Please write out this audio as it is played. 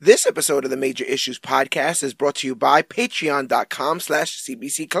This episode of the Major Issues Podcast is brought to you by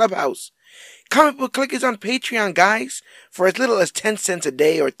patreon.com/CBC Clubhouse. Comic Book Click is on Patreon, guys. For as little as 10 cents a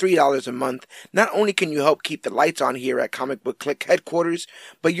day or $3 a month, not only can you help keep the lights on here at Comic Book Click headquarters,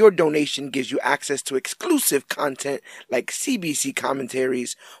 but your donation gives you access to exclusive content like CBC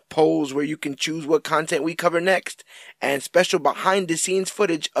commentaries, polls where you can choose what content we cover next, and special behind-the-scenes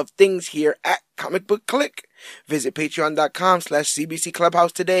footage of things here at Comic Book Click. Visit patreon.com/CBC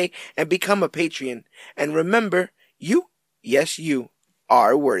Clubhouse today and become a Patreon. And remember, you, yes you,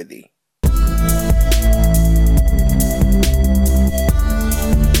 are worthy.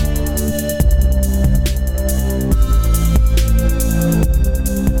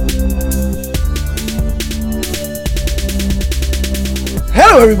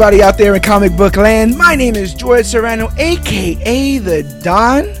 Hello everybody out there in comic book land. My name is George Serrano, aka The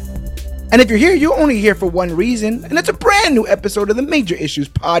Don. And if you're here, you're only here for one reason, and it's a brand new episode of the Major Issues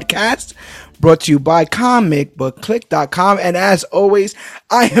Podcast, brought to you by comicbookclick.com. And as always,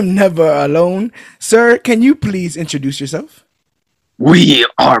 I am never alone. Sir, can you please introduce yourself? We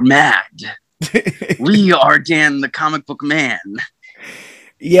are mad. We are Dan the Comic Book Man.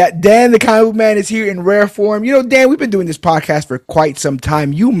 Yeah, Dan the Comic Book Man is here in rare form. You know, Dan, we've been doing this podcast for quite some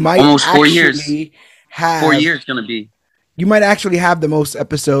time. You might almost 4 years. 4 years gonna be. You might actually have the most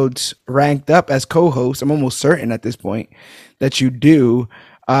episodes ranked up as co-host. I'm almost certain at this point that you do.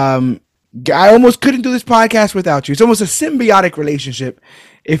 I almost couldn't do this podcast without you. It's almost a symbiotic relationship,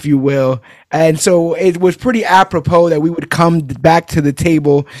 if you will. And so it was pretty apropos that we would come back to the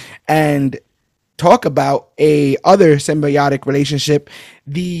table and talk about a other symbiotic relationship,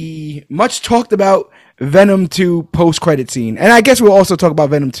 the much talked about Venom 2 post-credit scene. And I guess we'll also talk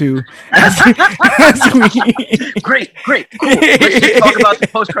about Venom 2 Great, cool. Let's just talk about the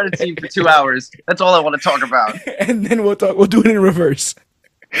post-credit scene for 2 hours. That's all I want to talk about. And then we'll do it in reverse.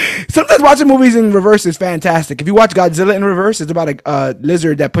 Sometimes watching movies in reverse is fantastic. If you watch Godzilla in reverse, it's about a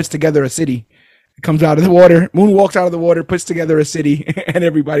lizard that puts together a city. It comes out of the water, moon walks out of the water, puts together a city, and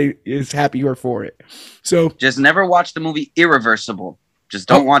everybody is happier for it. So just never watch the movie Irreversible. Just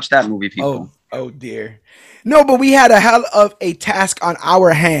don't watch that movie, people. Oh dear. No, but we had a hell of a task on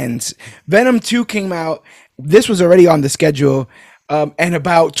our hands. Venom 2 came out. This was already on the schedule. And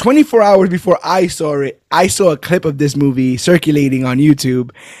about 24 hours before I saw it, I saw a clip of this movie circulating on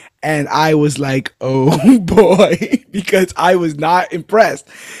YouTube. And I was like, oh boy, because I was not impressed.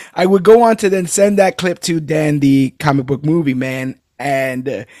 I would go on to then send that clip to Dan, the Comic Book Movie Man.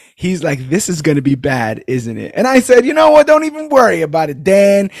 And he's like, this is going to be bad, isn't it? And I said, you know what? Don't even worry about it,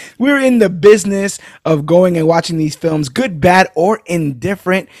 Dan. We're in the business of going and watching these films, good, bad, or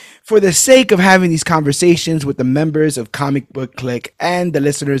indifferent, for the sake of having these conversations with the members of Comic Book Click and the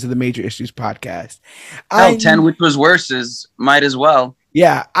listeners of the Major Issues Podcast. 10 which was worse is might as well.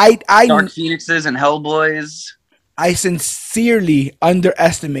 Yeah, Dark Phoenixes and Hellboys. I sincerely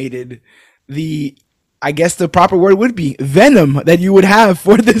underestimated I guess the proper word would be venom that you would have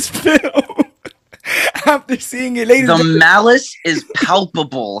for this film. After seeing it later. The malice is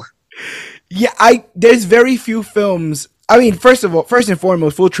palpable. Yeah, there's very few films. I mean, first and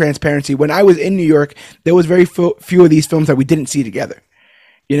foremost, full transparency. When I was in New York, there was very few of these films that we didn't see together.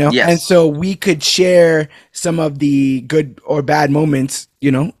 You know, yes. And so we could share some of the good or bad moments,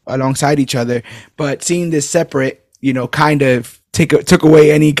 you know, alongside each other. But seeing this separate, you know, kind of took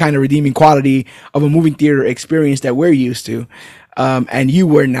away any kind of redeeming quality of a movie theater experience that we're used to. And you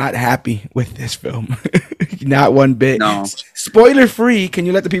were not happy with this film. Not one bit. No. Spoiler free. Can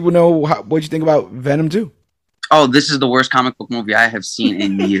you let the people know what you think about Venom 2? Oh, this is the worst comic book movie I have seen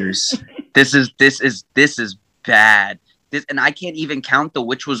in years. This is bad. And I can't even count the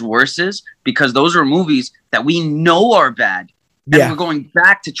which was worses because those are movies that we know are bad. And we're going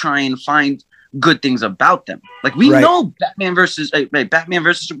back to try and find good things about them. Like we know Batman versus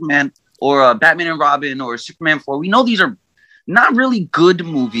Superman or Batman and Robin or Superman 4. We know these are not really good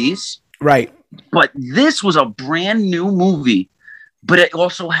movies. Right. But this was a brand new movie, but it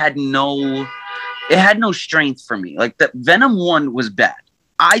also had no strength for me. Like the Venom 1 was bad.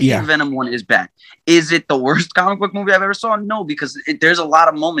 I think Venom 1 is bad. Is it the worst comic book movie I've ever saw? No, because there's a lot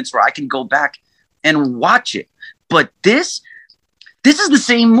of moments where I can go back and watch it. But this is the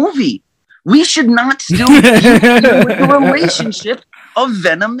same movie. We should not still be with the relationship of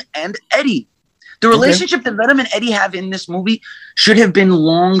Venom and Eddie. The relationship that Venom and Eddie have in this movie should have been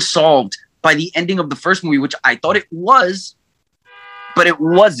long solved by the ending of the first movie, which I thought it was, but it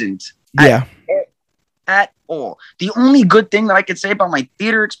wasn't. At all. The only good thing that I could say about my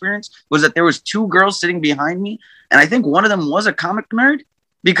theater experience was that there was two girls sitting behind me, and I think one of them was a comic nerd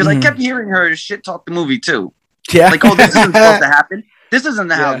because I kept hearing her shit talk the movie too. Yeah. Like, oh, this isn't supposed to happen. This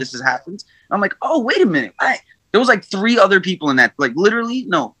isn't how this has happened. I'm like, oh, wait a minute. There was like 3 other people in that, like literally,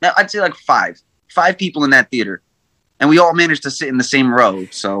 no, I'd say like 5 people in that theater. And we all managed to sit in the same row.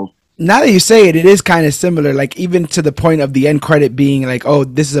 So now that you say it, it is kind of similar. Like even to the point of the end credit being like, oh,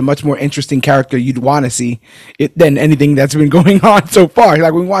 this is a much more interesting character you'd want to see it than anything that's been going on so far.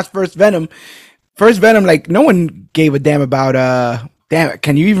 Like when we watched First Venom, like no one gave a damn about, damn it.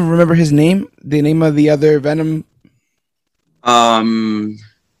 Can you even remember his name? The name of the other Venom? Riot.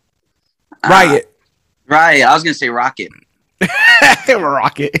 I was gonna say Rocket.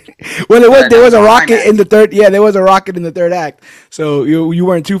 Rocket. Well, there was a rocket in the third. Yeah, there was a rocket in the third act. So you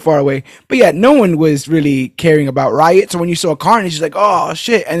weren't too far away. But yeah, no one was really caring about Riot. So when you saw Carnage, it's like, oh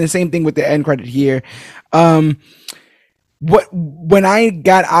shit. And the same thing with the end credit here. When I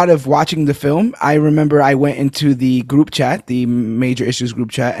got out of watching the film, I remember I went into the group chat, the Major Issues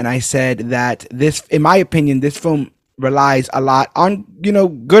group chat, and I said that this, in my opinion, this film relies a lot on,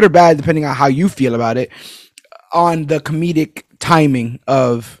 good or bad, depending on how you feel about it, on the comedic timing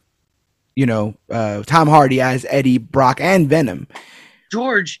of, Tom Hardy as Eddie Brock and Venom.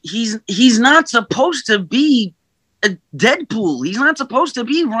 George, he's not supposed to be a Deadpool. He's not supposed to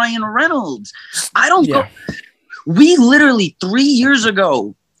be Ryan Reynolds. I don't go. We literally 3 years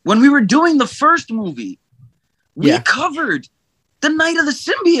ago, when we were doing the first movie, we covered the Night of the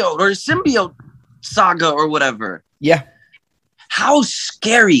Symbiote or Symbiote Saga or whatever. Yeah. How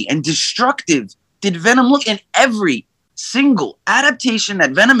scary and destructive did Venom look in every single adaptation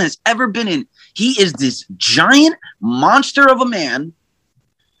that Venom has ever been in? He is this giant monster of a man.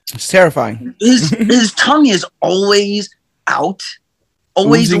 It's terrifying. His tongue is always out,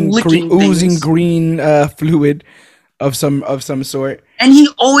 always oozing green fluid of some sort. And he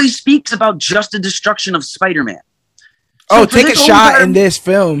always speaks about just the destruction of Spider-Man. So take a shot in this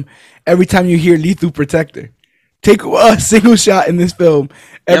film every time you hear Lethal Protector. Take a single shot in this film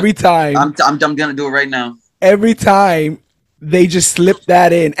every time. I'm gonna do it right now. Every time they just slip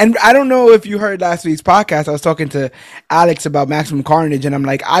that in. And I don't know if you heard last week's podcast. I was talking to Alex about Maximum Carnage, and I'm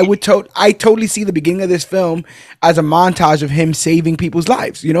like, I totally see the beginning of this film as a montage of him saving people's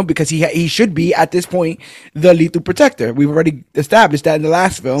lives, because he should be at this point the Lethal Protector. We've already established that in the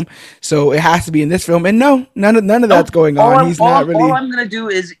last film, so it has to be in this film. And no, none of that's going on. He's not really. All I'm gonna do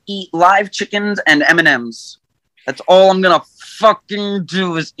is eat live chickens and M&Ms. That's all I'm gonna fucking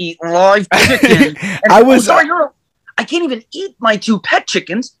do is eat live chicken. And I can't even eat my 2 pet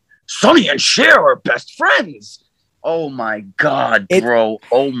chickens. Sonny and Cher are best friends. Oh my god, bro!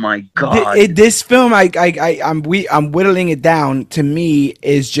 Oh my god! This film, I'm whittling it down. To me,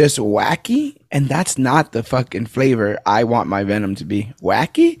 is just wacky, and that's not the fucking flavor I want my Venom to be.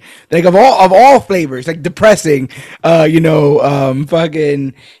 Wacky, like of all flavors, like depressing,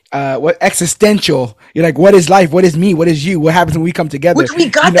 fucking. What existential? You're like, what is life? What is me? What is you? What happens when we come together? Which we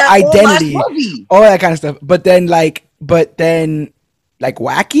got that identity, all that kind of stuff. But then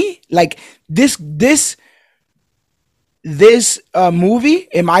wacky, like this movie,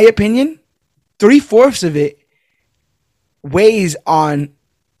 in my opinion, 3/4 of it weighs on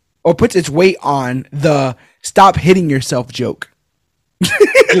or puts its weight on the stop hitting yourself joke.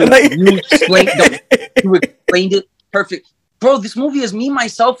 You explained it perfect. Bro, this movie is me,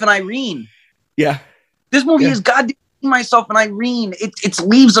 myself, and Irene. Yeah. This movie is goddamn me, myself, and Irene. It's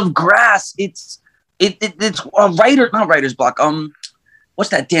Leaves of Grass. It's not writer's block.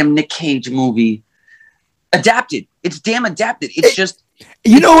 What's that damn Nick Cage movie? Adapted. It's damn adapted. It's just.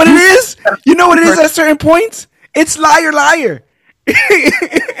 You know what it is? You know what it is at certain points? It's Liar Liar.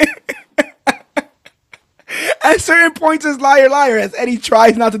 At certain points, it's Liar Liar, as Eddie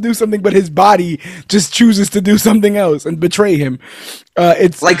tries not to do something, but his body just chooses to do something else and betray him.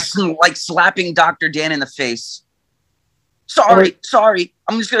 It's like slapping Dr. Dan in the face. Sorry.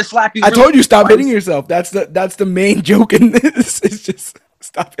 I'm just gonna slap you. I told you stop hitting yourself. That's the main joke in this. It's just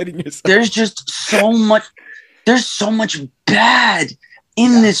stop hitting yourself. There's just so much. There's so much bad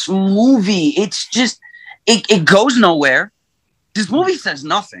in this movie. It's just it goes nowhere. This movie says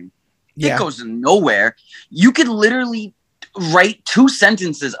nothing. It goes nowhere. You could literally write 2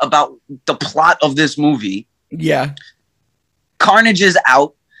 sentences about the plot of this movie. Yeah. Carnage is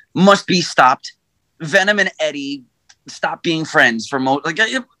out. Must be stopped. Venom and Eddie stop being friends for most.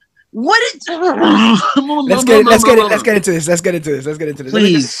 What is? Let's get into this.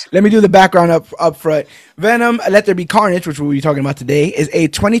 Please. Let me do the background up front. Venom: Let There Be Carnage, which we'll be talking about today, is a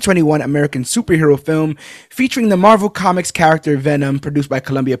 2021 American superhero film featuring the Marvel Comics character Venom, produced by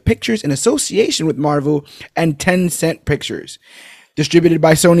Columbia Pictures in association with Marvel and Tencent Pictures. Distributed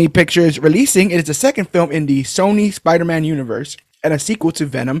by Sony Pictures Releasing, it is the second film in the Sony Spider-Man universe and a sequel to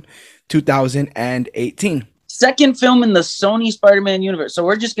Venom 2018. Second film in the Sony Spider-Man universe. So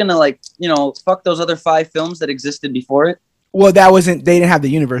we're just gonna fuck those other 5 films that existed before it. Well, that wasn't. They didn't have the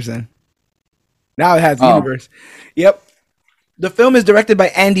universe then. Now it has the universe. Yep. The film is directed by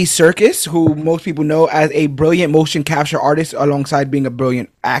Andy Serkis, who most people know as a brilliant motion capture artist alongside being a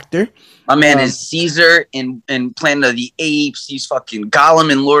brilliant actor. My man is Caesar in Planet of the Apes. He's fucking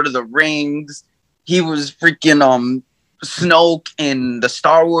Gollum in Lord of the Rings. He was freaking Snoke in the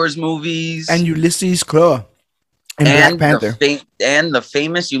Star Wars movies. And Ulysses Claw in Black Panther. And the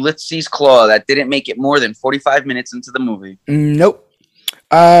famous Ulysses Claw that didn't make it more than 45 minutes into the movie. Nope.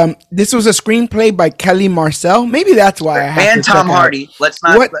 This was a screenplay by Kelly Marcel. Maybe that's why I have and Tom Hardy. Let's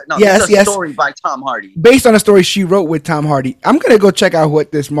not. What? No, yes, this is a story by Tom Hardy, based on a story she wrote with Tom Hardy. I'm gonna go check out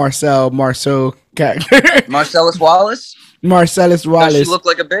what this Marcel character. Marcellus Wallace. Marcellus Wallace. Does she look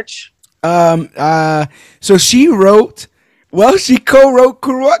like a bitch? So she wrote. Well, she co-wrote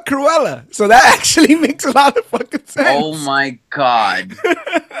Cruella, so that actually makes a lot of fucking sense. Oh my god.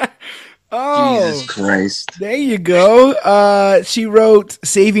 Jesus Christ. There you go. She wrote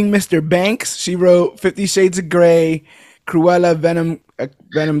Saving Mr. Banks. She wrote 50 Shades of Grey, Cruella, Venom.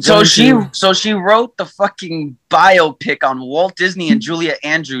 So she wrote the fucking biopic on Walt Disney and Julia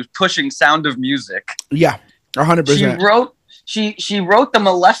Andrews pushing Sound of Music. Yeah, 100%. She wrote the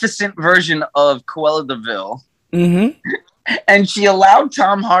Maleficent version of Cruella de Vil. Mm-hmm. And she allowed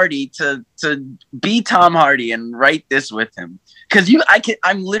Tom Hardy to be Tom Hardy and write this with him. Because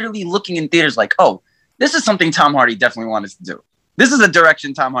I'm literally looking in theaters like, oh, this is something Tom Hardy definitely wanted to do. This is a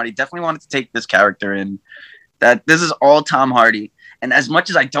direction Tom Hardy definitely wanted to take this character in. That this is all Tom Hardy. And as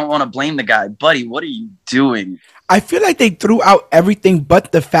much as I don't want to blame the guy, buddy, what are you doing? I feel like they threw out everything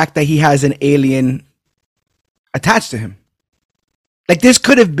but the fact that he has an alien attached to him. Like, this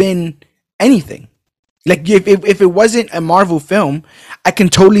could have been anything. Like, if it wasn't a Marvel film, I can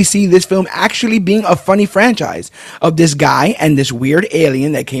totally see this film actually being a funny franchise of this guy and this weird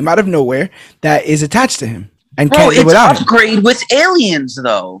alien that came out of nowhere that is attached to him and can't live without him. It's Upgrade with aliens,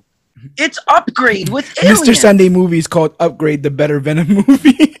 though. It's Upgrade with aliens. Mr. Sunday Movies called Upgrade the better Venom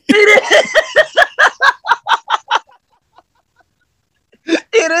movie.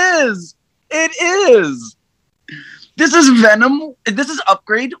 It is. It is. This is Venom. This is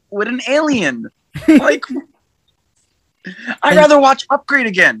Upgrade with an alien. Like, I'd rather watch Upgrade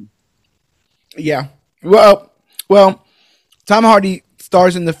again. Yeah. Well, Tom Hardy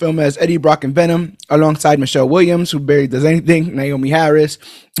stars in the film as Eddie Brock and Venom, alongside Michelle Williams, who barely does anything, Naomi Harris,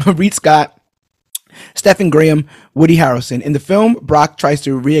 Reed Scott, Stephen Graham, Woody Harrelson. In the film, Brock tries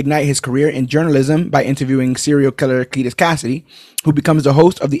to reignite his career in journalism by interviewing serial killer Cletus Cassidy, who becomes the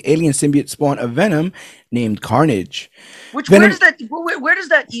host of the alien symbiote spawn of Venom named Carnage. Which Venom, where does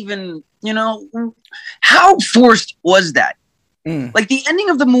that even, how forced was that? Like, the ending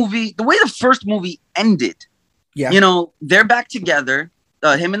of the movie, the way the first movie ended, they're back together,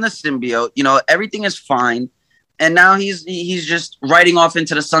 him and the symbiote, everything is fine. And now he's just riding off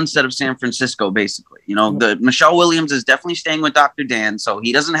into the sunset of San Francisco, basically. The Michelle Williams is definitely staying with Dr. Dan, so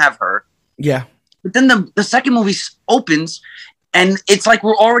he doesn't have her. Yeah. But then the second movie opens, and it's like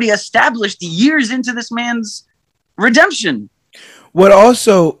we're already established years into this man's redemption. What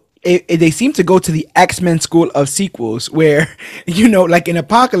also, they seem to go to the X-Men school of sequels where, like in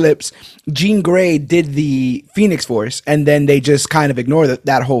Apocalypse, Jean Grey did the Phoenix Force, and then they just kind of ignore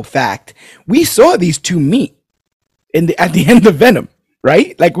that whole fact. We saw these two meet at the end of Venom,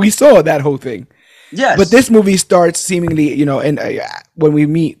 right? Like, we saw that whole thing. Yes. But this movie starts seemingly, when we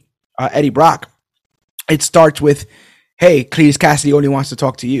meet Eddie Brock, it starts with, hey, Cletus Cassidy only wants to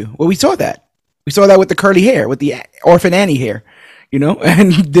talk to you. Well, we saw that. We saw that with the curly hair, with the Orphan Annie hair,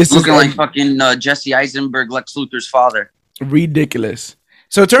 and this looking like fucking Jesse Eisenberg, Lex Luthor's father. Ridiculous.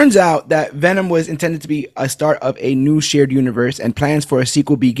 So it turns out that Venom was intended to be a start of a new shared universe, and plans for a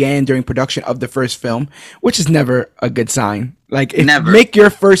sequel began during production of the first film, which is never a good sign. Like, never. Make your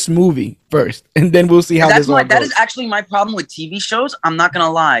first movie first, and then we'll see how this all goes. That is actually my problem with TV shows. I'm not going to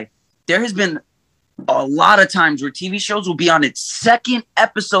lie. There has been a lot of times where TV shows will be on its second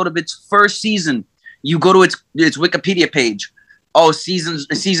episode of its first season. You go to its Wikipedia page. Oh,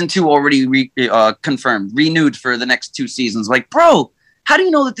 season 2 already confirmed, renewed for the next 2 seasons. Like, bro, how do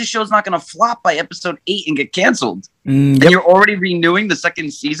you know that this show's not going to flop by episode 8 and get canceled? Yep. And you're already renewing the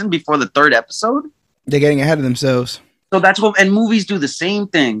second season before the 3rd episode? They're getting ahead of themselves. So that's what, and movies do the same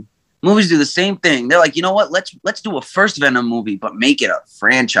thing. They're like, you know what? Let's do a first Venom movie, but make it a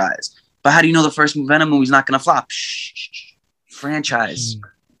franchise. But how do you know the first Venom movie's not going to flop? Shh. Franchise.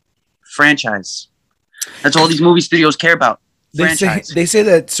 That's all these movie studios care about. They say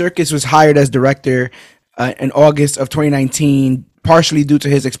that Serkis was hired as director in August of 2019 partially due to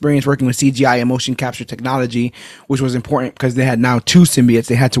his experience working with CGI and motion capture technology, which was important because they had now 2 symbiotes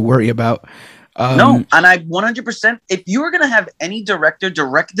they had to worry about. No, and I 100%. If you were gonna have any director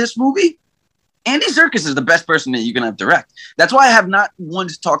direct this movie, Andy Serkis is the best person that you can have direct. That's why I have not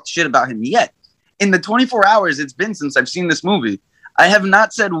once talked shit about him yet. In the 24 hours it's been since I've seen this movie, I have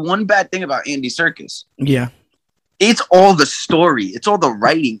not said one bad thing about Andy Serkis. Yeah. It's all the story. It's all the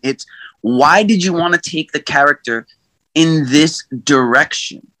writing. It's why did you want to take the character in this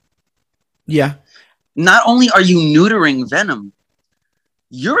direction? Yeah. Not only are you neutering Venom,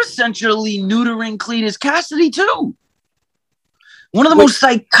 you're essentially neutering Cletus Cassidy too. One of the most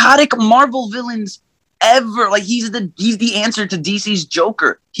psychotic Marvel villains ever. Like he's the answer to DC's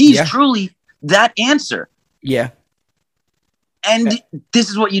Joker. He's truly that answer. Yeah. And this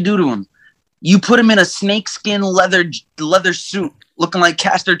is what you do to him. You put him in a snakeskin leather suit, looking like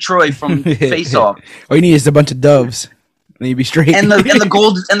Castor Troy from Face Off. All you need is a bunch of doves, and you'd be straight. And the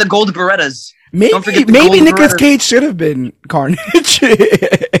gold Berettas. Maybe Nicolas Cage should have been Carnage.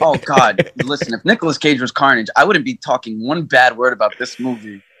 Oh God! Listen, if Nicolas Cage was Carnage, I wouldn't be talking one bad word about this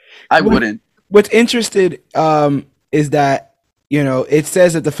movie. I wouldn't. What's interesting is that it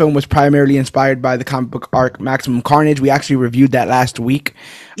says that the film was primarily inspired by the comic book arc Maximum Carnage. We actually reviewed that last week.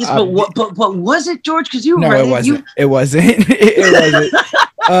 Yes, but was it, George? Because you read it. It wasn't. It wasn't.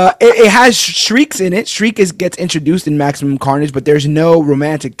 It has Shriek's in it. Shriek gets introduced in Maximum Carnage, but there's no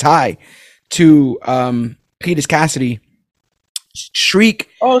romantic tie to Cletus Cassidy. Shriek.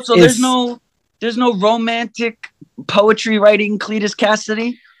 Oh, so there's no romantic poetry writing Cletus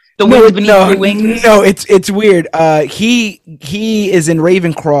Cassidy. No, it's weird. He is in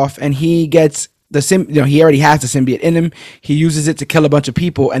Ravencroft, and he gets he already has the symbiote in him. He uses it to kill a bunch of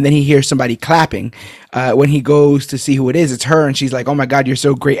people, and then he hears somebody clapping. When he goes to see who it is, it's her, and she's like, "Oh my God, you're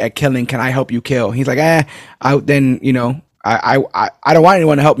so great at killing. Can I help you kill?" He's like, I don't want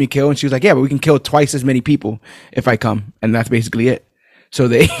anyone to help me kill. And she was like, yeah, but we can kill twice as many people if I come. And that's basically it. So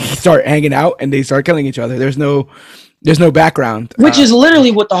they start hanging out and they start killing each other. There's no background. Which is literally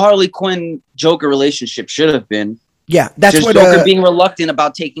what the Harley Quinn Joker relationship should have been. Yeah, that's just what Joker being reluctant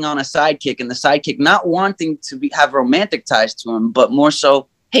about taking on a sidekick, and the sidekick not wanting to have romantic ties to him, but more so,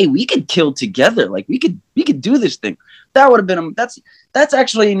 hey, we could kill together. Like we could do this thing. That would have been that's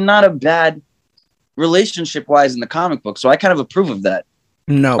actually not a bad relationship wise in the comic book, so I kind of approve of that.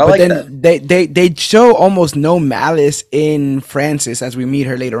 No, but then they show almost no malice in Frances as we meet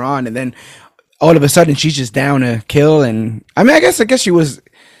her later on, and then all of a sudden she's just down to kill. And I mean, I guess she was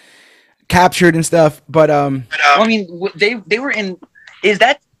captured and stuff, but I mean, they were in. Is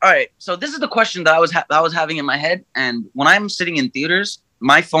that all right? So this is the question that I was having in my head, and when I'm sitting in theaters,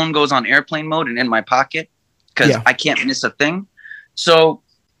 my phone goes on airplane mode and in my pocket because I can't miss a thing. So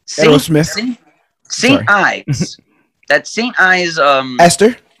St. Ives. That St. Ives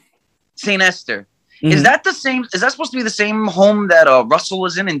Esther? St. Esther. Mm-hmm. Is that the same? Is that supposed to be the same home that Russell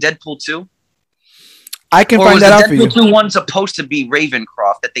was in Deadpool 2? I can find that out for you. Deadpool 2 one supposed to be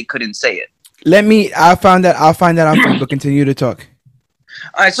Ravencroft that they couldn't say it? I'll find that out for you, but continue to talk.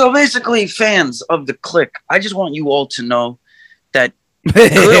 All right, so basically, fans of the Click, I just want you all to know that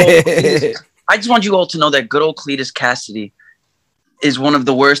good old Cletus Cassidy is one of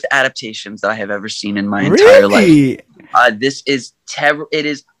the worst adaptations that I have ever seen in my entire life. This is it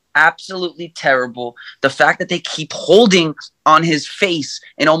is absolutely terrible. The fact that they keep holding on his face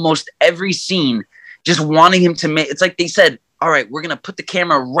in almost every scene, just wanting him to make, it's like they said, all right, we're going to put the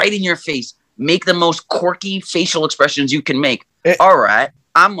camera right in your face, make the most quirky facial expressions you can make. All right,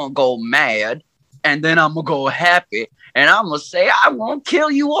 I'm going to go mad, and then I'm going to go happy, and I'm going to say, I won't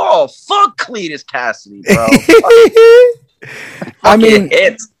kill you all. Fuck Cletus Cassidy, bro. I mean, I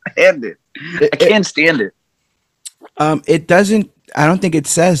can't stand it. It doesn't. I don't think it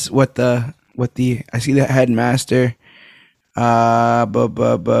says what the. I see the headmaster.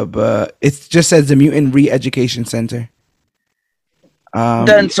 But it just says the Mutant Re-Education Center.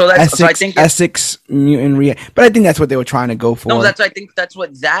 Then so that's so I think Essex Mutant Re. But I think that's what they were trying to go for. No, I think that's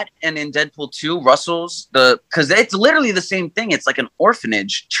what that and in Deadpool 2, Russell's because it's literally the same thing. It's like an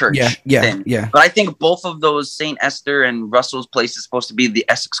orphanage church. Yeah. But I think both of those St. Esther and Russell's place is supposed to be the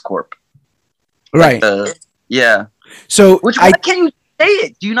Essex Corp. Right. Yeah. So why can't you say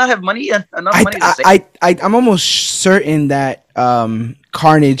it? Do you not have money enough money to say it? I'm almost certain that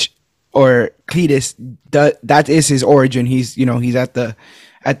Carnage or Cletus, that is his origin. He's at the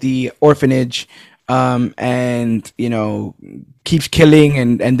orphanage, and keeps killing,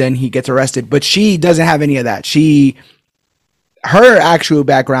 and then he gets arrested. But she doesn't have any of that. Her actual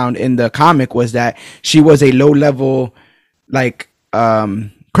background in the comic was that she was a low level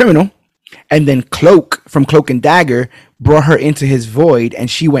criminal, and then Cloak from Cloak and Dagger brought her into his void, and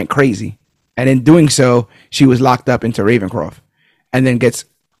she went crazy. And in doing so, she was locked up into Ravencroft, and then gets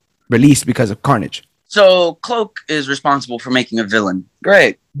released because of Carnage. So Cloak is responsible for making a villain.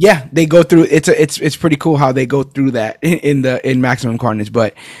 Great. Yeah, they go through. It's pretty cool how they go through that in Maximum Carnage.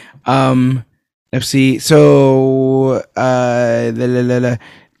 But let's see. So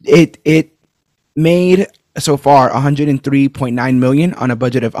it made so far 103.9 million on a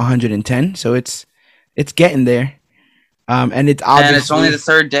budget of 110. So it's getting there. And it's obviously, and it's only the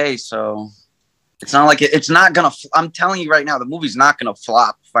third day, so it's not like it's not gonna. I'm telling you right now, the movie's not gonna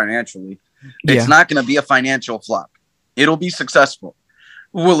flop financially. It's not gonna be a financial flop. It'll be successful.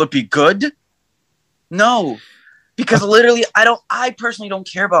 Will it be good? No, because literally, I personally don't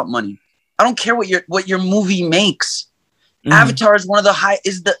care about money. I don't care what your movie makes. Avatar is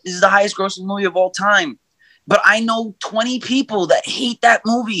is the highest grossing movie of all time, but I know 20 people that hate that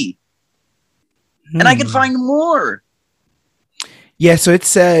movie, and I can find more. Yeah, so it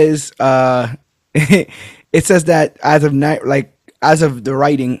says it says that as of the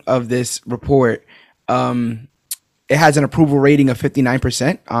writing of this report, it has an approval rating of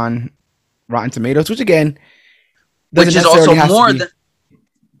 59% on Rotten Tomatoes, which again, which is also more than.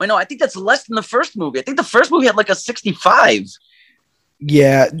 Wait, no, I think that's less than the first movie. I think the first movie had like a 65.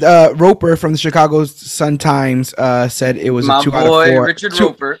 Yeah, Roper from the Chicago Sun-Times said it was a 2 out of 4. Richard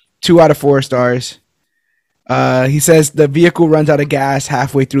Roper. 2 out of 4 stars. He says the vehicle runs out of gas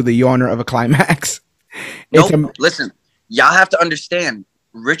halfway through the yawner of a climax. Nope. Listen, y'all have to understand.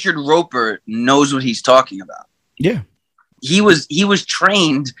 Richard Roper knows what he's talking about. Yeah, he was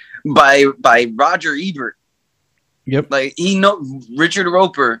trained by Roger Ebert. Yep. Like Richard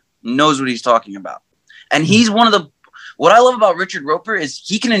Roper knows what he's talking about, and he's one of the. What I love about Richard Roper is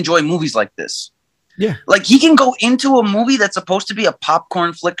he can enjoy movies like this. Yeah, like he can go into a movie that's supposed to be a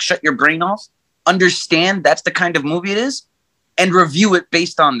popcorn flick, shut your brain off. Understand that's the kind of movie it is, and review it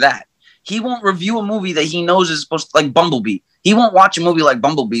based on that. He won't review a movie that he knows is supposed to, like Bumblebee. He won't watch a movie like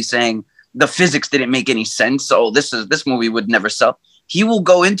Bumblebee saying the physics didn't make any sense, so this movie would never sell. He will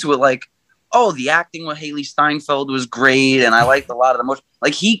go into it like, oh, the acting with Haley Steinfeld was great, and I liked a lot of the motion.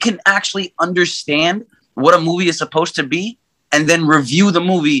 Like he can actually understand what a movie is supposed to be, and then review the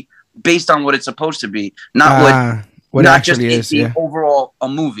movie based on what it's supposed to be, not just overall a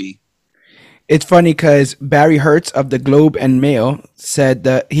movie. It's funny because Barry Hertz of the Globe and Mail said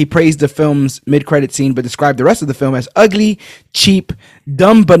that he praised the film's mid-credit scene, but described the rest of the film as ugly, cheap,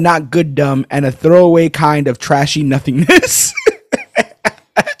 dumb but not good dumb, and a throwaway kind of trashy nothingness.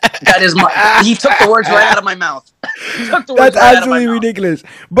 That is he took the words right out of my mouth. That's absolutely ridiculous.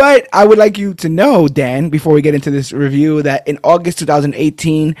 But I would like you to know, Dan, before we get into this review, that in August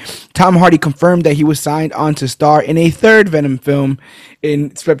 2018, Tom Hardy confirmed that he was signed on to star in a third Venom film.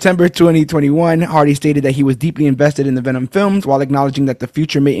 In September 2021, Hardy stated that he was deeply invested in the Venom films while acknowledging that the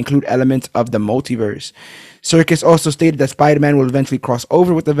future may include elements of the multiverse. Serkis also stated that Spider-Man will eventually cross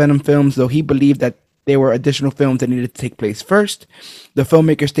over with the Venom films, though he believed that there were additional films that needed to take place first. The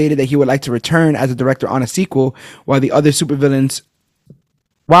filmmaker stated that he would like to return as a director on a sequel, while that other supervillain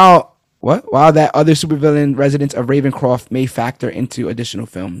residents of Ravencroft may factor into additional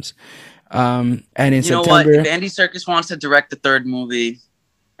films. And in September, if Andy Serkis wants to direct the third movie,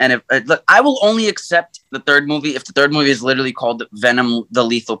 and look, I will only accept the third movie if the third movie is literally called Venom: The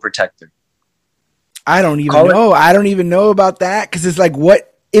Lethal Protector. I don't even know. I don't even know about that because it's like,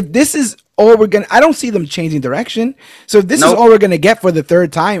 what if this is all we're gonna? I don't see them changing direction. So if this is all we're gonna get for the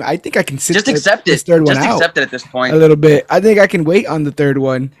third time, I think I can just accept it. Third one just accept it at this point a little bit. I think I can wait on the third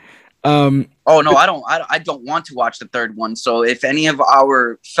one. Oh no, I don't want to watch the third one. So if any of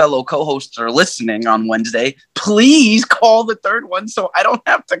our fellow co-hosts are listening on Wednesday, please call the third one so I don't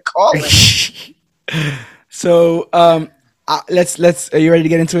have to call it. So let's. Are you ready to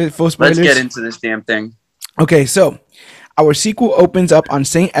get into it? Full spoilers. Let's get into this damn thing. Okay, so our sequel opens up on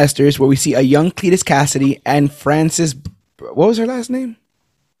St. Esther's, where we see a young Cletus Cassidy and Frances. What was her last name?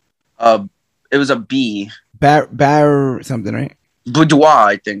 It was a B. Bar something, right? Boudoir,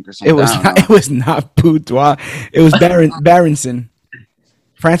 I think, or something. It was not Boudoir. It was Berenson.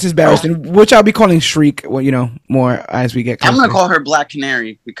 Frances Berenson, which I'll be calling Shriek. Well, more as we get closer. I'm gonna call her Black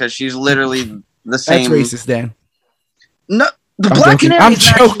Canary because she's literally the same. That's racist, Dan. No, the Black Canary. I'm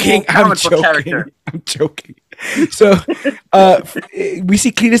joking. I'm joking. So we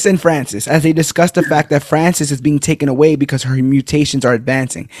see Cletus and Frances as they discuss the fact that Frances is being taken away because her mutations are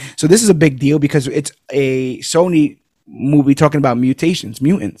advancing. So this is a big deal because it's a Sony movie talking about mutants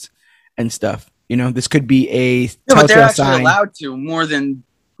and stuff. This could be a but they're actually allowed to more than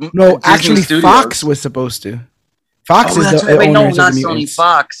actually Disney Fox was supposed to. Fox is that's the right. Wait, no, owners not of the Sony. mutants.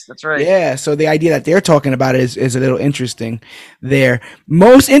 Fox. That's right. Yeah, so the idea that they're talking about is a little interesting there.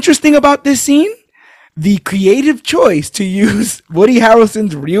 Most interesting about this scene, the creative choice to use Woody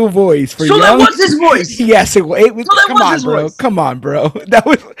Harrelson's real voice for So young. that was his voice. Yes, it was. that Come was on, his bro. voice. Come on, bro. That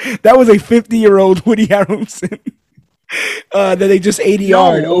was a 50-year-old Woody Harrelson that they just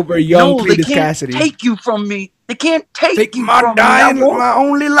ADR'd over young Cletus they can't Cassidy. take you from me. They can't take you my from dying, me. my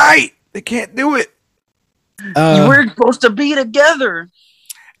only light. They can't do it. We're supposed to be together.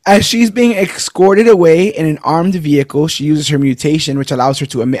 As she's being escorted away in an armed vehicle, she uses her mutation, which allows her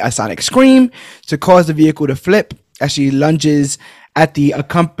to emit a sonic scream to cause the vehicle to flip as she lunges at the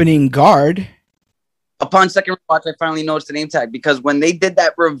accompanying guard. Upon second watch, I finally noticed the name tag because when they did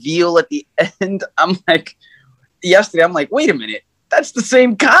that reveal at the end, I'm like, wait a minute, that's the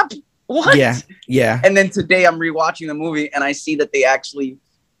same cop? What? Yeah. And then today I'm rewatching the movie and I see that they actually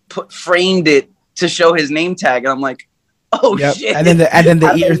framed it to show his name tag, and I'm like, oh shit! And then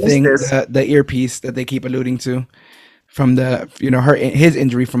the ear thing, the earpiece that they keep alluding to from the his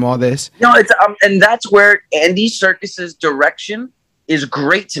injury from all this. It's and that's where Andy Serkis's direction is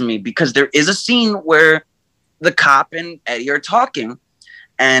great to me because there is a scene where the cop and Eddie are talking,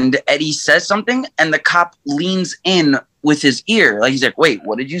 and Eddie says something, and the cop leans in with his ear, like he's like, "Wait,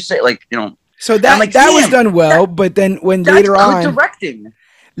 what did you say?" So that was done well, but then when later on, directing.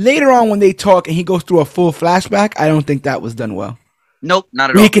 Later on, when they talk and he goes through a full flashback, I don't think that was done well. Nope, not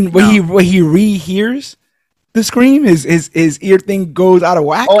at all. When he rehears the scream, his ear thing goes out of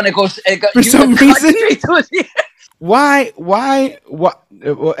whack. Oh, and it goes for some reason. Why? Well,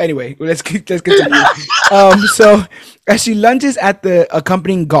 anyway, let's continue. So as she lunges at the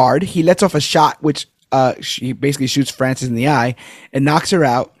accompanying guard, he lets off a shot, which she basically shoots Frances in the eye and knocks her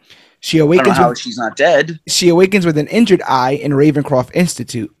out. She awakens. I don't know how she's not dead. She awakens with an injured eye in Ravencroft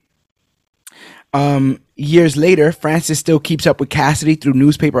Institute. Years later, Francis still keeps up with Cassidy through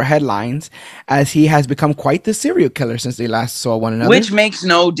newspaper headlines, as he has become quite the serial killer since they last saw one another. Which makes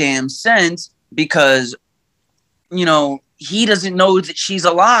no damn sense because, he doesn't know that she's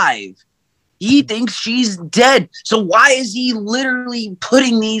alive. He thinks she's dead. So why is he literally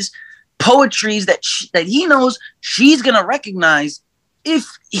putting these poetries that he knows she's gonna recognize? If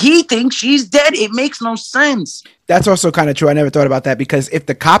he thinks she's dead, it makes no sense. That's also kind of true. I never thought about that because if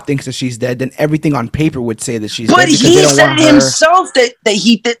the cop thinks that she's dead, then everything on paper would say that she's dead. But he said himself that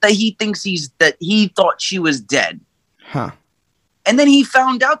he thinks that he thought she was dead. Huh. And then he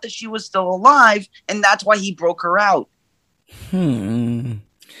found out that she was still alive, and that's why he broke her out.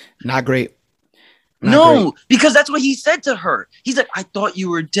 Not great. Because that's what he said to her. He's like, I thought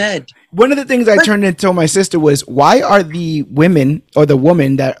you were dead. One of the things I turned and told my sister was, why are the women or the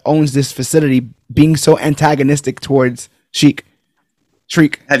woman that owns this facility being so antagonistic towards Shriek?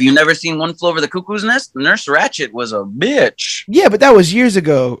 Have you never seen One Flew Over the Cuckoo's Nest? Nurse Ratched was a bitch. Yeah, but that was years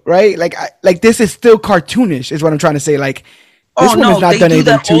ago, right? Like this is still cartoonish, is what I'm trying to say. Like, this woman's not done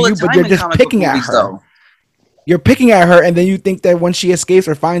anything to you, but you're just picking at her. Though. You're picking at her, and then you think that when she escapes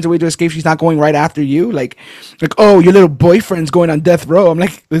or finds a way to escape, she's not going right after you. Like, oh, your little boyfriend's going on death row. I'm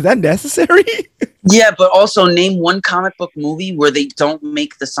like, is that necessary? Yeah, but also name one comic book movie where they don't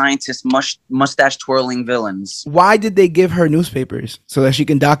make the scientists mustache twirling villains. Why did they give her newspapers so that she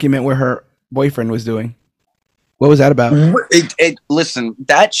can document what her boyfriend was doing? What was that about? Listen,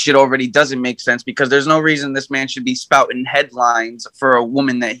 that shit already doesn't make sense because there's no reason this man should be spouting headlines for a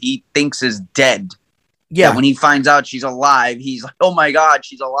woman that he thinks is dead. Yeah, when he finds out she's alive, he's like, "Oh my God,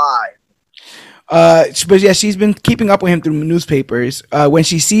 she's alive." But yeah, she's been keeping up with him through newspapers. When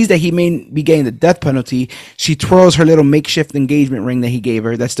she sees that he may be getting the death penalty, she twirls her little makeshift engagement ring that he gave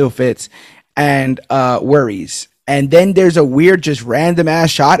her that still fits, and worries. And then there's a weird, just random ass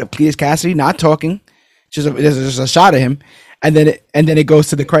shot of Cletus Cassidy not talking. There's just a shot of him, and then it goes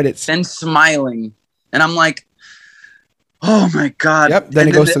to the credits. Then smiling, and I'm like, "Oh my God!" Yep. Then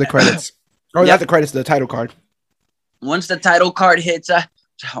it goes to the credits. Oh, not the credits, the title card. Once the title card hits,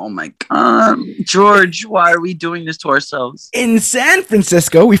 oh my God, George, why are we doing this to ourselves? In San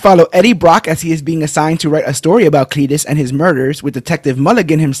Francisco, we follow Eddie Brock as he is being assigned to write a story about Cletus and his murders, with Detective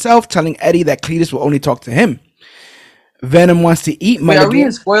Mulligan himself telling Eddie that Cletus will only talk to him. Venom wants to eat Mulligan. Wait, are we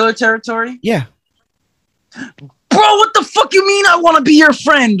in spoiler territory? Yeah. Bro, what the fuck you mean I want to be your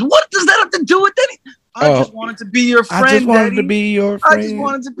friend? What does that have to do with anything? I just wanted to be your friend. I just wanted to be your friend. I just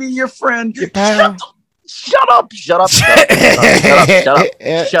wanted to be your friend. Shut up.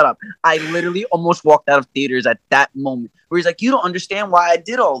 I literally almost walked out of theaters at that moment where he's like, you don't understand why I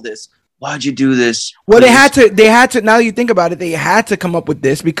did all this. Why'd you do this? Well, they had to, now you think about it, they had to come up with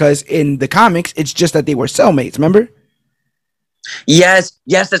this because in the comics, it's just that they were cellmates, remember? Yes,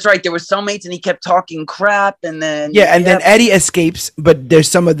 that's right. There were cellmates, and he kept talking crap, and then then Eddie escapes, but there's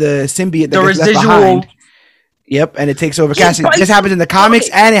some of the symbiote that gets left behind. Yep, and it takes over Cassidy. This happens in the comics,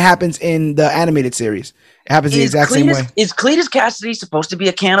 and it happens in the animated series. It happens the exact same way. Is Cletus Cassidy supposed to be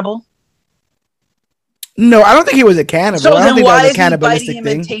a cannibal? No, I don't think he was a cannibal. So I don't then think why that was a is he cannibalistic biting him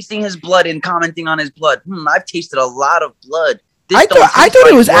thing. and tasting his blood and commenting on his blood? I've tasted a lot of blood. I thought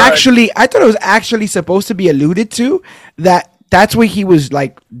it was actually supposed to be alluded to that's what he was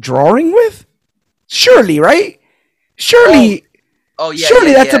like drawing with. Surely, right? Surely. Oh yeah.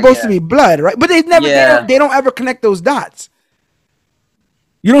 Surely that's supposed to be blood, right? But they never. They don't ever connect those dots.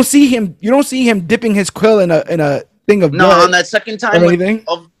 You don't see him. You don't see him dipping his quill in a thing of blood. No, on that second time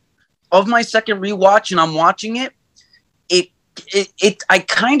of my second rewatch, and I'm watching it. I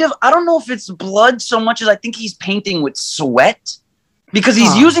don't know if it's blood so much as I think he's painting with sweat, because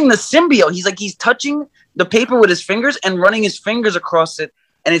he's using the symbiote. He's touching the paper with his fingers and running his fingers across it,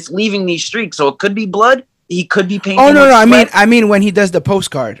 and it's leaving these streaks. So it could be blood. He could be painting. Oh no! I mean when he does the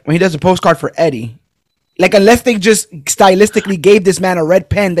postcard. When he does the postcard for Eddie, like unless they just stylistically gave this man a red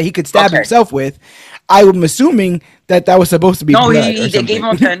pen that he could stab himself with, I'm assuming that was supposed to be. No, they gave him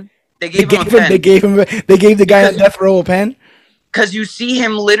a pen. They gave the guy on death row a pen. Because you see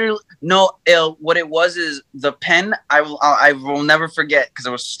him literally. No, what it was is the pen. I will never forget because it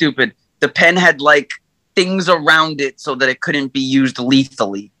was stupid. The pen had like things around it so that it couldn't be used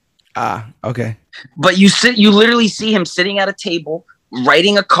lethally. Okay. But you literally see him sitting at a table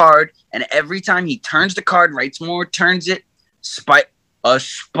writing a card, and every time he turns the card, writes more, turns it, a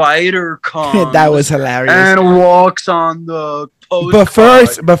spider comes. That was hilarious. And walks on the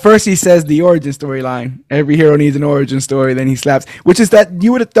postcard. But first he says the origin storyline. Every hero needs an origin story. Then he slaps, which is that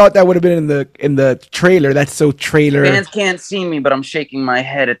you would have thought that would have been in the trailer. That's so trailer. Fans can't see me, but I'm shaking my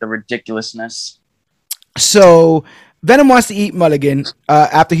head at the ridiculousness. So Venom wants to eat Mulligan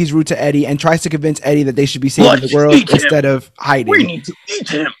after he's rude to Eddie and tries to convince Eddie that they should be saving the world instead of hiding. We need to eat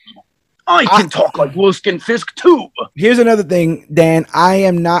him. I can talk like Wilsk and Fisk too. Here's another thing, Dan.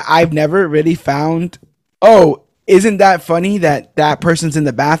 I've never really found. Isn't that funny that person's in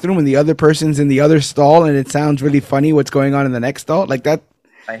the bathroom and the other person's in the other stall, and it sounds really funny what's going on in the next stall? Like that.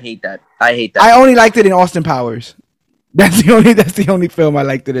 I hate that. I only liked it in Austin Powers. That's the only film I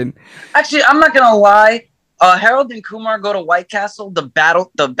liked it in. Actually, I'm not gonna lie. Harold and Kumar go to White Castle. The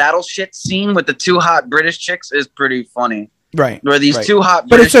battle shit scene with the two hot British chicks is pretty funny. Right. Where these two hot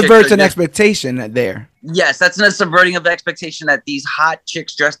But it subverts an expectation there. Yes, that's a subverting of the expectation that these hot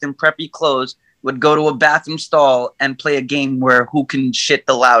chicks dressed in preppy clothes would go to a bathroom stall and play a game where who can shit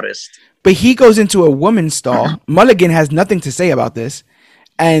the loudest. But he goes into a woman's stall. Mulligan has nothing to say about this.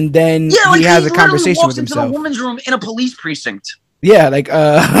 And then he has a conversation with himself. Into the woman's room in a police precinct. Yeah, like,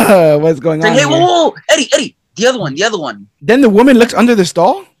 what's going on? Hey, whoa, Eddie, the other one. Then the woman looks under the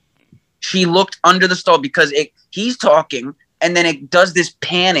stall? She looked under the stall because he's talking, and then it does this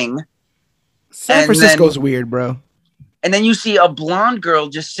panning. San Francisco's weird, bro. And then you see a blonde girl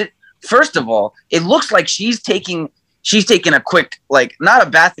just sit. First of all, it looks like she's taking a quick, like, not a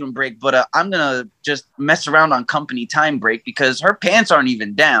bathroom break, but I'm gonna just mess around on company time break, because her pants aren't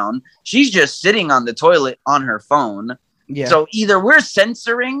even down. She's just sitting on the toilet on her phone. Yeah. So either we're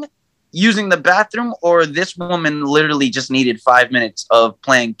censoring using the bathroom, or this woman literally just needed 5 minutes of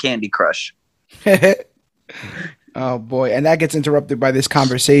playing Candy Crush. Oh boy, and that gets interrupted by this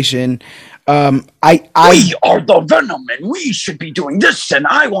conversation. We are the Venom, and we should be doing this, and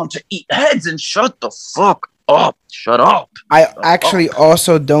I want to eat heads, and shut the fuck up. Shut up. I actually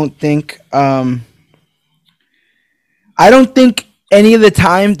also don't think I don't think any of the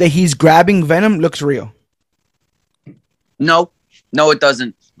time that he's grabbing Venom looks real. No, it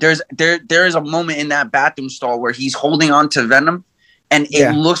doesn't. There is a moment in that bathroom stall where he's holding on to Venom, and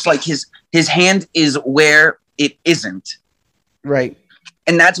it looks like his hand is where it isn't. Right.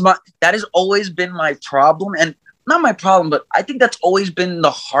 And that has always been my problem, and not my problem, but I think that's always been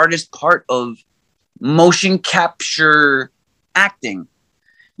the hardest part of motion capture acting.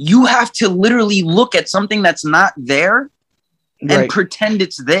 You have to literally look at something that's not there and pretend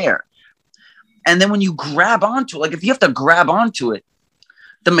it's there. And then when you grab onto it, like if you have to grab onto it,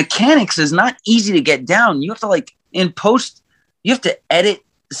 the mechanics is not easy to get down. You have to, like, in post, you have to edit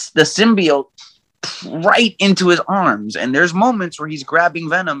the symbiote right into his arms. And there's moments where he's grabbing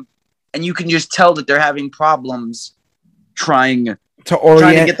Venom and you can just tell that they're having problems trying to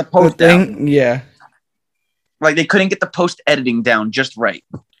get the post down. Yeah. Like they couldn't get the post editing down just right.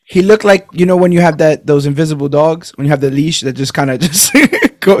 He looked like, when you have those invisible dogs, when you have the leash that just kind of just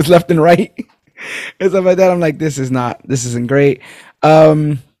goes left and right and stuff like that. I'm like, this isn't great.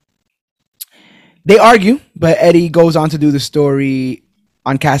 They argue, but Eddie goes on to do the story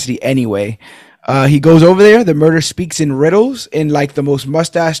on Cassidy anyway. He goes over there. The murder speaks in riddles, in like the most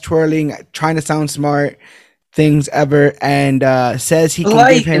mustache twirling, trying to sound smart things ever, and says he the can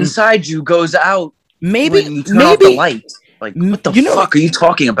light give him inside you goes out. maybe When you turn off the light. Like, what the fuck are you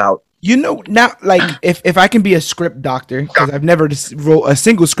talking about? You know, now, like, if I can be a script doctor, because I've never just wrote a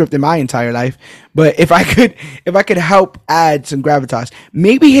single script in my entire life, but if I could help add some gravitas,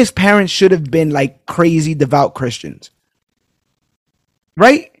 maybe his parents should have been like crazy devout Christians,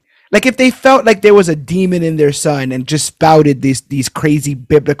 right? Like if they felt like there was a demon in their son and just spouted these crazy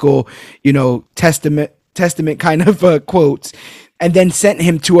biblical, testament kind of quotes, and then sent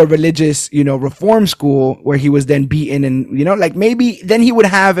him to a religious, reform school where he was then beaten, and like maybe then he would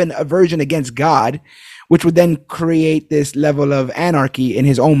have an aversion against God, which would then create this level of anarchy in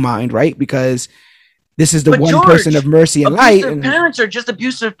his own mind, right? Because this is the one person of mercy and light. Abusive parents are just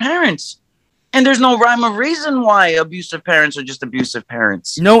abusive parents. And there's no rhyme or reason why abusive parents are just abusive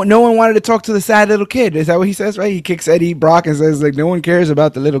parents. No one wanted to talk to the sad little kid. Is that what he says, right? He kicks Eddie Brock and says, like, no one cares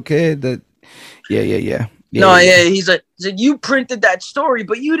about the little kid. Yeah. He's like, you printed that story,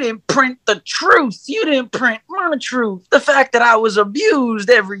 but you didn't print the truth. You didn't print my truth. The fact that I was abused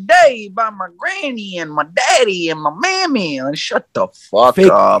every day by my granny and my daddy and my mammy. And shut the fuck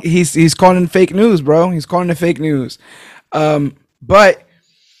up. He's calling it fake news, bro. He's calling it fake news. But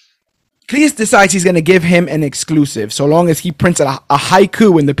Cletus decides he's going to give him an exclusive so long as he prints a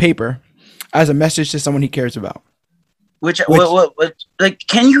haiku in the paper as a message to someone he cares about. Which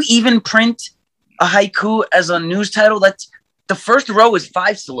can you even print a haiku as a news title? That's the first row is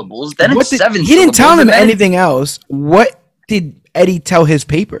 5 syllables, then it's 7 syllables. He didn't tell him anything else. What did Eddie tell his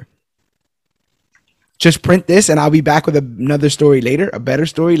paper? Just print this and I'll be back with another story later, a better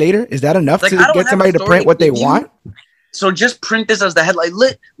story later? Is that enough to get somebody to print what they want? So just print this as the headline.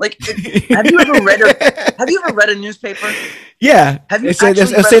 Have you ever read a newspaper? Yeah. Have you say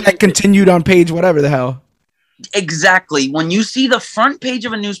that continued on page whatever the hell. Exactly. When you see the front page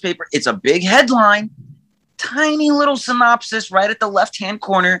of a newspaper, it's a big headline, tiny little synopsis right at the left-hand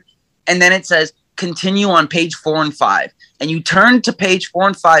corner, and then it says continue on page 4 and 5. And you turn to page 4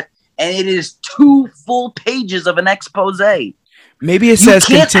 and 5, and it is 2 full pages of an expose. Maybe it says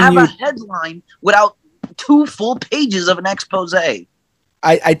continue. You can't continue. have a headline without 2 full pages of an expose.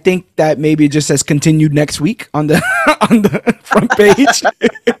 I think that maybe it just says continued next week on the front page.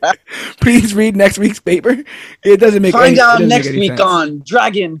 Please read next week's paper. It doesn't make Find out next week on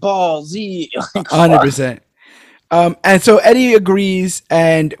Dragon Ball Z. 100%. And so Eddie agrees,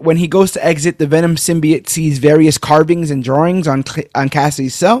 and when he goes to exit, the Venom symbiote sees various carvings and drawings on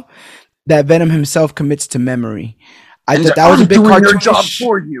Cassidy's cell that Venom himself commits to memory. I thought that was a bit cartoonish. Job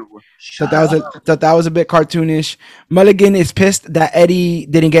for you. Thought that was a bit cartoonish. Mulligan is pissed that Eddie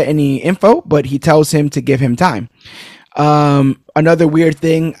didn't get any info, but he tells him to give him time. Another weird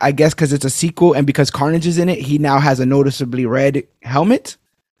thing, I guess, because it's a sequel and because Carnage is in it, he now has a noticeably red helmet.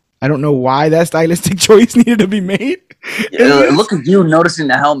 I don't know why that stylistic choice needed to be made. Look at you noticing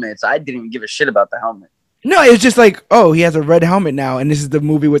the helmets. I didn't even give a shit about the helmet. No, it was just like, oh, he has a red helmet now, and this is the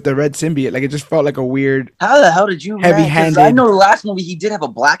movie with the red symbiote. Like, it just felt like a weird. How the hell did you? Heavy-handed. I know the last movie he did have a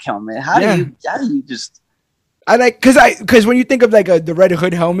black helmet. How do you just? I like because when you think of like the Red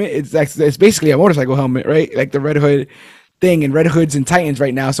Hood helmet, it's basically a motorcycle helmet, right? Like the Red Hood thing, and Red Hood's in Titans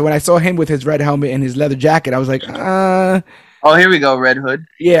right now. So when I saw him with his red helmet and his leather jacket, I was like, Oh, here we go, Red Hood.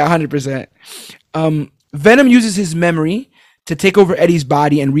 Yeah, 100%. Venom uses his memory to take over Eddie's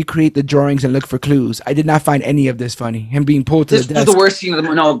body and recreate the drawings and look for clues. I did not find any of this funny. Him being pulled to the desk. This is the worst scene of the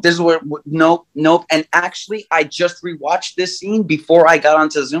movie. No, this is where nope. And actually, I just rewatched this scene before I got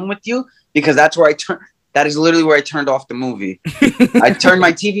onto Zoom with you because that's where I turned. That is literally where I turned off the movie. I turned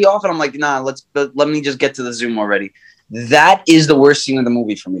my TV off and I'm like, nah, let me just get to the Zoom already. That is the worst scene of the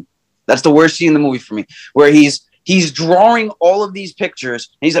movie for me. That's the worst scene in the movie for me, where he's drawing all of these pictures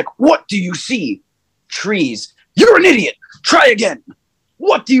and he's like, what do you see? Trees. You're an idiot. Try again.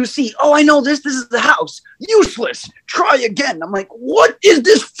 What do you see? Oh, I know this. This is the house. Useless. Try again. I'm like, what is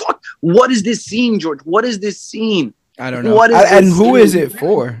this? What is this scene, George? What is this scene? I don't know. And who is it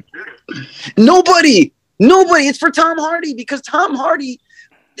for? Nobody. It's for Tom Hardy because Tom Hardy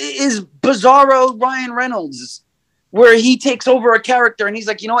is Bizarro Ryan Reynolds, where he takes over a character and he's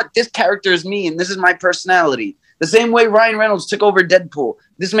like, you know what? This character is me and this is my personality. The same way Ryan Reynolds took over Deadpool.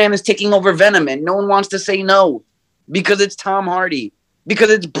 This man is taking over Venom and no one wants to say no. Because it's Tom Hardy. Because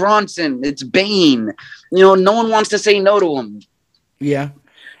it's Bronson. It's Bane. No one wants to say no to him. Yeah.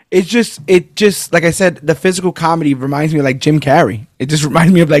 It just like I said, the physical comedy reminds me of like Jim Carrey. It just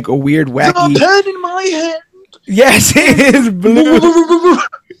reminds me of like a weird, wacky. The pen in my hand. Yes, it is blue.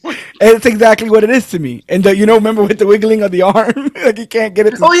 It's exactly what it is to me. And remember with the wiggling of the arm, like he can't get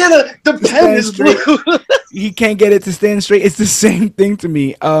it. Oh yeah, the pen is blue. He can't get it to stand straight. It's the same thing to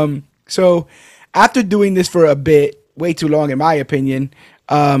me. So after doing this for a bit, way too long in my opinion,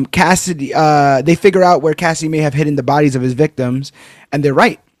 Cassidy, they figure out where Cassidy may have hidden the bodies of his victims, and they're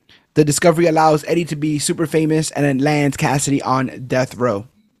right. The discovery allows Eddie to be super famous, and then lands Cassidy on death row.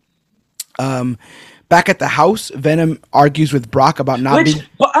 Back at the house, Venom argues with Brock about not being.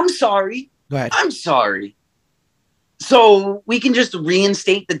 But I'm sorry. Go ahead. I'm sorry. So we can just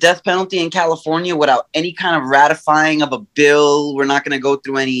reinstate the death penalty in California without any kind of ratifying of a bill. We're not going to go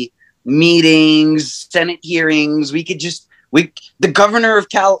through any meetings, Senate hearings. The governor of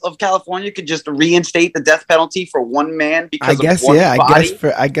California could just reinstate the death penalty for one man because of one body.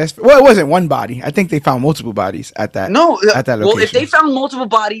 I guess. Well, it wasn't one body. I think they found multiple bodies at that. At that location. Well, if they found multiple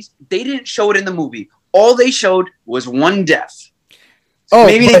bodies, they didn't show it in the movie. All they showed was one death. Oh,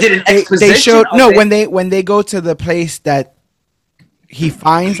 maybe they did an exposition. They showed when they go to the place that he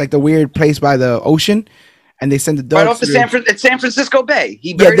finds, like the weird place by the ocean, and they send the dogs right off the San Francisco Bay.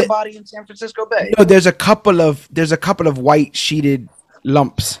 He buried a body in San Francisco Bay. No, there's a couple of white sheeted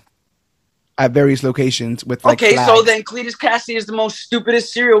lumps at various locations with like flags. So then Cletus Cassidy is the most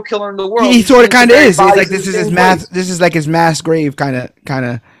stupidest serial killer in the world. He sort of kind of is. He's like this is his mass. This is like his mass grave kind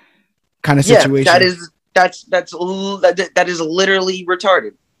of situation. That is literally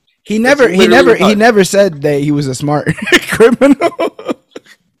retarded. He never said that he was a smart criminal.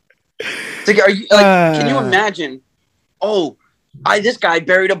 Can you imagine? Oh, this guy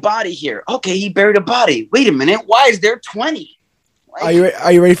buried a body here. Okay, he buried a body. Wait a minute. Why is there 20? Are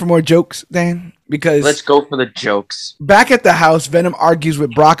you ready for more jokes, Dan? Because let's go for the jokes. Back at the house, Venom argues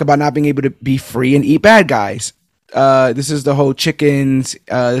with Brock about not being able to be free and eat bad guys. This is the whole chickens.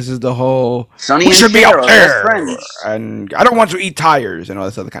 This is the whole Sonny and should be up there, and I don't want to eat tires and all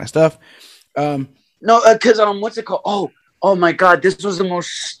this other kind of stuff. No, because what's it called? Oh my God, this was the most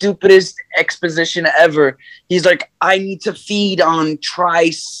stupidest exposition ever. He's like, I need to feed on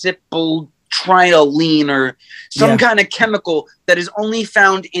tricycloline or some kind of chemical that is only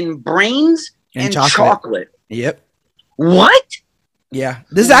found in brains and chocolate. Yep. What? Yeah,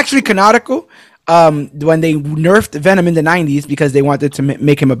 this is actually canonical. When they nerfed Venom in the 90s because they wanted to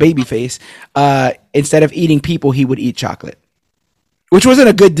make him a baby face, instead of eating people, he would eat chocolate, which wasn't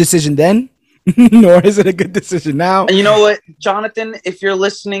a good decision then, nor is it a good decision now. And you know what, Jonathan, if you're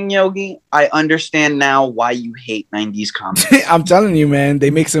listening, Yogi, I understand now why you hate 90s comics. I'm telling you, man,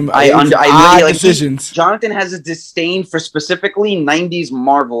 they make some decisions. Jonathan has a disdain for specifically 90s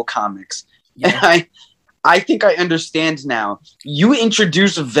Marvel comics. Yeah. And I think I understand now. You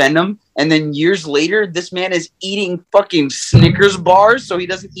introduce Venom, and then years later, this man is eating fucking Snickers bars so he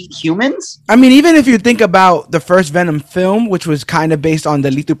doesn't eat humans? I mean, even if you think about the first Venom film, which was kind of based on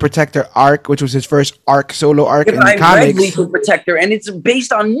the Lethal Protector arc, which was his first solo arc in the comics. I read Lethal Protector, and it's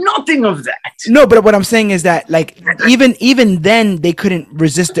based on nothing of that. No, but what I'm saying is that, like, even then, they couldn't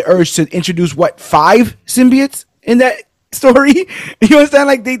resist the urge to introduce, 5 symbiotes in that story. You understand?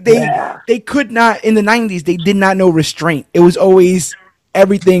 Like they could not in the 90s. They did not know restraint. It was always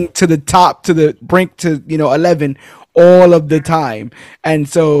everything to the top, to the brink, to 11 all of the time. And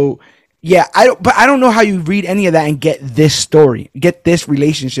so I don't know how you read any of that and get this story, get this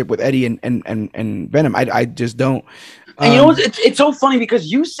relationship with Eddie and Venom. I just don't. And you know, it's so funny because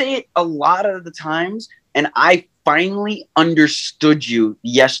you say it a lot of the times, and I finally understood you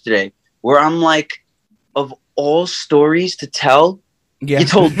yesterday, where I'm like, of all stories to tell, you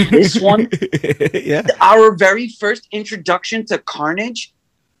told this one. Yeah, our very first introduction to Carnage,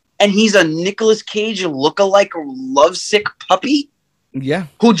 and he's a Nicolas Cage lookalike lovesick puppy. Yeah,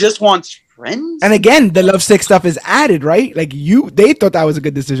 who just wants friends. And again, the lovesick stuff is added, right? Like they thought that was a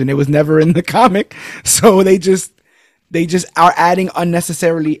good decision. It was never in the comic, so they just are adding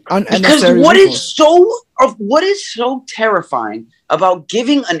unnecessary. Because what is so terrifying about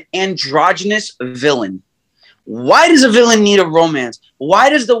giving an androgynous villain? Why does a villain need a romance?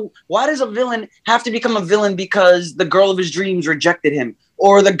 Why does a villain have to become a villain because the girl of his dreams rejected him,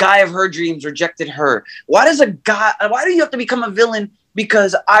 or the guy of her dreams rejected her? Why do you have to become a villain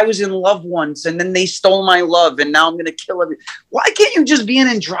because I was in love once and then they stole my love and now I'm going to kill everyone? Why can't you just be an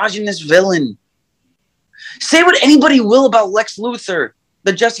androgynous villain? Say what anybody will about Lex Luthor,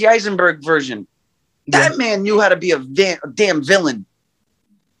 the Jesse Eisenberg version. Yeah. That man knew how to be a damn villain.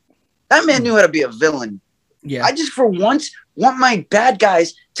 That man knew how to be a villain. Yeah. I just for once want my bad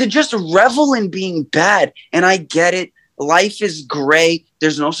guys to just revel in being bad. And I get it. Life is gray.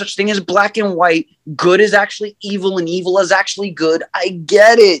 There's no such thing as black and white. Good is actually evil and evil is actually good. I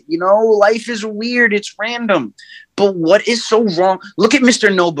get it. You know, life is weird. It's random. But what is so wrong? Look at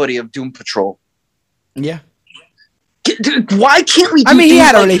Mr. Nobody of Doom Patrol. Yeah. Why can't we? I mean, he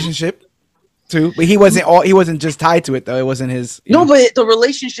had a relationship too, but he wasn't just tied to it though. It wasn't his. No, but the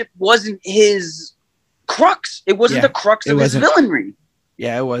relationship wasn't his crux. It wasn't the crux of his villainry.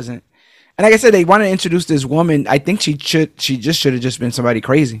 Yeah, it wasn't. And like I said, they want to introduce this woman. I think she just should have just been somebody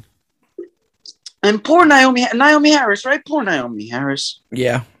crazy. And poor Naomi Harris, right? Poor Naomi Harris.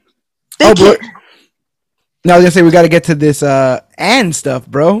 Yeah. No, I was gonna say we got to get to this Anne stuff,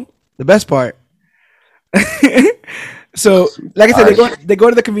 bro. The best part. So, like I said, they go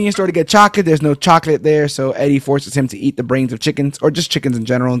to the convenience store to get chocolate. There's no chocolate there, so Eddie forces him to eat the brains of chickens, or just chickens in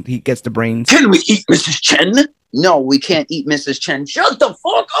general. He gets the brains. Can we eat Mrs. Chen? No, we can't eat Mrs. Chen. Shut the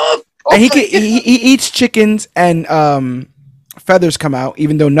fuck up! And he eats chickens, and feathers come out,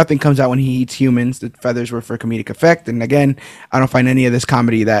 even though nothing comes out when he eats humans. The feathers were for comedic effect. And again, I don't find any of this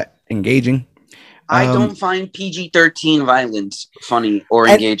comedy that engaging. I don't find PG-13 violence funny or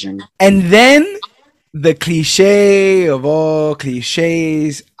engaging. And then the cliche of all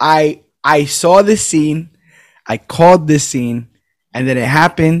cliches, I saw this scene, I called this scene, and then it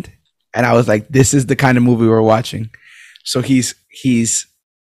happened, and I was like, this is the kind of movie we're watching. So he's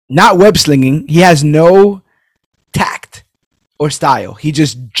not web slinging. He has no tact or style. He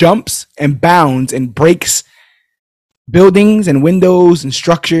just jumps and bounds and breaks buildings and windows and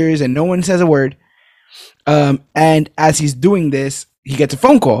structures, and no one says a word. And as he's doing this, he gets a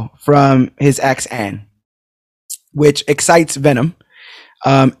phone call from his ex Anne, which excites Venom.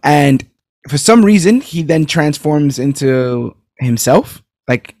 And for some reason, he then transforms into himself.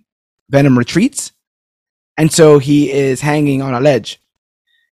 Like Venom retreats, and so he is hanging on a ledge.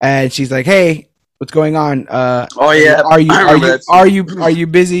 And she's like, "Hey, what's going on? Are you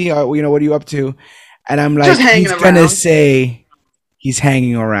busy? Or, you know, what are you up to?" And I'm like, he's gonna say he's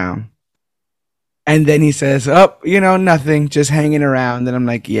hanging around. And then he says, "Oh, you know, nothing, just hanging around." And I'm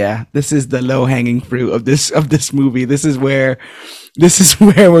like, "Yeah, this is the low hanging fruit of this movie. This is where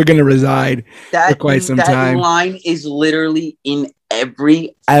we're gonna reside for quite some time." That line is literally in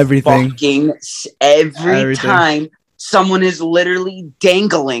everything. Every time someone is literally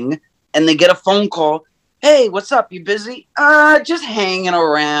dangling and they get a phone call, "Hey, what's up? You busy?" Just hanging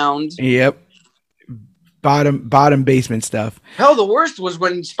around. Yep. Bottom basement stuff. Hell, the worst was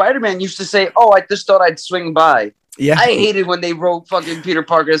when Spider-Man used to say, "Oh, I just thought I'd swing by." Yeah, I hated when they wrote fucking Peter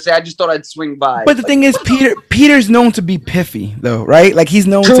Parker to say, "I just thought I'd swing by." But the thing is, Peter's known to be piffy, though, right? Like he's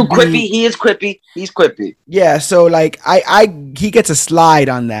known to quippy. He is quippy. He's quippy. Yeah, so like he gets a slide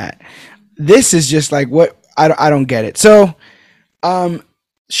on that. This is just like what I don't get it. So,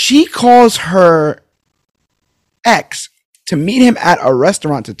 she calls her ex to meet him at a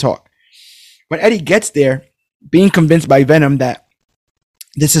restaurant to talk. When Eddie gets there, being convinced by Venom that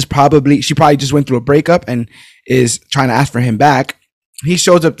she probably just went through a breakup and is trying to ask for him back, he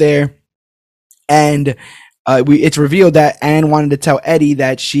shows up there, and it's revealed that Anne wanted to tell Eddie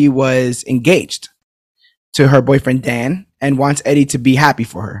that she was engaged to her boyfriend Dan and wants Eddie to be happy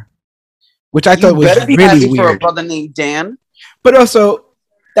for her, which I thought was really weird. For a brother named Dan, but also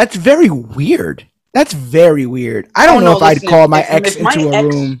that's very weird. That's very weird. I don't know if I'd call my ex into a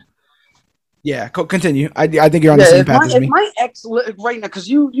room. Yeah, continue. I think you're on the same path as me. If my ex right now, because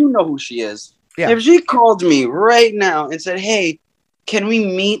you know who she is. Yeah. If she called me right now and said, "Hey, can we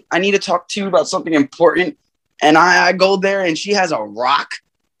meet? I need to talk to you about something important," and I go there and she has a rock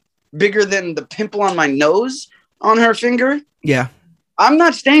bigger than the pimple on my nose on her finger. Yeah, I'm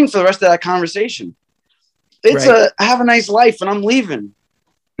not staying for the rest of that conversation. It's have a nice life, and I'm leaving.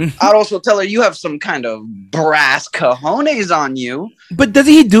 I'd also tell her, "You have some kind of brass cojones on you." But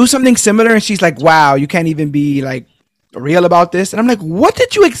doesn't he do something similar? And she's like, "Wow, you can't even be like real about this." And I'm like, "What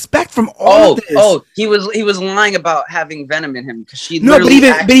did you expect from all of this?" Oh, he was lying about having venom in him because she. No, but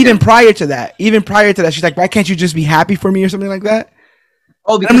even prior to that, she's like, "Why can't you just be happy for me?" or something like that.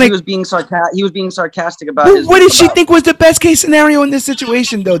 Oh, because he was being sarcastic about. But what did she think was the best case scenario in this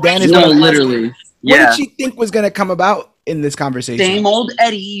situation, though? Dan is literally. What did she think was going to come about in this conversation? Same old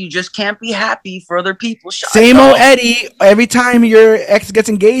Eddie. You just can't be happy for other people. Same old Eddie. Every time your ex gets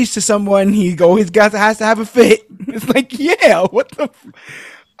engaged to someone, he has to have a fit. It's like, yeah, what the.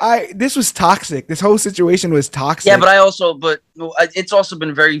 This was toxic. This whole situation was toxic. Yeah, but it's also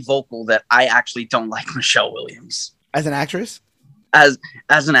been very vocal that I actually don't like Michelle Williams as an actress. As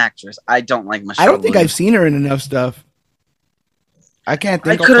an actress, I don't like Michelle. I don't think I've seen her in enough stuff. I can't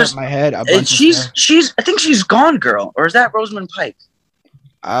think off the top of my head. I think she's Gone Girl, or is that Rosamund Pike?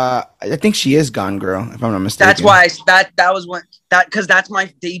 I think she is Gone Girl, if I'm not mistaken. That's why that was when that because that's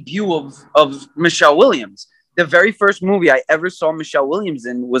my debut of Michelle Williams. The very first movie I ever saw Michelle Williams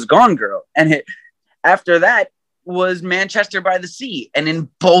in was Gone Girl, and after that was Manchester by the Sea, and in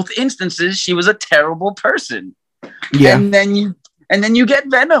both instances she was a terrible person. Yeah, and then you get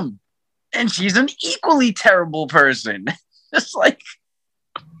Venom, and she's an equally terrible person. Just like,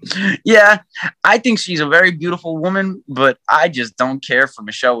 yeah, I think she's a very beautiful woman, but I just don't care for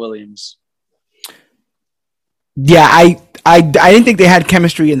Michelle Williams. yeah. I didn't think they had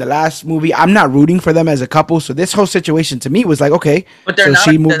chemistry in the last movie. I'm not rooting for them as a couple, so this whole situation to me was like, okay, But they're so not.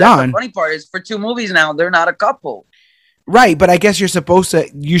 she moved That's on. the funny part is for 2 movies now they're not a couple. Right, but I guess you're supposed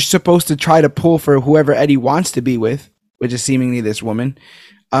to try to pull for whoever Eddie wants to be with, which is seemingly this woman.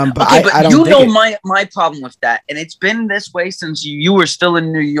 But Okay, but I don't you know dig it. my problem with that, and it's been this way since you were still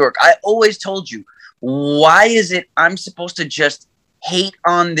in New York. I always told you, why is it I'm supposed to just hate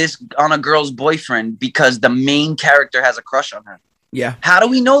on a girl's boyfriend because the main character has a crush on her? Yeah, How do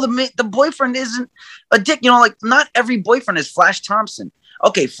we know the boyfriend isn't a dick? You know, like not every boyfriend is Flash Thompson.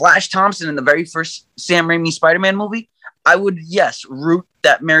 Okay, Flash Thompson in the very first Sam Raimi Spider-Man movie, I would, yes, root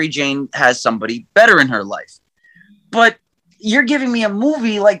that Mary Jane has somebody better in her life. But you're giving me a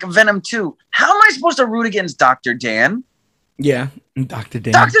movie like Venom 2. How am I supposed to root against Dr. Dan? yeah, Dr.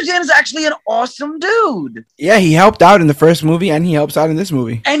 Dan. Dr. Dan is actually an awesome dude. Yeah, he helped out in the first movie, and he helps out in this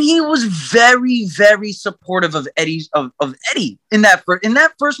movie. And he was very, very supportive of Eddie in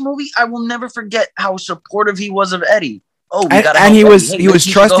that first movie. I will never forget how supportive he was of Eddie. Oh, And he was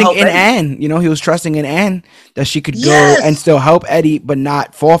trusting in Anne. You know, he was trusting in Anne that she could go and still help Eddie, but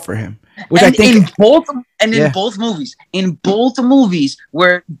not fall for him. Which and I think in both movies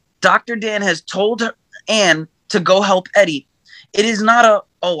where Dr. Dan has told Anne to go help Eddie, it is not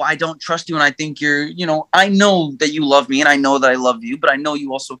I don't trust you and I think I know that you love me and I know that I love you, but I know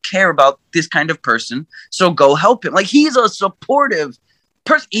you also care about this kind of person, so go help him. Like, he's a supportive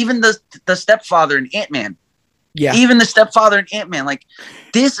person. Even the stepfather in Ant-Man. Yeah. Even the stepfather in Ant-Man. Like,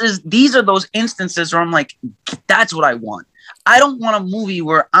 these are those instances where I'm like, that's what I want. I don't want a movie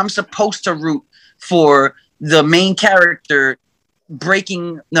where I'm supposed to root for the main character home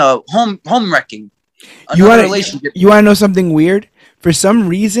wrecking. You want to know something weird? For some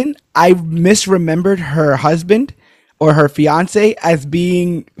reason, I misremembered her husband or her fiance as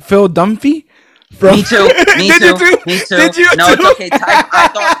being Phil Dunphy. Me too. Me too. Did you no, too? it's okay.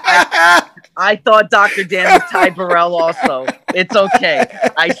 I thought Dr. Dan was Ty Burrell also. It's okay.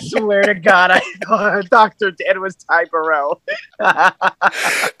 I swear to God, I thought Dr. Dan was Ty Burrell. I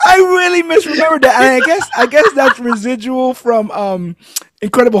really misremembered that. And I guess that's residual from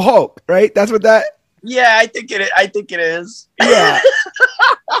Incredible Hulk, right? That's what that. Yeah, I think it is. Yeah.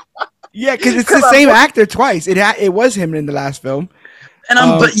 Yeah, because it's the same actor twice. It was him in the last film. And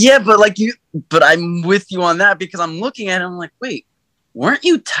but I'm with you on that because I'm looking at him like, wait, weren't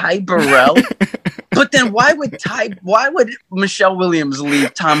you Ty Burrell? But then why would Michelle Williams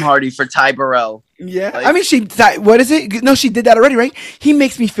leave Tom Hardy for Ty Burrell? Yeah, I mean, what is it? No, she did that already, right? He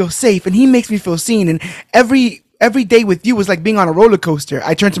makes me feel safe and he makes me feel seen. And every day with you was like being on a roller coaster.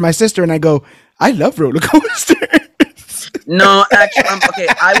 I turn to my sister and I go, I love roller coasters. No, actually, okay.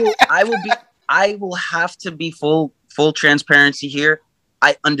 I will have to be full transparency here.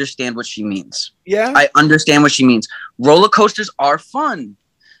 I understand what she means. Yeah, I understand what she means. Roller coasters are fun,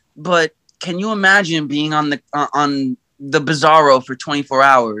 but can you imagine being on the Bizarro for 24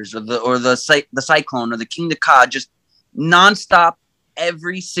 hours, or the Cyclone, or the King Ka, just nonstop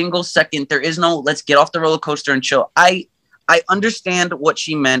every single second? There is no let's get off the roller coaster and chill. I understand what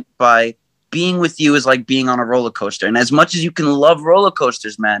she meant by being with you is like being on a roller coaster. And as much as you can love roller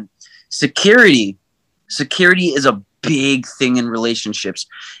coasters, man, security is a big thing in relationships.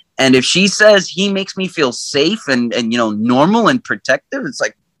 And if she says he makes me feel safe and normal and protective, it's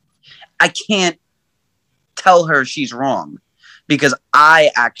like, I can't tell her she's wrong because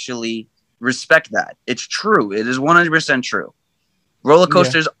I actually respect that. It's true. It is 100% true. Roller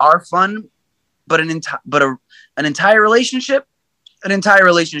coasters are fun, but an entire relationship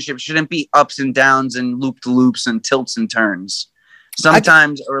shouldn't be ups and downs and loop-to-loops and tilts and turns.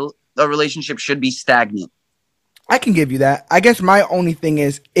 Sometimes a relationship should be stagnant. I can give you that. I guess my only thing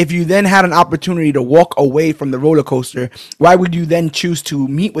is, if you then had an opportunity to walk away from the roller coaster, why would you then choose to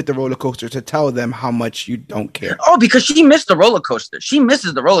meet with the roller coaster to tell them how much you don't care? Oh, because she missed the roller coaster. She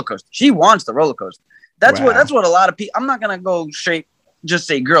misses the roller coaster. She wants the roller coaster. That's what a lot of people, I'm not going to go straight, just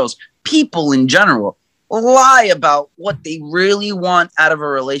say girls, people in general lie about what they really want out of a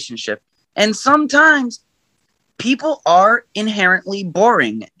relationship. And sometimes people are inherently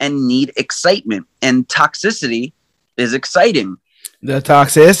boring and need excitement, and toxicity is exciting. The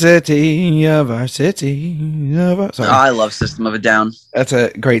toxicity of our city. Sorry. I love System of a Down. That's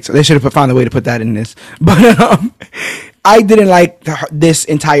a great. So they should have found a way to put that in this. But I didn't like this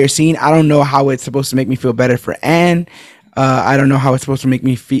entire scene. I don't know how it's supposed to make me feel better for Anne. I don't know how it's supposed to make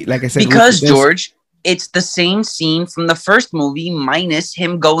me feel. Like I said, because George, it's the same scene from the first movie minus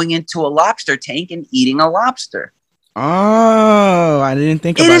him going into a lobster tank and eating a lobster. Oh, I didn't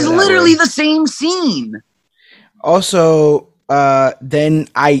think about it. It is literally the same scene. Also, then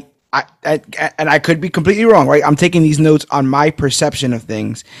I could be completely wrong, right? I'm taking these notes on my perception of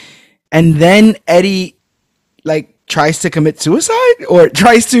things. And then Eddie like tries to commit suicide or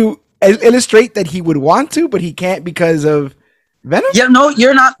tries to illustrate that he would want to, but he can't because of Venom. Yeah, no,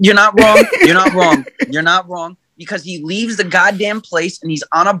 you're not wrong. You're not wrong. You're not wrong, because he leaves the goddamn place and he's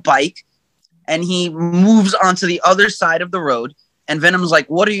on a bike and he moves onto the other side of the road, and Venom's like,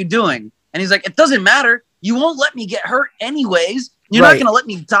 "What are you doing?" And he's like, "It doesn't matter. You won't let me get hurt anyways. You're not going to let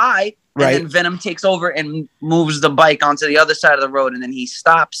me die." And then Venom takes over and moves the bike onto the other side of the road, and then he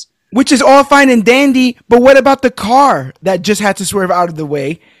stops. Which is all fine and dandy, but what about the car that just had to swerve out of the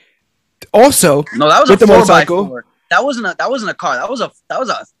way? Also, no, that was a 4x4. That wasn't a car. That was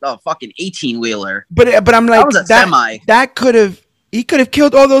a fucking 18-wheeler. But I'm like, that was a semi. He could have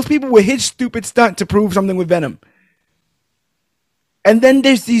killed all those people with his stupid stunt to prove something with Venom. And then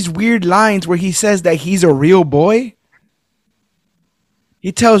there's these weird lines where he says that he's a real boy.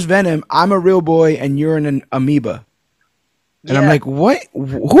 He tells Venom, "I'm a real boy and you're an amoeba." And I'm like, what?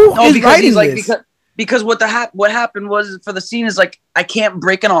 Who is writing this? Because what happened was, for the scene is like, I can't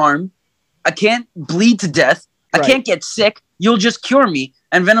break an arm. I can't bleed to death. I can't get sick. You'll just cure me.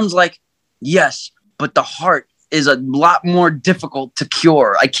 And Venom's like, yes, but the heart is a lot more difficult to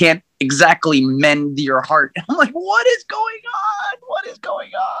cure. I can't exactly mend your heart. I'm like, what is going on? What is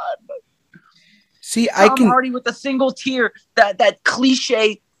going on? See, Tom Hardy with a single tear, that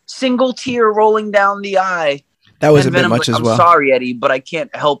cliche single tear rolling down the eye. That was a bit much as well. I'm sorry, Eddie, but I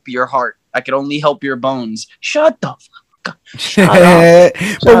can't help your heart. I can only help your bones. Shut the fuck up. Shut up.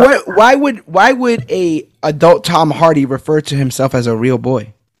 But why would a adult Tom Hardy refer to himself as a real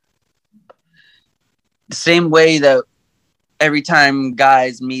boy? The same way that every time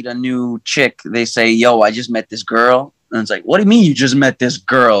guys meet a new chick, they say, "Yo, I just met this girl." And it's like, what do you mean you just met this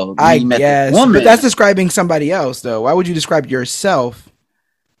girl? I guess. But that's describing somebody else, though. Why would you describe yourself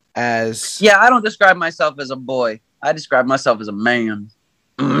as... Yeah, I don't describe myself as a boy. I describe myself as a man.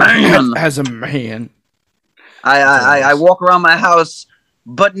 As a man. I walk around my house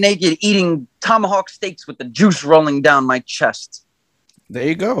butt naked eating tomahawk steaks with the juice rolling down my chest. There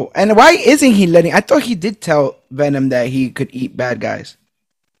you go. And why isn't he letting... I thought he did tell Venom that he could eat bad guys.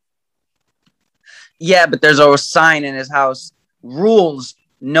 Yeah, but there's a sign in his house. Rules,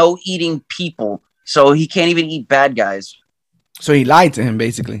 no eating people. So he can't even eat bad guys. So he lied to him,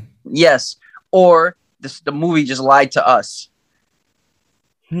 basically. Yes. Or the movie just lied to us.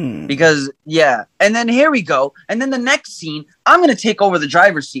 Because, yeah. And then here we go. And then the next scene, I'm going to take over the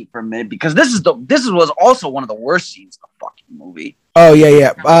driver's seat for a minute, because this was also one of the worst scenes of the fucking movie. Oh,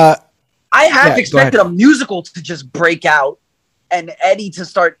 yeah. I half expected a musical to just break out and Eddie to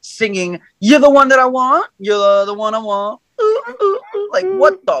start singing, "You're the one that I want. You're the one I want." Ooh, ooh, ooh. Like,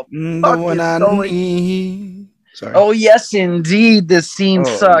 what the fuck is going? Sorry. Oh, yes, indeed. This scene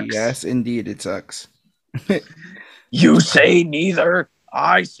sucks. Yes, indeed. It sucks. You say neither.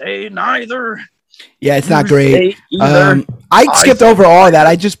 I say neither. Yeah, it's not great. I skipped over all that.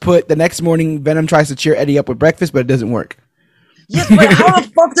 I just put the next morning Venom tries to cheer Eddie up with breakfast, but it doesn't work. Yes, but how the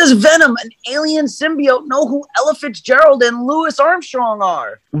fuck does Venom, an alien symbiote, know who Ella Fitzgerald and Louis Armstrong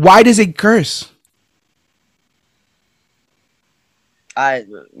are? Why does he curse? At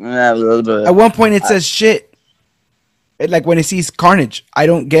one point it says shit. Like when it sees Carnage. I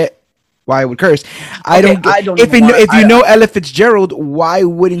don't get why it would curse. If you know Ella Fitzgerald, why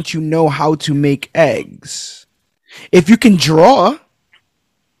wouldn't you know how to make eggs? If you can draw,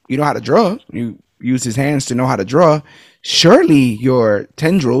 you know how to draw. You use his hands to know how to draw. Surely your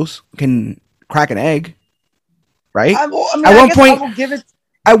tendrils can crack an egg, right? At one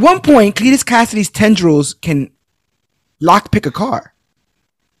point, Cletus Cassidy's tendrils can lockpick a car.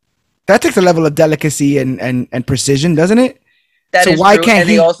 That takes a level of delicacy and precision, doesn't it? That so is why true. Can't and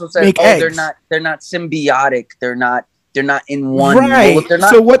he they also said, make eggs? they're not symbiotic. They're not in one. Right.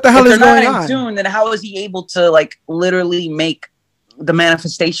 So what the hell is going on? Tune, then how is he able to like literally make the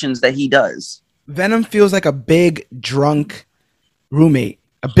manifestations that he does? Venom feels like a big drunk roommate,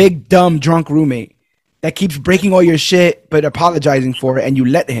 a big dumb drunk roommate that keeps breaking all your shit but apologizing for it, and you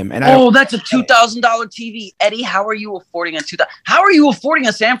let him. And that's a $2,000 TV, Eddie. How are you affording a How are you affording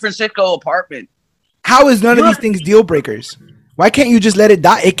a San Francisco apartment? How is none of these things deal breakers? Why can't you just let it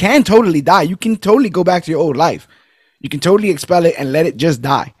die? It can totally die. You can totally go back to your old life. You can totally expel it and let it just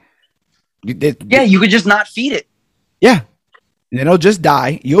die. Yeah, you could just not feed it. Yeah. And then it'll just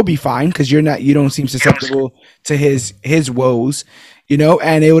die. You'll be fine because you don't seem susceptible to his woes,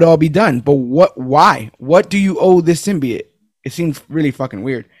 and it would all be done. But why? What do you owe this symbiote? It seems really fucking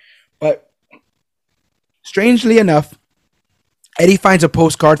weird. But strangely enough, Eddie finds a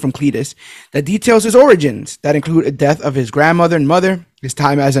postcard from Cletus that details his origins that include a death of his grandmother and mother, his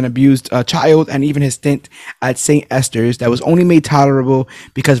time as an abused child, and even his stint at St. Esther's that was only made tolerable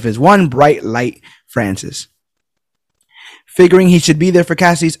because of his one bright light, Francis. Figuring he should be there for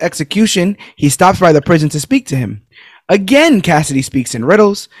Cassidy's execution, he stops by the prison to speak to him. Again, Cassidy speaks in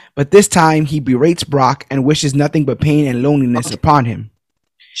riddles, but this time he berates Brock and wishes nothing but pain and loneliness upon him.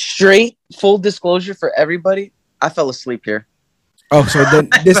 Straight, full disclosure for everybody, I fell asleep here. Oh, so then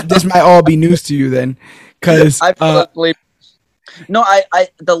this might all be news to you then, because I fell asleep. No, I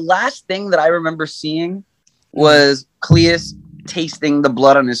the last thing that I remember seeing was Cletus tasting the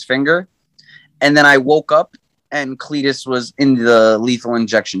blood on his finger, and then I woke up and Cletus was in the lethal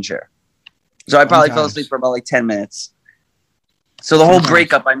injection chair. So I probably fell asleep for about like 10 minutes. So the whole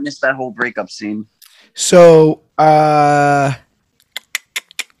breakup, I missed that whole breakup scene. So Venom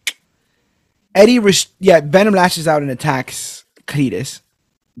lashes out and attacks Cletus.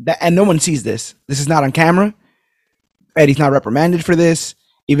 And no one sees this. This is not on camera. Eddie's not reprimanded for this,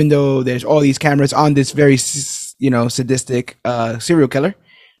 even though there's all these cameras on this very, sadistic serial killer.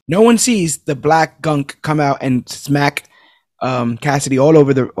 No one sees the black gunk come out and smack Cassidy all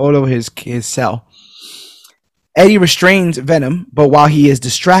over his cell. Eddie restrains Venom, but while he is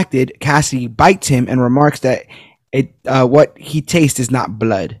distracted, Cassidy bites him and remarks that what he tastes is not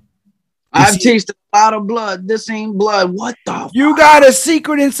blood. I've tasted a lot of blood. This ain't blood. What the You fuck? Got a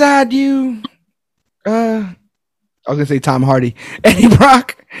secret inside you. I was gonna say Tom Hardy. Eddie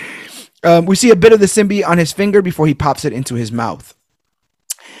Brock. We see a bit of the symbiote on his finger before he pops it into his mouth.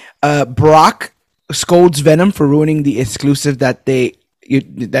 Brock scolds Venom for ruining the exclusive that they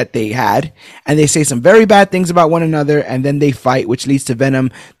had, and they say some very bad things about one another, and then they fight, which leads to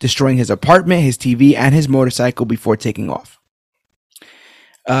Venom destroying his apartment, his TV, and his motorcycle before taking off.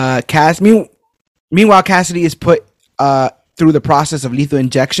 Meanwhile, Cassidy is put through the process of lethal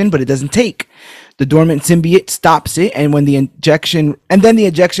injection, but it doesn't take. The dormant symbiote stops it, and then the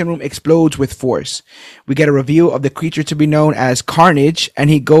injection room explodes with force. We get a reveal of the creature to be known as Carnage, and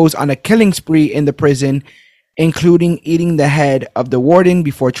he goes on a killing spree in the prison, including eating the head of the warden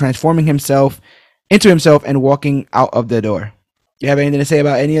before transforming himself and walking out of the door. You have anything to say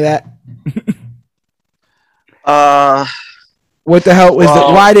about any of that? What the hell was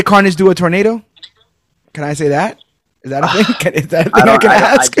why did Carnage do a tornado? Can I say that? Is that a thing? Is that a thing I can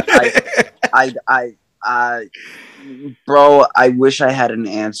ask? Bro, I wish I had an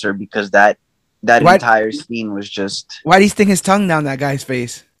answer because that entire scene was just. Why do you stick his tongue down that guy's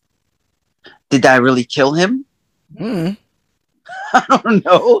face? Did that really kill him? I don't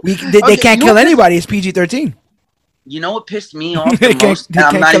know. They can't kill anybody. It's PG-13. You know what pissed me off the most?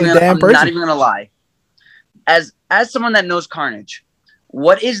 I'm not even gonna lie. As someone that knows Carnage,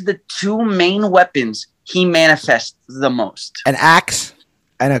 what is the two main weapons he manifests the most? An axe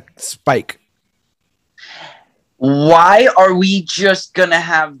and a spike. Why are we just gonna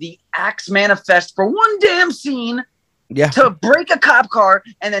have the axe manifest for one damn scene to break a cop car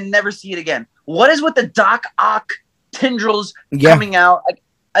and then never see it again? What is with the Doc Ock tendrils coming out?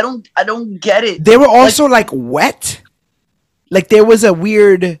 I don't get it. They were also like wet. Like there was a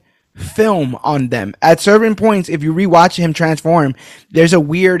weird film on them at certain points. If you rewatch him transform, there's a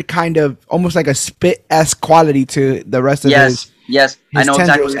weird kind of almost like a spit-esque quality to the rest of his I know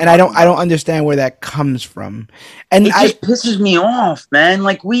tendrils, exactly, and I don't understand where that comes from. And it just pisses me off, man.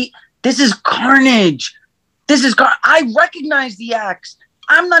 Like this is Carnage. I recognize the axe.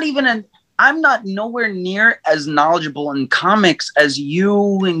 I'm not nowhere near as knowledgeable in comics as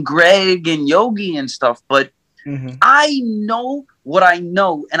you and Greg and Yogi and stuff, but I know what I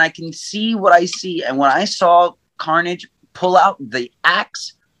know and I can see what I see. And when I saw Carnage pull out the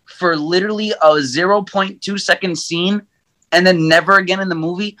axe for literally a 0.2 second scene and then never again in the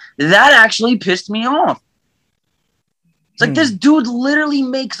movie, that actually pissed me off. It's like this dude literally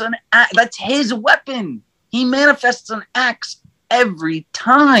makes an axe. That's his weapon. He manifests an axe every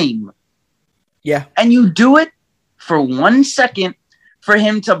time. Yeah. And you do it for 1 second for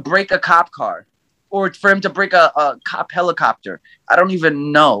him to break a cop car or for him to break a cop helicopter. I don't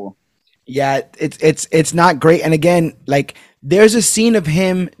even know. Yeah, it's not great. And again, like there's a scene of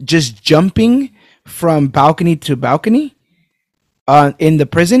him just jumping from balcony to balcony in the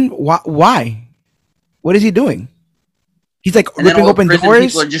prison. Why? What is he doing? He's like And then ripping all the open prison doors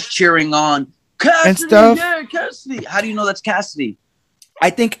people are just cheering on Cassidy, and stuff. yeah, Cassidy. How do you know that's Cassidy? I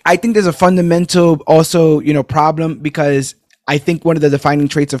think there's a fundamental also, problem because I think one of the defining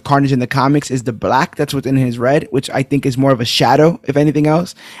traits of Carnage in the comics is the black that's within his red, which I think is more of a shadow, if anything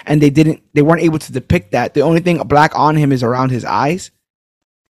else. And they weren't able to depict that. The only thing black on him is around his eyes.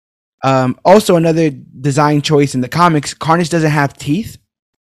 Also another design choice in the comics, Carnage doesn't have teeth.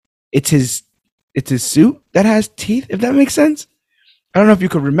 It's his suit that has teeth, if that makes sense. I don't know if you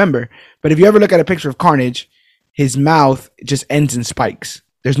could remember, but if you ever look at a picture of Carnage, his mouth just ends in spikes.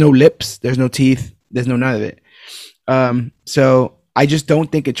 There's no lips, there's no teeth, there's no none of it. So I just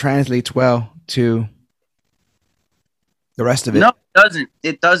don't think it translates well to the rest of it. No, it doesn't.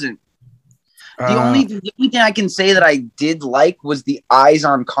 It doesn't. The only thing I can say that I did like was the eyes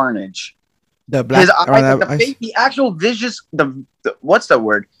on Carnage. The black, his eyes, the actual visage. The what's the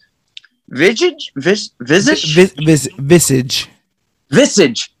word? Visage. Visage.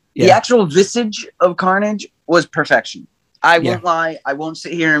 Yeah. The actual visage of Carnage was perfection. I won't lie. I won't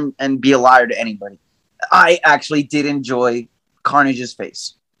sit here and be a liar to anybody. I actually did enjoy Carnage's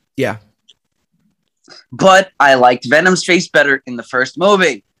face. Yeah. But I liked Venom's face better in the first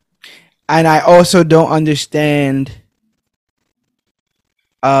movie. And I also don't understand.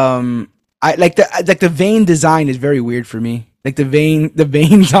 I like the vein design is very weird for me. Like the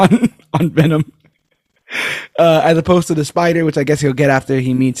veins on Venom, as opposed to the spider, which I guess he'll get after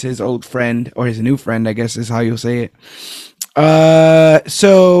he meets his old friend or his new friend. I guess is how you'll say it.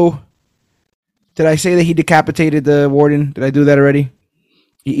 So did I say that he decapitated the warden? Did I do that already?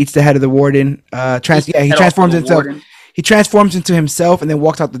 He eats the head of the warden. He transforms himself. He transforms into himself and then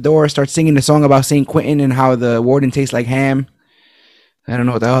walks out the door, starts singing the song about St. Quentin and how the warden tastes like ham. I don't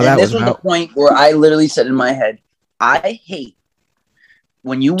know what the hell that was about. This was the point where I literally said in my head, I hate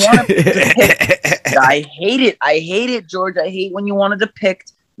when you want to depict. I hate it, George. I hate when you want to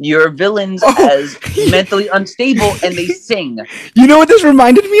depict your villains as mentally unstable and they sing. You know what this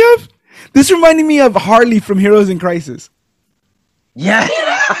reminded me of? This reminded me of Harley from Heroes in Crisis. Yeah.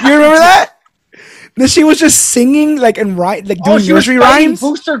 You remember that? She was just singing doing nursery rhymes.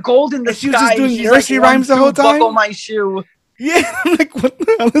 Booster Gold in the sky. She was just doing nursery rhymes the whole time. Buckle my shoe. Yeah, I'm like, what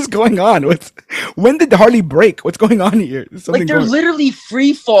the hell is going on? When did Harley break? What's going on here? They're literally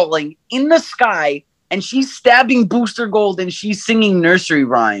free falling in the sky, and she's stabbing Booster Gold, and she's singing nursery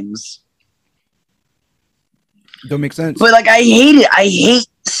rhymes. Don't make sense. But I hate it. I hate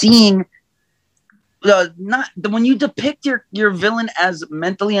seeing. When you depict your villain as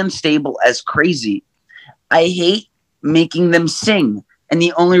mentally unstable, as crazy, I hate making them sing. And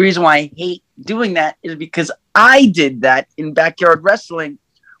the only reason why I hate doing that is because I did that in Backyard Wrestling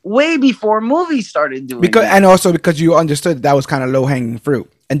way before movies started doing it. And also because you understood that was kind of low-hanging fruit.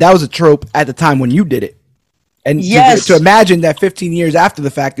 And that was a trope at the time when you did it. And to imagine that 15 years after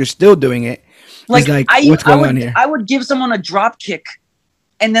the fact, you're still doing it. What's going on here? I would give someone a drop kick,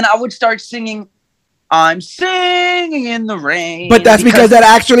 and then I would start singing, I'm singing in the rain. But that's because that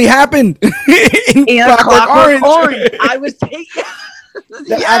actually happened in Clockwork Orange. I was taking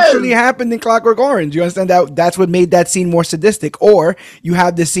that actually happened in Clockwork Orange. You understand that? That's what made that scene more sadistic. Or you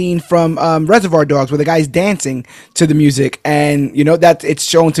have the scene from Reservoir Dogs where the guy's dancing to the music, and that it's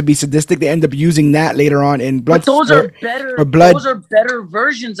shown to be sadistic. They end up using that later on in Blood. But those are better. Those are better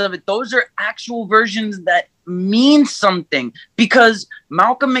versions of it. Those are actual versions that mean something, because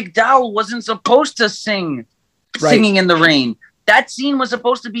Malcolm McDowell wasn't supposed to sing Singing in the Rain. That scene was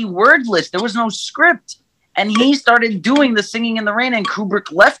supposed to be wordless. There was no script. And he started doing the Singing in the Rain, and Kubrick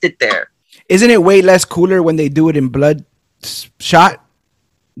left it there. Isn't it way less cooler when they do it in Bloodshot?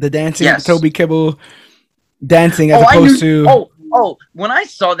 The dancing, yes. Toby Kebbell dancing as opposed to... When I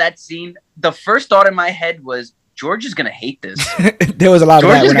saw that scene, the first thought in my head was, George is going to hate this. There was a lot of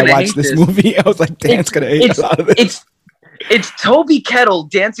that when I watched this movie. I was like, Dan's going to hate a lot of this. It's Toby Kebbell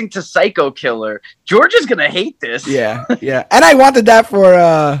dancing to Psycho Killer. George is going to hate this. Yeah. And I wanted that for...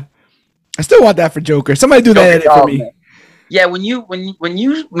 I still want that for Joker. Somebody do that edit for me. Yeah, when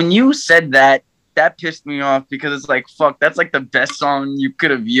you said that pissed me off, because it's like, fuck, that's like the best song you could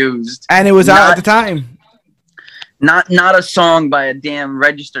have used. And it was out at the time. Not a song by a damn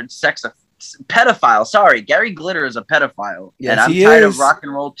registered pedophile. Sorry, Gary Glitter is a pedophile. Yes, and I'm tired of Rock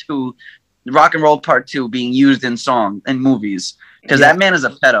and Roll Part 2 being used in movies. Because that man is a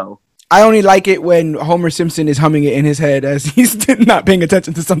pedo. I only like it when Homer Simpson is humming it in his head as he's not paying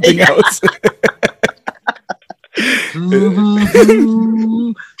attention to something else.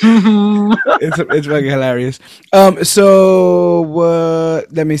 It's fucking hilarious. So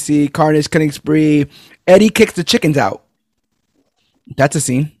let me see. Carnage Cutting Spree. Eddie kicks the chickens out. That's a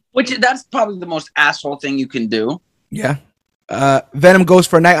scene. That's probably the most asshole thing you can do. Yeah. Venom goes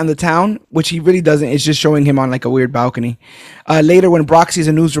for a night on the town, which he really doesn't. It's just showing him on like a weird balcony. Later, when Brock sees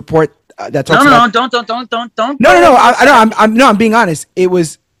a news report that talks about don't. no. I'm being honest.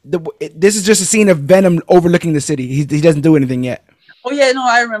 This is just a scene of Venom overlooking the city. He doesn't do anything yet. Oh yeah, no,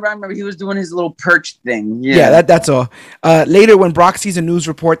 I remember he was doing his little perch thing. Yeah, that's all. Later, when Brock sees a news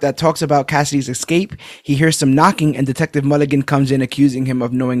report that talks about Cassidy's escape, he hears some knocking, and Detective Mulligan comes in, accusing him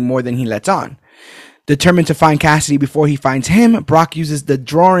of knowing more than he lets on. Determined to find Cassidy before he finds him, Brock uses the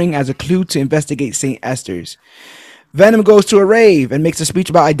drawing as a clue to investigate St. Esther's. Venom goes to a rave and makes a speech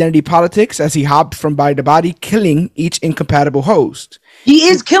about identity politics as he hops from body to body, killing each incompatible host. He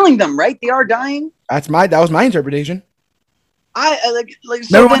is killing them, right? They are dying. That was my interpretation. I like.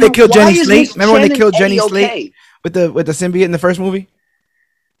 So remember when they killed Jenny Slate? Remember when they killed Jenny Slate with the symbiote in the first movie?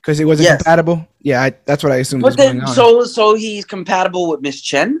 Because it wasn't compatible. Yeah, that's what I assumed was going on. So he's compatible with Miss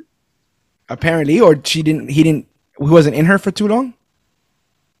Chen. Apparently, or he wasn't in her for too long.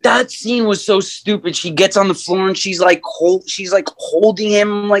 That scene was so stupid. She gets on the floor and she's like holding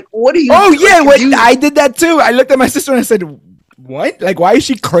him. I'm like, what are you? Oh yeah, I did that too. I looked at my sister and I said, "What? Like, why is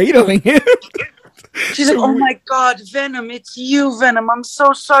she cradling him?" She's like, "Oh my God, Venom, it's you, Venom. I'm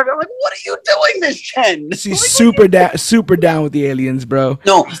so sorry." I'm like, "What are you doing, Miss Chen?" She's super down with the aliens, bro.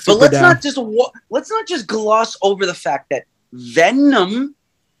 No, but let's not just gloss over the fact that Venom,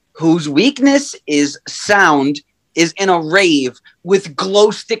 whose weakness is sound, is in a rave with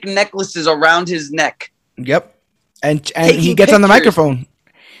glow stick necklaces around his neck. Yep. And he gets on the microphone.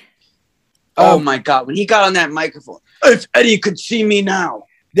 Oh my God. When he got on that microphone, if Eddie could see me now.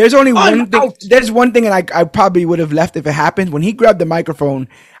 There's only one thing. Out. There's one thing, and I probably would have left if it happened. When he grabbed the microphone,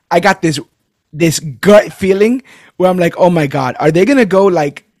 I got this gut feeling where I'm like, oh my God, are they going to go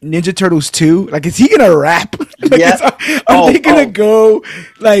like Ninja Turtles 2? Like, is he gonna rap? Like, are they gonna go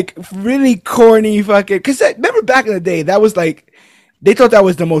like really corny fucking? Because remember back in the day, that was like they thought that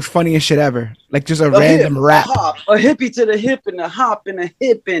was the most funniest shit ever. Like just a random rap. A hippie to the hip and a hop and a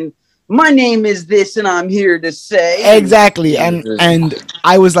hip and my name is this and I'm here to say exactly. And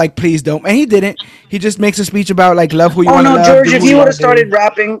I was like, please don't. And he didn't. He just makes a speech about like love who you want to love. George, if he would have started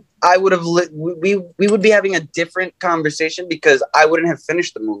rapping, I would have we would be having a different conversation because I wouldn't have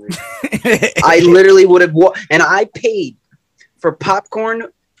finished the movie. I literally would have and I paid for popcorn,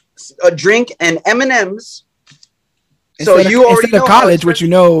 a drink, and M&Ms. So instead of college, which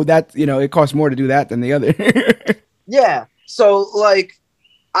it costs more to do that than the other. Yeah. So like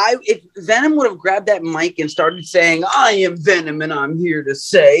if Venom would have grabbed that mic and started saying, "I am Venom and I'm here to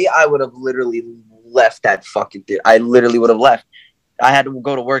say," I would have literally left that fucking thing. I literally would have left. I had to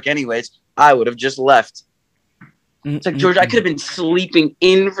go to work anyways. I would have just left. It's like, George, I could have been sleeping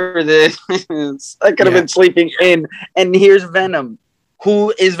in for this. I could have been sleeping in. And here's Venom,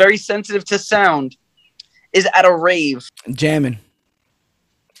 who is very sensitive to sound, is at a rave. Jamming.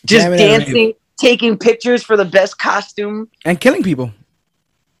 Just dancing, taking pictures for the best costume. And killing people.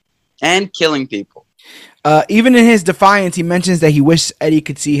 Even in his defiance, he mentions that he wishes Eddie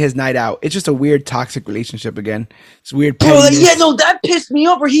could see his night out. It's just a weird toxic relationship again. It's weird. That pissed me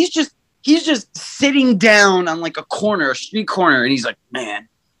off. Where he's just sitting down on like a street corner, and he's like, "Man,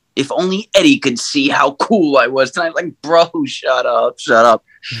 if only Eddie could see how cool I was tonight." Like, bro, shut up.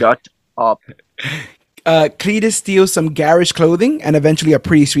 Cletus steals some garish clothing and eventually a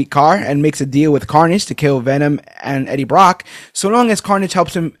pretty sweet car and makes a deal with Carnage to kill Venom and Eddie Brock, so long as Carnage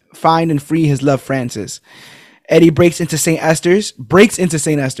helps him find and free his love Francis. Eddie breaks into St. Esther's.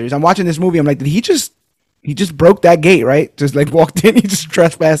 I'm watching this movie. I'm like, did he just broke that gate, right? Just like walked in, he just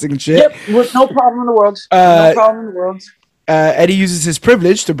trespassing and shit. Yep, with no problem in the world. Eddie uses his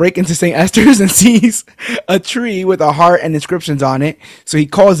privilege to break into St. Esther's and sees a tree with a heart and inscriptions on it. So he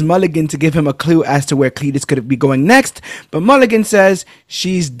calls Mulligan to give him a clue as to where Cletus could be going next. But Mulligan says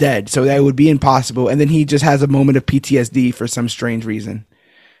she's dead, so that would be impossible. And then he just has a moment of PTSD for some strange reason.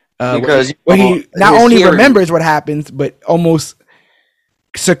 Because he not only remembers what happens, but almost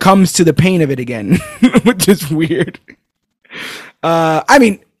succumbs to the pain of it again, which is weird. I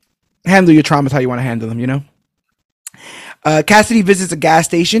mean, handle your traumas how you want to handle them, you know? Cassidy visits a gas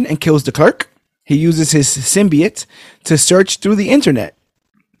station and kills the clerk. He uses his symbiote to search through the internet.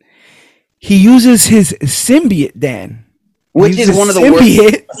 He uses his symbiote, Dan. Which is one of the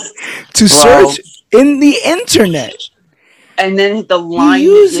worst. To search in the internet. And then the line he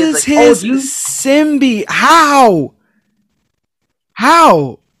uses his symbiote. How?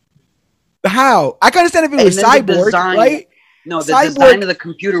 I can understand if it was Cyborg, right? No, the design of the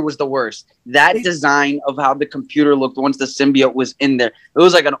computer was the worst. That design of how the computer looked once the symbiote was in there, it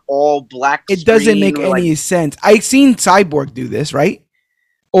was like an all black. It doesn't make any sense. I've seen Cyborg do this, right?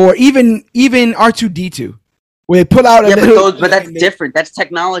 Or even R2D2, where they pull out a little. But that's different. That's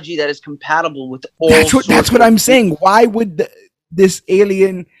technology that is compatible with all. That's what I'm saying. Why would this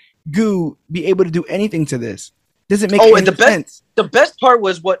alien goo be able to do anything to this? Doesn't make any sense. The best part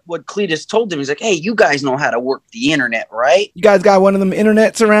was what Cletus told him. He's like, "Hey, you guys know how to work the internet, right? You guys got one of them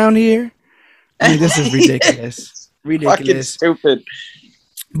internets around here." I mean, this is ridiculous. Ridiculous. Fucking stupid.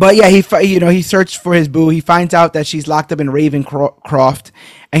 But yeah, he searched for his boo. He finds out that she's locked up in Ravencroft,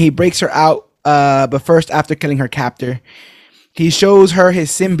 and he breaks her out. But first, after killing her captor, he shows her his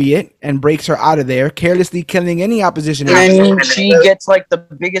symbiote and breaks her out of there, carelessly killing any opposition. And she gets like the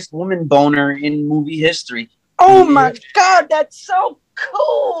biggest woman boner in movie history. Oh my god, that's so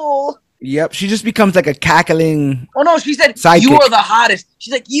cool. Yep, she just becomes like a cackling. Oh no, she said, sidekick. You are the hottest.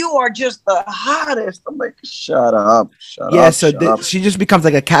 She's like, you are just the hottest. I'm like, shut up. She just becomes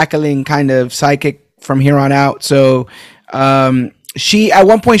like a cackling kind of psychic from here on out. So she, at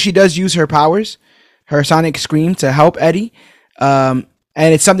one point, she does use her powers, her sonic scream, to help Eddie. And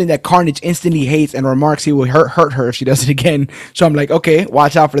it's something that Carnage instantly hates and remarks he will hurt her if she does it again. So I'm like, okay,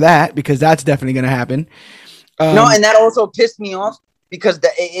 watch out for that, because that's definitely going to happen. No, and that also pissed me off, because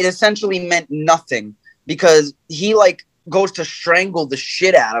it essentially meant nothing, because he like goes to strangle the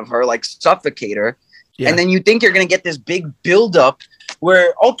shit out of her, like suffocate her. Yeah. And then you think you're going to get this big buildup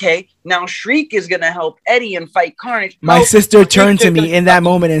where, okay, now Shriek is going to help Eddie and fight Carnage. My sister turned to me in that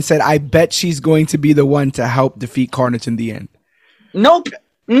moment and said, I bet she's going to be the one to help defeat Carnage in the end. Nope.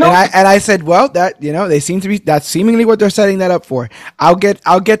 And I said, well, that, they seem to be, that's seemingly what they're setting that up for. I'll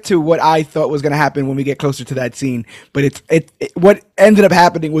get to what I thought was going to happen when we get closer to that scene, but it what ended up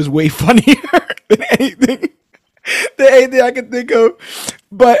happening was way funnier than anything I could think of.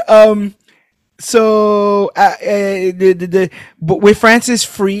 But but with Francis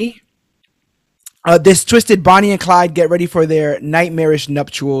free, this twisted Bonnie and Clyde get ready for their nightmarish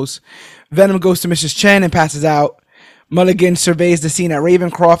nuptials. Venom goes to Mrs. Chen and passes out. Mulligan surveys the scene at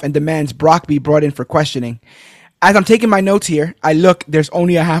Ravencroft and demands Brock be brought in for questioning. As I'm taking my notes here, I look, there's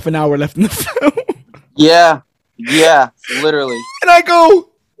only a half an hour left in the film. Yeah, literally. And I go,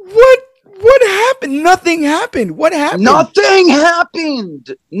 what happened? Nothing happened. What happened? Nothing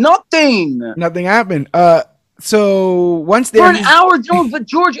happened. Nothing happened. So once they're... For an hour,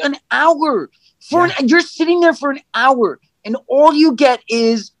 George, an hour. You're sitting there for an hour, and all you get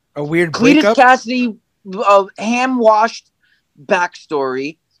is... a weird breakup. Cletus Cassidy... ham-washed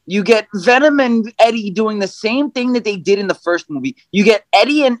backstory. You get Venom and Eddie doing the same thing that they did in the first movie. You get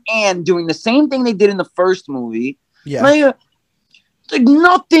Eddie and Anne doing the same thing they did in the first movie. Yeah. Like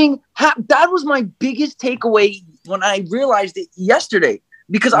nothing. That was my biggest takeaway when I realized it yesterday.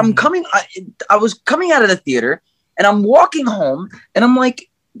 Because I was coming out of the theater and I'm walking home and I'm like,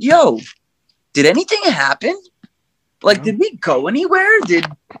 yo, did anything happen? Like, did we go anywhere?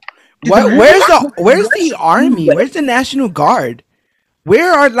 Where's the army? Where's the National Guard?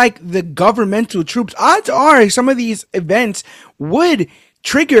 Where are like the governmental troops? Odds are some of these events would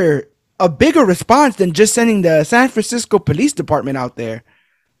trigger a bigger response than just sending the San Francisco Police Department out there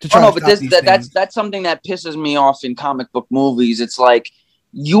to try to stop these things. That's something that pisses me off in comic book movies. It's like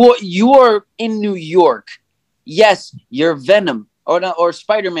you are in New York. Yes, you're Venom or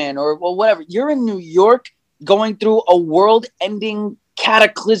Spider-Man or whatever. You're in New York going through a world-ending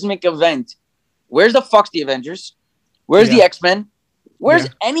cataclysmic event. Where's the fuck's the Avengers? Where's the X-Men? Where's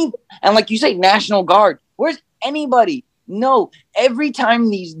and like you say, National Guard? Where's anybody? No. Every time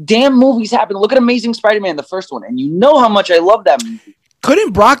these damn movies happen, look at Amazing Spider-Man, the first one, and you know how much I love that movie.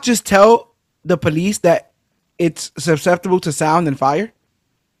 Couldn't Brock just tell the police that it's susceptible to sound and fire?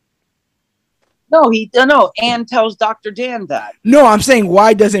 No, Anne tells Dr. Dan that. No, I'm saying,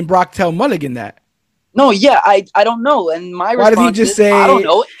 why doesn't Brock tell Mulligan that? No, yeah, I don't know. And my response did he just say, I don't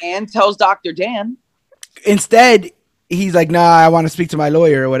know. Anne tells Dr. Dan. Instead, he's like, nah, I want to speak to my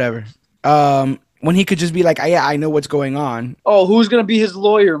lawyer or whatever. When he could just be like, yeah, I know what's going on. Oh, who's going to be his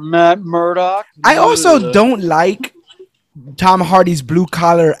lawyer? Matt Murdock? I also don't like Tom Hardy's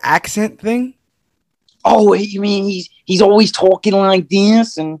blue-collar accent thing. Oh, you mean he's always talking like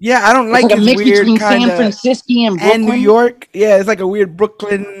this? And yeah, I don't like a mix between San Francisco and Brooklyn. And New York. Yeah, it's like a weird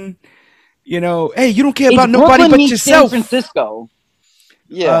Brooklyn, hey, you don't care about nobody but yourself. San Francisco.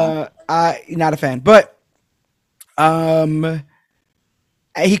 Yeah. Not a fan. But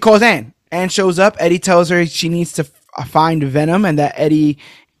he calls Anne. Anne shows up. Eddie tells her she needs to find Venom, and that Eddie,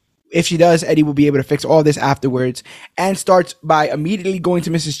 if she does, Eddie will be able to fix all this afterwards. Anne starts by immediately going to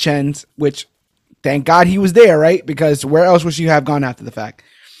Mrs. Chen's, which, thank God he was there, right? Because where else would she have gone after the fact?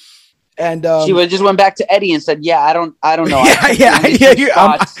 And she just went back to Eddie and said, "Yeah, I don't know.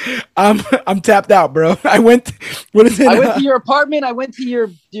 I'm tapped out, bro. I went. What is it? I went to your apartment. I went to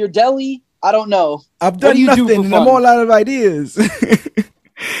your deli. I don't know. I've done nothing and I'm all out of ideas.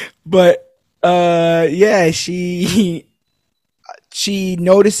 But yeah, she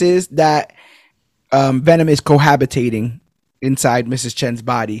notices that Venom is cohabitating inside Mrs. Chen's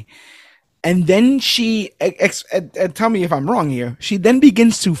body. And then she, tell me if I'm wrong here, she then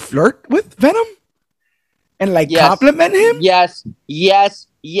begins to flirt with Venom and like compliment him. Yes. She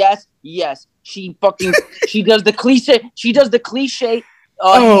does the cliche.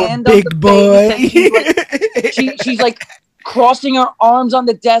 Hand big on the boy. She's like crossing her arms on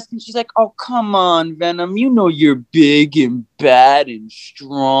the desk, and she's like, "Oh, come on, Venom. You know you're big and bad and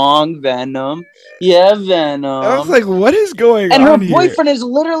strong, Venom. Yeah, Venom." I was like, "What is going on?" And her boyfriend is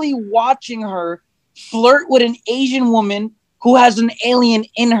literally watching her flirt with an Asian woman who has an alien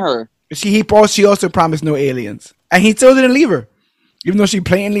in her. She also promised no aliens, and he still didn't leave her, even though she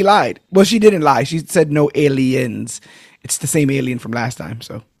blatantly lied. Well, she didn't lie. She said no aliens. It's the same alien from last time,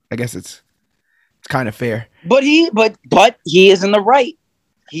 so I guess it's kind of fair. But he is in the right.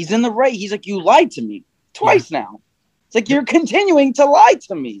 He's in the right. He's like, you lied to me twice now. It's like you're continuing to lie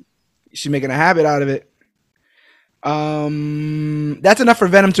to me. She's making a habit out of it. That's enough for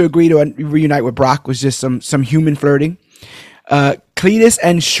Venom to agree to reunite with Brock. Was just some human flirting. Cletus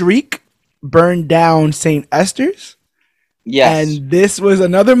and Shriek burned down St. Esther's. Yes. And this was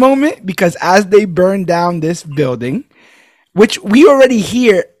another moment because as they burned down this building, which we already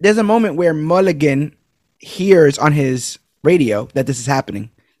hear, there's a moment where Mulligan hears on his radio that this is happening,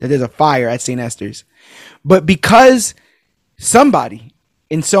 that there's a fire at St. Esther's. But because somebody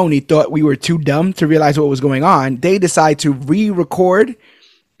in Sony thought we were too dumb to realize what was going on, they decide to re-record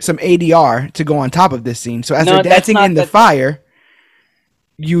some ADR to go on top of this scene. So as they're dancing in the fire,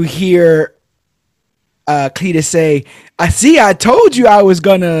 you hear Cletus say, I told you I was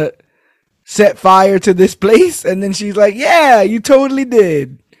going to set fire to this place. And then she's like, yeah, you totally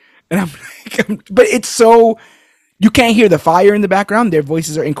did. And I'm like, but it's so, you can't hear the fire in the background. Their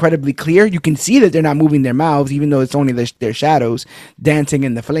voices are incredibly clear. You can see that they're not moving their mouths, even though it's only their shadows dancing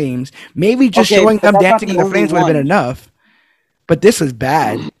in the flames. Maybe just showing them dancing in the flames would have been enough. But this was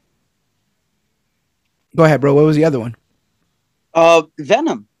bad. Go ahead, bro. What was the other one?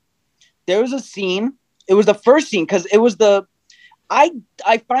 Venom. There was a scene. It was the first scene because it was I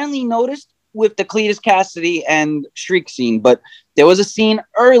finally noticed with the Cletus Cassidy and Shriek scene, but there was a scene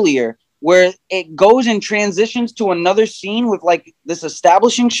earlier where it goes and transitions to another scene with like this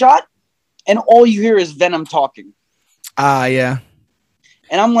establishing shot, and all you hear is Venom talking. Yeah.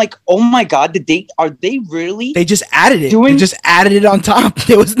 And I'm like, oh my God, are they really? They just added it. They just added it on top.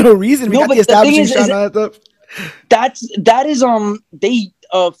 There was no reason. We got the establishing shot on top. That is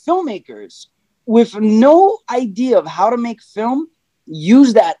filmmakers with no idea of how to make film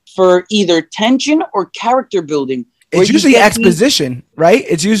use that for either tension or character building. It's usually exposition, right?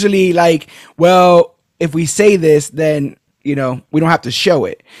 It's usually like, well, if we say this, then we don't have to show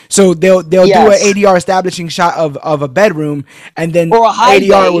it. So they'll do an ADR establishing shot of a bedroom, and then or a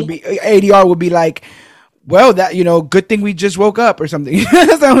ADR would be like, well, that good thing we just woke up or something.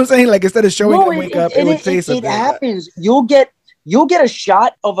 That's what I'm saying. Like instead of showing them wake up, it would say something. It happens. You'll get a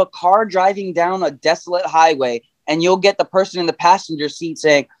shot of a car driving down a desolate highway, and you'll get the person in the passenger seat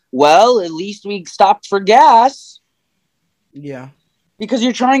saying, well, at least we stopped for gas. Yeah. Because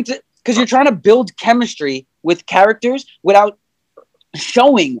you're trying to build chemistry with characters without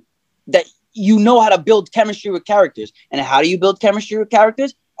showing that you know how to build chemistry with characters. And how do you build chemistry with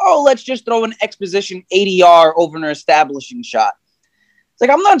characters? Oh, let's just throw an exposition ADR over an establishing shot. It's like,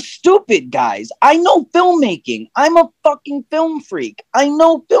 I'm not stupid, guys. I know filmmaking. I'm a fucking film freak. I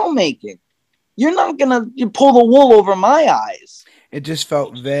know filmmaking. You're not going to pull the wool over my eyes. It just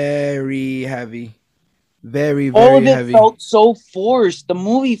felt very heavy. Very, very all of it heavy. Felt so forced. The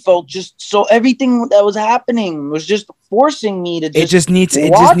movie felt just so, everything that was happening was just forcing me to just it just needs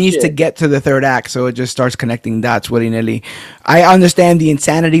to get to the third act, so it just starts connecting dots willy-nilly. I understand the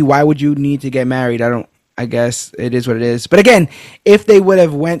insanity. Why would you need to get married? I guess it is what it is. But again, if they would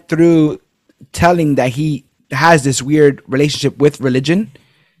have went through telling that he has this weird relationship with religion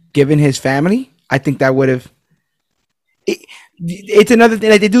given his family, I think that would have it's another thing.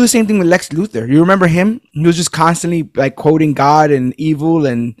 Like they do the same thing with Lex Luthor. You remember him? He was just constantly like quoting God and evil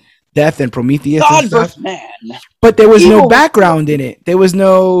and death and Prometheus. God versus man. But there was no background in it. There was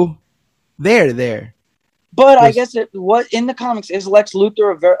no there. But I guess in the comics, is Lex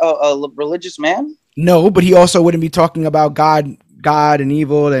Luthor a religious man? No, but he also wouldn't be talking about God and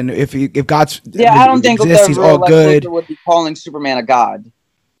evil, and if God's I don't think he's all Lex good. Luthor would be calling Superman a god.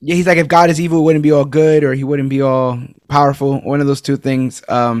 Yeah, he's like, if God is evil, it wouldn't be all good, or he wouldn't be all powerful. One of those two things.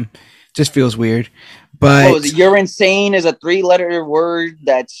 Just feels weird. But you're insane is a 3-letter word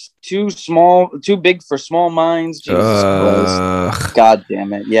that's too big for small minds. Jesus Christ. God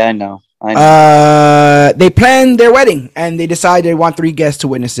damn it. Yeah, I know. They plan their wedding and they decide they want 3 guests to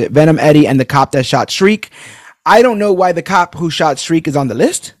witness it. Venom, Eddie, and the cop that shot Shriek. I don't know why the cop who shot Shriek is on the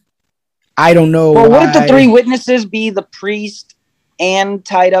list. I don't know. Well, what if the 3 witnesses be the priest and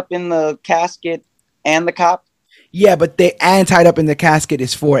tied up in the casket and the cop? Yeah, but tied up in the casket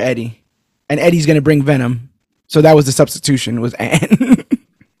is for Eddie. And Eddie's going to bring Venom. So that was the substitution, was Anne.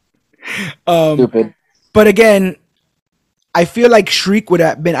 Stupid. But again, I feel like Shriek would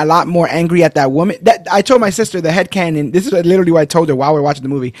have been a lot more angry at that woman. That I told my sister the headcanon. This is literally what I told her while we were watching the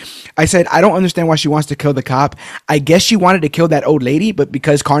movie. I said, I don't understand why she wants to kill the cop. I guess she wanted to kill that old lady, but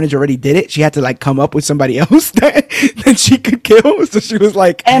because Carnage already did it, she had to like come up with somebody else that she could kill. So she was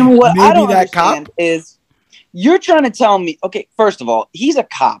like, and what maybe I don't that understand cop is you're trying to tell me, okay, first of all, he's a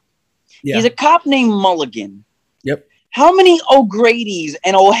cop. Yeah. He's a cop named Mulligan. Yep. How many O'Grady's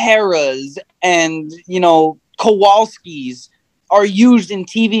and O'Hara's and, Kowalski's are used in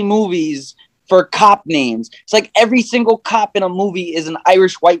TV movies for cop names? It's like every single cop in a movie is an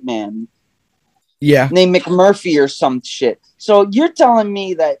Irish white man. Yeah. Named McMurphy or some shit. So you're telling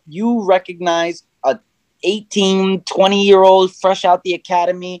me that you recognize a 18, 20-year-old fresh out the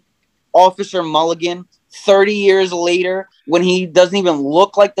academy, Officer Mulligan, 30 years later, when he doesn't even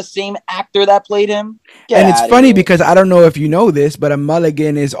look like the same actor that played him? And it's funny because I don't know if you know this, but a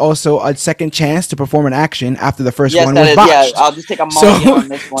mulligan is also a second chance to perform an action after the first one was botched. Yeah, I'll just take a mulligan on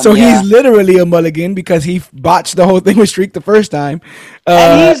this one. So he's literally a mulligan because he botched the whole thing with Shriek the first time.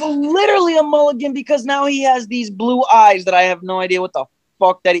 And he's literally a mulligan because now he has these blue eyes that I have no idea what the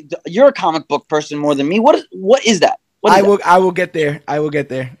fuck that you're a comic book person more than me. What is that? I will get there. I will get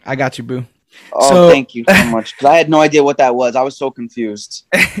there. I got you, boo. Oh, thank you so much. Because I had no idea what that was. I was so confused.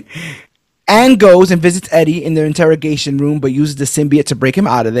 Anne goes and visits Eddie in their interrogation room, but uses the symbiote to break him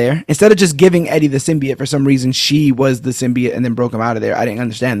out of there. Instead of just giving Eddie the symbiote, for some reason, she was the symbiote and then broke him out of there. I didn't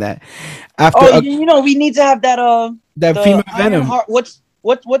understand that. We need to have that female Venom. What's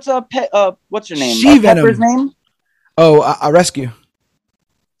her name? She-Venom. Pepper's name? Oh, a Rescue.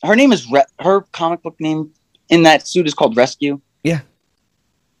 Her name is her comic book name in that suit is called Rescue. Yeah.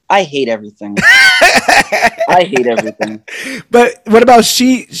 I hate everything. I hate everything. But what about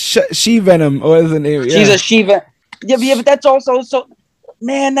She-Venom? What is the name? She's a She-Venom. Yeah, but that's also so.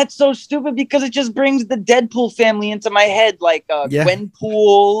 Man, that's so stupid because it just brings the Deadpool family into my head, like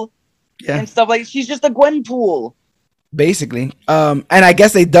Gwenpool and stuff like. She's just a Gwenpool. Basically, and I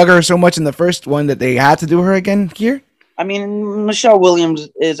guess they dug her so much in the first one that they had to do her again here. I mean, Michelle Williams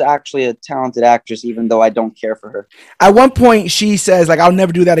is actually a talented actress, even though I don't care for her. At one point, she says, like, I'll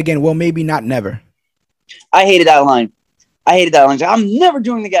never do that again. Well, maybe not never. I hated that line. I'm never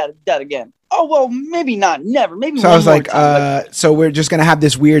doing that again. Oh, well, maybe not never. Maybe so I was like, so we're just going to have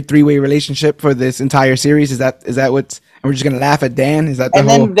this weird 3-way relationship for this entire series? Is that what's... And we're just going to laugh at Dan? Is that the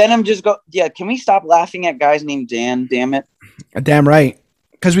whole... then Venom just go... Yeah, can we stop laughing at guys named Dan? Damn it. Damn right.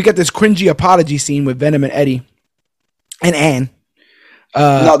 Because we get this cringy apology scene with Venom and Eddie. And Anne.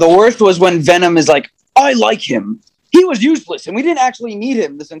 No, the worst was when Venom is like, I like him. He was useless, and we didn't actually need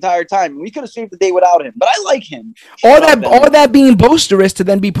him this entire time. We could have saved the day without him, but I like him. All that being boisterous to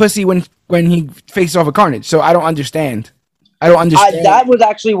then be pussy when he faces off a Carnage. So I don't understand. That was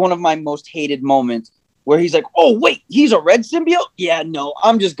actually one of my most hated moments, where he's like, oh, wait, he's a red symbiote? Yeah, no,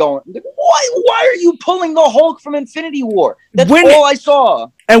 I'm just going. Why are you pulling the Hulk from Infinity War? That's all I saw.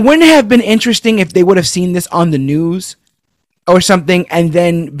 And wouldn't it have been interesting if they would have seen this on the news or something, and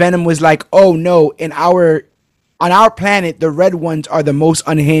then Venom was like, oh no, on our planet, the red ones are the most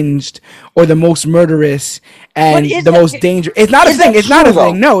unhinged or the most murderous and the most dangerous. It's not a thing. It's not a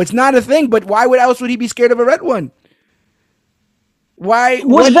thing. No, it's not a thing. But why else would he be scared of a red one? Why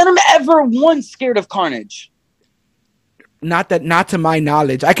was Venom ever once scared of Carnage? Not to my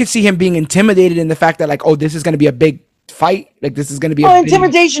knowledge. I could see him being intimidated in the fact that, like, oh, this is going to be a big fight. Like, this is going to be.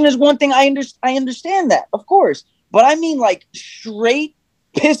 Intimidation is one thing. I understand that, of course. But I mean, like, straight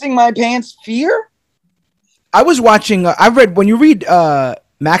pissing my pants fear. I was watching. I read when you read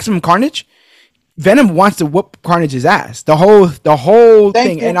Maximum Carnage, Venom wants to whoop Carnage's ass. The whole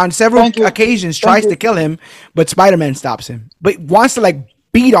thing, and on several occasions tries to kill him, but Spider-Man stops him. But wants to like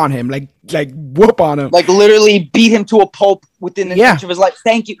beat on him, like whoop on him, like literally beat him to a pulp within an inch of his life.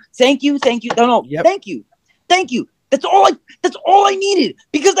 Thank you. No, yep. Thank you. That's all I needed,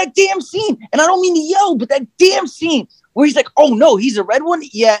 because that damn scene, and I don't mean to yell, but that damn scene where he's like, oh no, he's a red one.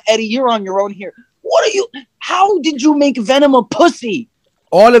 Yeah, Eddie, you're on your own here. How did you make Venom a pussy?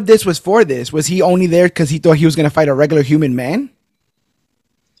 All of this was for this. Was he only there because he thought he was going to fight a regular human man?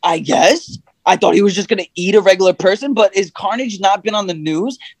 I guess. I thought he was just going to eat a regular person, but is Carnage not been on the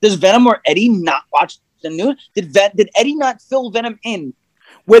news? Does Venom or Eddie not watch the news? Did Eddie not fill Venom in?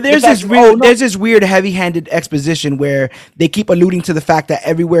 Well, there's this weird heavy-handed exposition where they keep alluding to the fact that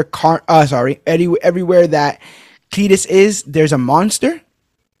everywhere everywhere that Cletus is, there's a monster.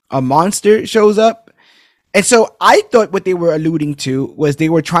 A monster shows up. And so I thought what they were alluding to was they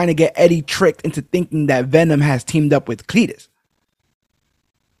were trying to get Eddie tricked into thinking that Venom has teamed up with Cletus.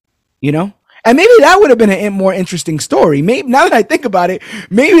 You know? And maybe that would have been a more interesting story. Maybe now that I think about it,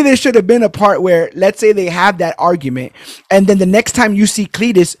 maybe there should have been a part where, let's say they have that argument, and then the next time you see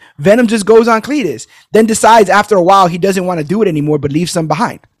Cletus, Venom just goes on Cletus, then decides after a while he doesn't want to do it anymore, but leaves some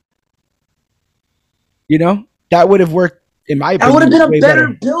behind. You know, that would have worked in my opinion. That would have been a better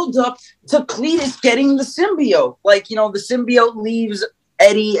build up to Cletus getting the symbiote. Like, you know, the symbiote leaves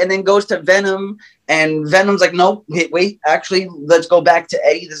Eddie and then goes to Venom, and Venom's like, nope, wait, actually, let's go back to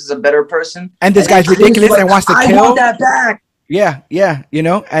Eddie. This is a better person. And this guy's ridiculous and wants to kill. I want that back. Yeah, you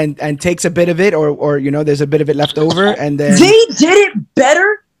know, and takes a bit of it, or you know, there's a bit of it left over, and then they did it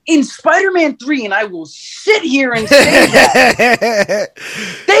better in Spider-Man 3, and I will sit here and say that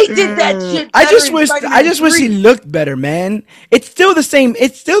they did that shit. I just wish he looked better, man. It's still the same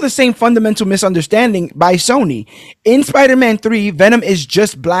fundamental misunderstanding by Sony. In Spider-Man 3, Venom is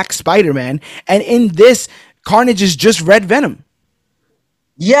just Black Spider-Man, and in this, Carnage is just Red Venom.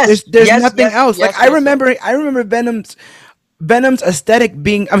 Yes, there's nothing else. Like I remember Venom's aesthetic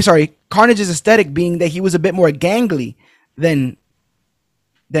being, Carnage's aesthetic being that he was a bit more gangly than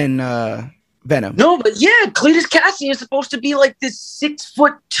Venom. No, but yeah, Cletus Cassidy is supposed to be like this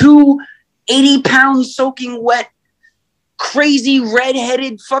 6'2", 80-pound soaking wet, crazy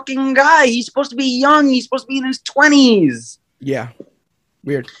redheaded fucking guy. He's supposed to be young. He's supposed to be in his 20s. Yeah.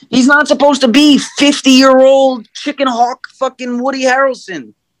 Weird. He's not supposed to be 50-year-old chicken hawk fucking Woody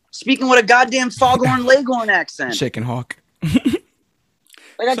Harrelson speaking with a goddamn foghorn leghorn accent. Chicken hawk.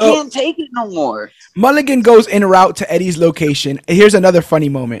 Like, I can't take it no more. Mulligan goes en route to Eddie's location. Here's another funny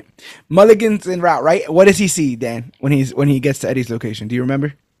moment. Mulligan's en route, right? What does he see, Dan, when he gets to Eddie's location? Do you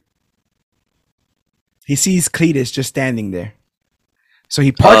remember? He sees Cletus just standing there. So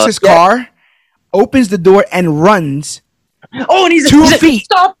he parks his car, opens the door, and runs. Oh, and he's 2 feet.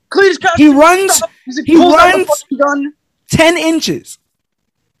 Stop, Cletus Cassidy. He runs. He runs 10 inches.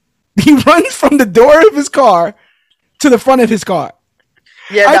 He runs from the door of his car to the front of his car.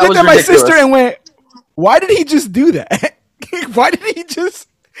 Yeah, I looked at my sister and went, why did he just do that? Why did he just...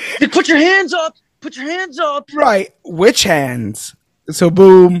 Put your hands up. Put your hands up. Right. Which hands? So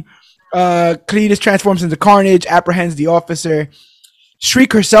boom. Cletus transforms into Carnage, apprehends the officer.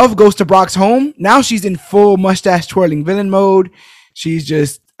 Shriek herself goes to Brock's home. Now she's in full mustache twirling villain mode.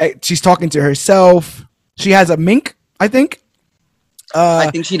 She's talking to herself. She has a mink, I think.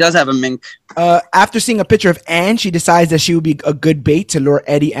 I think she does have a mink. After seeing a picture of Anne, she decides that she would be a good bait to lure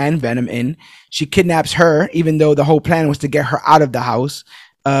Eddie and Venom in. She kidnaps her, even though the whole plan was to get her out of the house.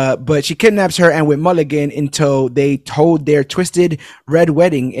 But she kidnaps her and with Mulligan until they hold their twisted red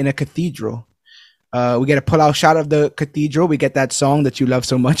wedding in a cathedral. We get a pull-out shot of the cathedral. We get that song that you love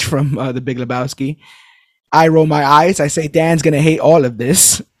so much from The Big Lebowski. I roll my eyes. I say Dan's going to hate all of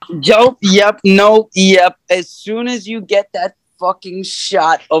this. Yep. As soon as you get that fucking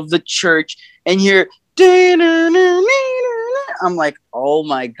shot of the church and you're I'm like, oh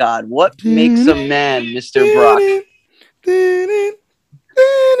my god, what makes a man, Mr. Brock?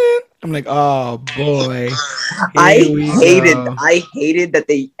 I'm like, oh boy. I hated that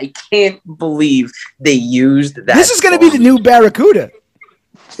I can't believe they used that. This is gonna be the new Barracuda.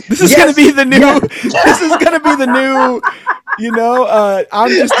 This is gonna be the new this is gonna be the new,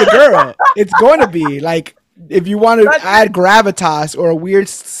 I'm just a girl. It's going to be like, if you want to add gravitas or a weird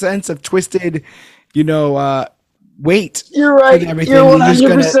sense of twisted, weight. You're right. They're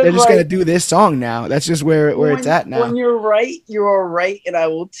just gonna do this song now. That's just where it's at now. When you're right, you're right, and I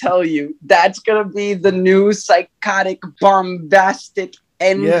will tell you that's gonna be the new psychotic, bombastic,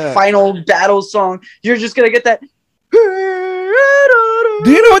 and final battle song. You're just gonna get that. Do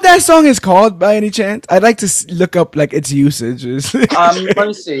you know what that song is called by any chance? I'd like to look up like its usage. Let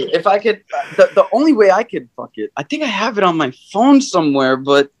me see if I could. The only way I could fuck it, I think I have it on my phone somewhere,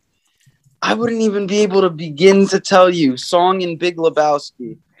 but I wouldn't even be able to begin to tell you. Song in Big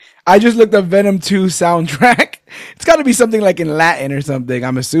Lebowski. I just looked up Venom 2 soundtrack. It's got to be something like in Latin or something,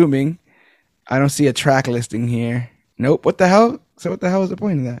 I'm assuming. I don't see a track listing here. Nope. What the hell? So what the hell is the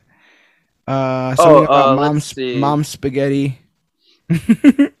point of that? Mom Spaghetti.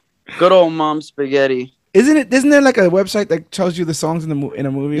 Good old Mom Spaghetti. Isn't there like a website that tells you the songs in a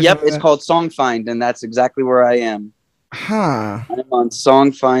movie? Yep, it's called Song Find, and that's exactly where I am. Huh. I'm on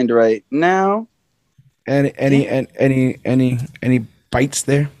Songfind right now. Any bites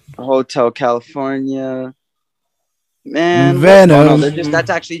there? Hotel California. Man, Venom. Oh no, that's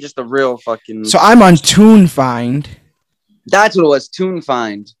actually just a real fucking. So I'm on TuneFind. That's what it was.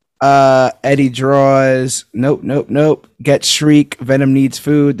 TuneFind. Eddie Draws. Nope. Get Shriek. Venom Needs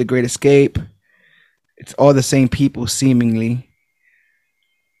Food. The Great Escape. It's all the same people, seemingly.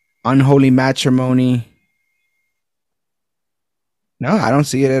 Unholy Matrimony. No, I don't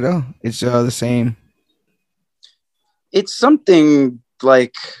see it at all. It's all the same. It's something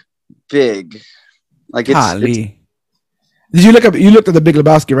like big. Like Golly. Did you look up? You looked at the Big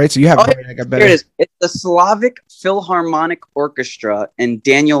Lebowski, right? So you have. Here it is. It's the Slavic Philharmonic Orchestra and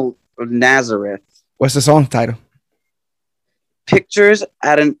Daniel Nazareth. What's the song title? Pictures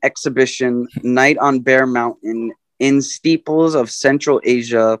at an exhibition, Night on Bear Mountain, in steeples of Central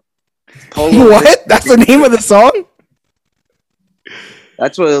Asia. What? That's the name of the song?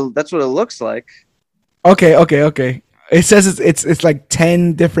 That's what it looks like. Okay. It says it's like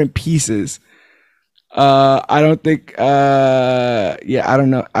 10 different pieces. I don't think I don't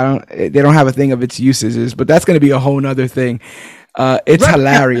know. They don't have a thing of its usages, but that's going to be a whole nother thing. It's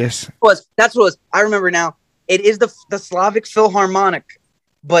hilarious. That's what it was. I remember now. It is the Slavic Philharmonic,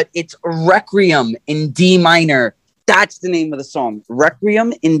 but it's Requiem in D minor. That's the name of the song.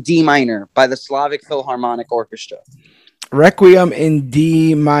 Requiem in D minor by the Slavic Philharmonic Orchestra. Requiem in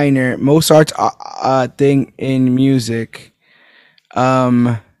D minor, Mozart's thing in music.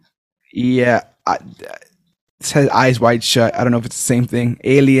 Yeah. It says Eyes Wide Shut. I don't know if it's the same thing.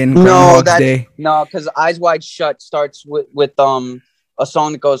 Alien. No, because Eyes Wide Shut starts with a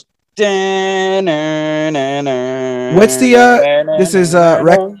song that goes. What's the this is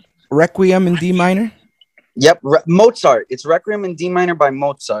Requiem in D minor? Yep, Mozart. It's Requiem in D minor by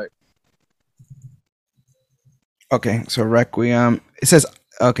Mozart. Okay, so Requiem. It says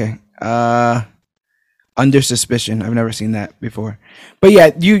okay. Under Suspicion. I've never seen that before. But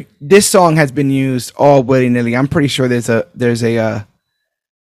yeah, this song has been used all willy-nilly. I'm pretty sure there's a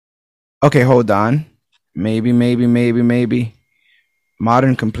okay, hold on. Maybe.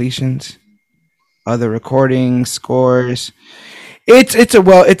 Modern completions. Other recordings, scores. It's a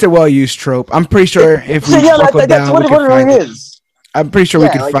well used trope. I'm pretty sure if we buckle down, we can find it. I'm pretty sure we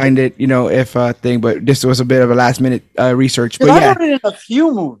could find it, if thing, but this was a bit of a last minute research. But I've heard it in a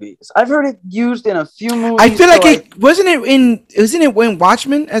few movies. I've heard it used in a few movies. I feel like it wasn't it in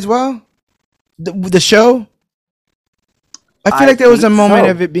Watchmen as well? The show? I feel like there was a moment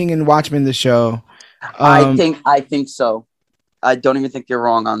of it being in Watchmen, the show. I think so. I don't even think you're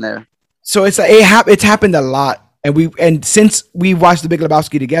wrong on there. So it's it's happened a lot. And since we watched The Big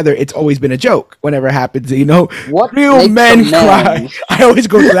Lebowski together, it's always been a joke whenever it happens. What real men cry? I always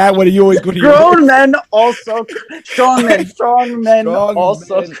go to that one, and you always go to grown men also. Strong men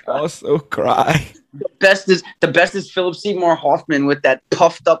also cry. The best is Philip Seymour Hoffman with that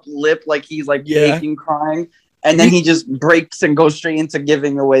puffed up lip, like he's like aching, crying, and then he just breaks and goes straight into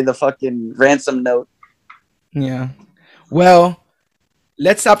giving away the fucking ransom note. Yeah. Well.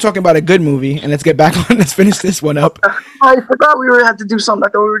 Let's stop talking about a good movie and let's get back on. Let's finish this one up. I forgot we had to do something.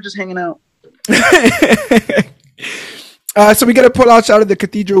 I thought we were just hanging out. So we got to pull out of the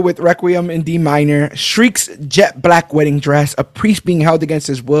cathedral with Requiem in D minor, Shriek's jet black wedding dress, a priest being held against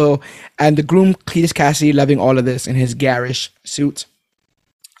his will, and the groom Cletus Cassidy loving all of this in his garish suit.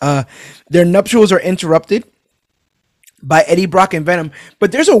 Their nuptials are interrupted by Eddie Brock and Venom,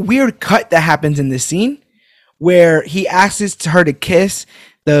 but there's a weird cut that happens in this scene where he asks her to kiss.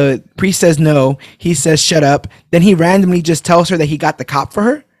 The priest says no. He says, shut up. Then he randomly just tells her that he got the cop for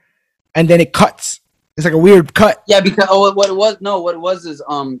her. And then it cuts. It's like a weird cut. Yeah, because what it was is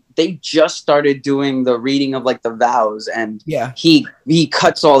they just started doing the reading of like the vows, and he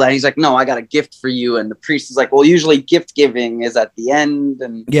cuts all that. He's like, no, I got a gift for you. And the priest is like, well, usually gift giving is at the end.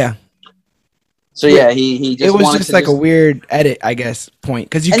 And so he just, it was just like a weird edit, I guess, point.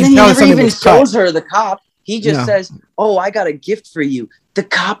 Because you can tell he never even shows her the cop. He just says, oh, I got a gift for you. The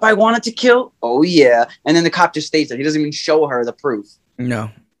cop I wanted to kill? Oh, yeah. And then the cop just stays there. He doesn't even show her the proof. No.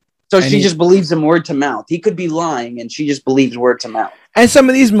 So she just believes him word to mouth. He could be lying, and she just believes word to mouth. And some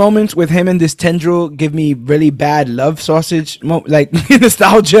of these moments with him and this tendril give me really bad love sausage, like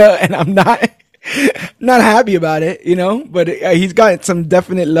nostalgia, and I'm not happy about it, But he's got some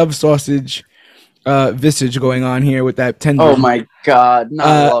definite love sausage visage going on here with that tendril. Oh my god,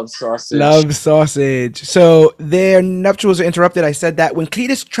 love sausage. Love sausage. So their nuptials are interrupted. I said that. When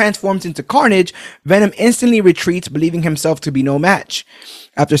Cletus transforms into Carnage, Venom instantly retreats, believing himself to be no match.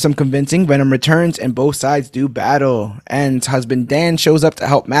 After some convincing, Venom returns and both sides do battle. Ann's husband Dan shows up to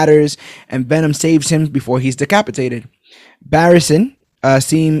help matters, and Venom saves him before he's decapitated. Barrison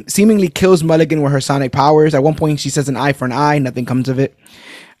seemingly kills Mulligan with her sonic powers. At one point, she says an eye for an eye. Nothing comes of it.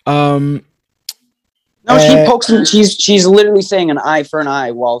 No, she pokes him. She's literally saying an eye for an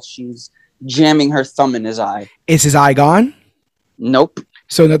eye while she's jamming her thumb in his eye. Is his eye gone? Nope.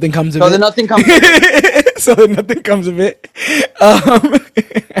 So nothing comes of So it. then nothing comes. So then nothing comes of it.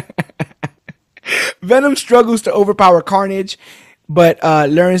 Venom struggles to overpower Carnage, but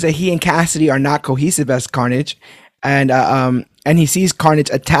learns that he and Cassidy are not cohesive as Carnage, and he sees Carnage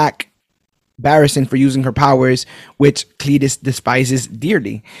attack Barrison for using her powers, which Cletus despises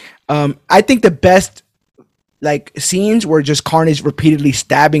dearly. I think the best scenes were just Carnage repeatedly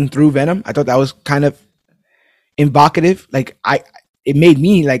stabbing through Venom. I thought that was kind of evocative. It made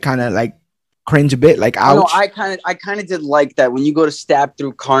me kind of cringe a bit. Ouch. No, I kind of did like that when you go to stab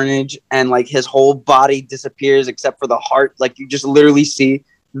through Carnage and his whole body disappears except for the heart. You just literally see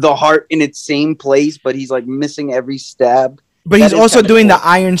the heart in its same place, but he's missing every stab. But he's also doing the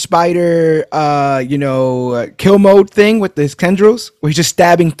Iron Spider, kill mode thing with his tendrils, where he's just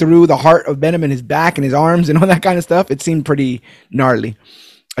stabbing through the heart of Venom in his back and his arms and all that kind of stuff. It seemed pretty gnarly.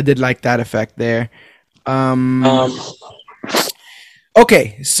 I did like that effect there.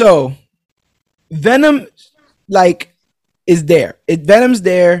 Okay, so Venom, is there. Venom's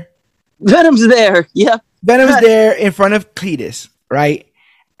there. Venom's there. Yeah. Venom's there in front of Cletus, right?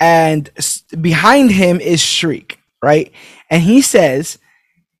 And behind him is Shriek, right? And he says,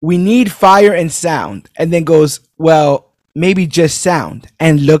 we need fire and sound. And then goes, well, maybe just sound.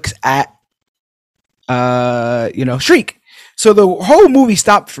 And looks at, Shriek. So the whole movie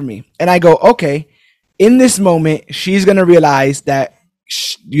stopped for me. And I go, okay, in this moment, she's going to realize that,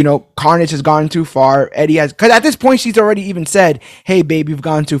 Carnage has gone too far. Eddie has, because at this point, she's already even said, hey, babe, you've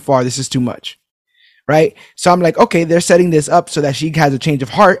gone too far. This is too much. Right? So I'm like, okay, they're setting this up so that she has a change of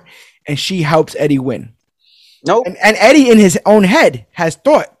heart and she helps Eddie win. Nope. And Eddie in his own head has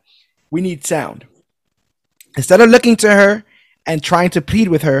thought, we need sound. Instead of looking to her and trying to plead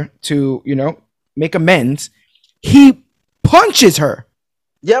with her to, make amends, he punches her.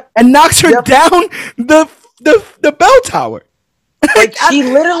 Yep. And knocks her down the bell tower. She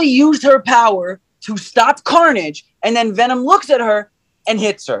literally used her power to stop Carnage, and then Venom looks at her and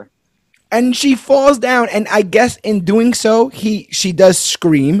hits her. And she falls down, and I guess in doing so, she does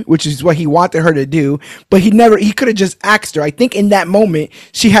scream, which is what he wanted her to do, but he could have just axed her. I think in that moment,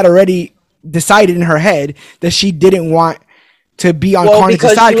 she had already decided in her head that she didn't want to be on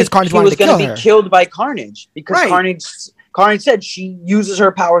Carnage's side because Carnage wanted to kill her. She was going to be killed by Carnage because right. Carnage said she uses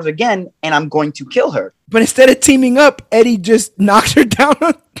her powers again, and I'm going to kill her. But instead of teaming up, Eddie just knocks her down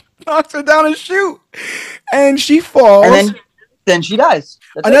a chute, and she falls. And then she dies.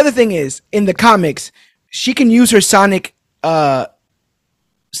 That's Another thing is, in the comics, she can use her sonic sound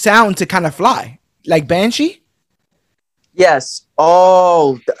to kind of fly, like Banshee. Yes.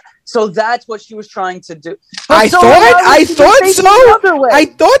 Oh, so that's what she was trying to do. I thought so. I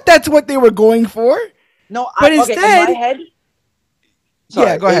thought that's what they were going for. No, but instead, in my head.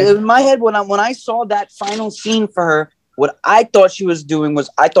 Yeah, go ahead. In my head, when I saw that final scene for her, what I thought she was doing was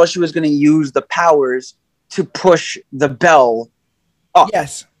I thought she was going to use the powers to push the bell up.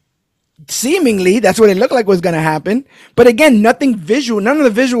 Yes. Seemingly, that's what it looked like was going to happen. But again, nothing visual. None of the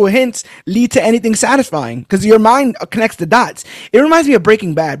visual hints lead to anything satisfying because your mind connects the dots. It reminds me of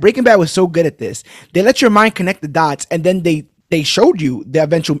Breaking Bad. Breaking Bad was so good at this. They let your mind connect the dots, and then they showed you the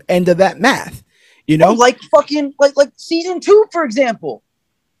eventual end of that math. Like season 2, for example,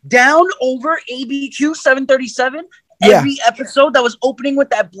 down over ABQ 737. Every episode that was opening with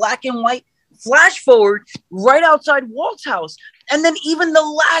that black and white flash forward right outside Walt's house. And then even the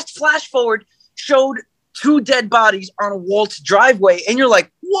last flash forward showed 2 dead bodies on Walt's driveway. And you're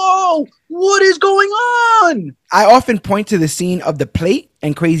like, whoa, what is going on? I often point to the scene of the plate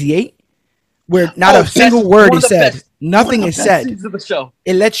and Crazy 8 where not a single word is said. Nothing is said.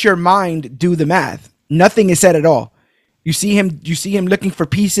 It lets your mind do the math. Nothing is said at all. You see him looking for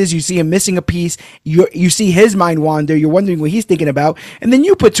pieces. You see him missing a piece. You see his mind wander. You're wondering what he's thinking about. And then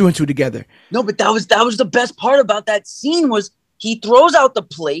you put 2 and 2 together. No, but that was the best part about that scene was he throws out the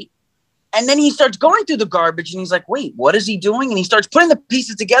plate and then he starts going through the garbage and he's like, wait, what is he doing? And he starts putting the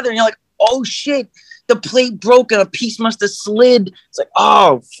pieces together and you're like, oh shit, the plate broke and a piece must have slid. It's like,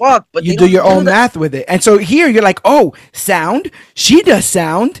 oh fuck. But you do your own math with it. And so here you're like, oh, sound. She does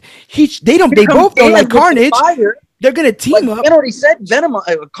sound. They both don't like Carnage. They're gonna team up. I already said Venom,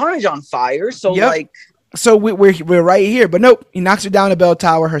 Carnage on fire. So so we're right here. But nope, he knocks her down a bell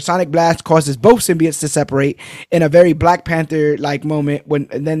tower. Her sonic blast causes both symbiotes to separate in a very Black Panther like moment.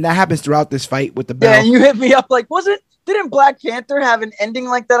 And then that happens throughout this fight with the bell. Yeah, and you hit me up like, didn't Black Panther have an ending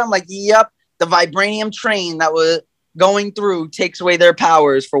like that? I'm like, yep, the vibranium train that going through takes away their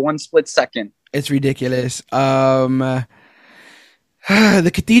powers for 1 split second. It's ridiculous. The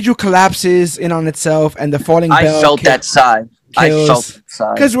cathedral collapses in on itself, and the falling bell. I felt that sigh.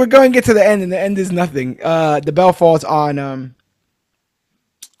 Because we're going to get to the end, and the end is nothing. The bell falls on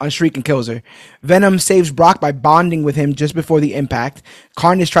Shriek and kills her. Venom saves Brock by bonding with him just before the impact.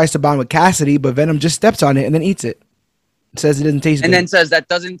 Carnage tries to bond with Cassidy, but Venom just steps on it and then eats it. Says it doesn't taste good. And then says that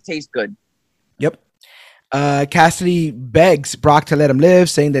doesn't taste good. Yep. Cassidy begs Brock to let him live,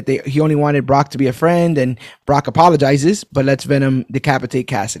 saying that he only wanted Brock to be a friend, and Brock apologizes, but lets Venom decapitate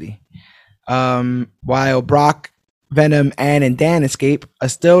Cassidy. While Brock, Venom, Ann, and Dan escape, a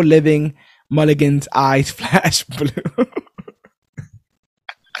still living Mulligan's eyes flash blue.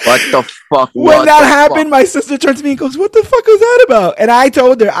 What the fuck? When that happened, my sister turned to me and goes, "What the fuck was that about?" And I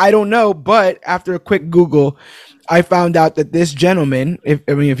told her, I don't know, but after a quick Google, I found out that this gentleman,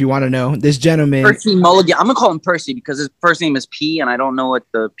 if you want to know, this gentleman, Percy Mulligan. I'm gonna call him Percy because his first name is P, and I don't know what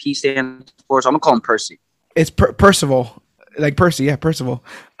the P stands for, so I'm gonna call him Percy. It's Percival, like Percy, yeah, Percival.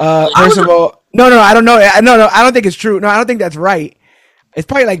 Percival. No, I don't know. No, I don't think it's true. No, I don't think that's right. It's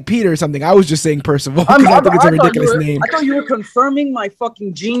probably like Peter or something. I was just saying Percival because I think it's a ridiculous name. I thought you were confirming my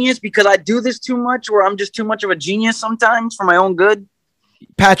fucking genius because I do this too much, where I'm just too much of a genius sometimes for my own good.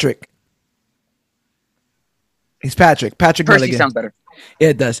 Patrick. He's Patrick. Patrick Percy Mulligan. Sounds better. Yeah,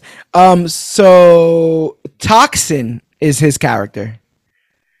 it does. So Toxin is his character.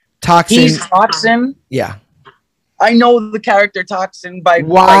 Toxin. He's Toxin. Yeah. I know the character Toxin by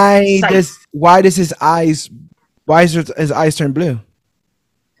why does his eyes turn blue?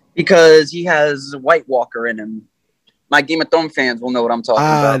 Because he has White Walker in him. My Game of Thrones fans will know what I'm talking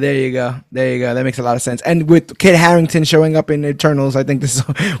about. There you go. That makes a lot of sense. And with Kit Harington showing up in Eternals, I think this is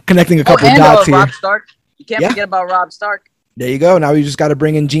connecting a couple of dots here. Robb Stark. You can't forget about Robb Stark. There you go. Now we just got to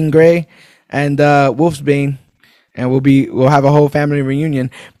bring in Jean Grey and Wolfsbane, and we'll have a whole family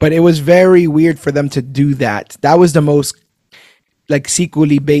reunion. But it was very weird for them to do that. That was the most like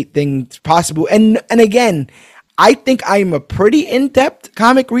sequel-y bait thing possible. And again, I think I'm a pretty in-depth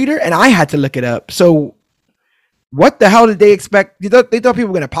comic reader, and I had to look it up. So what the hell did they expect? They thought people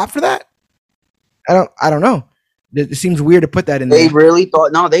were going to pop for that? I don't know. It seems weird to put that in there. They really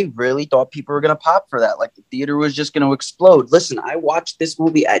thought people were going to pop for that. Like the theater was just going to explode. Listen, I watched this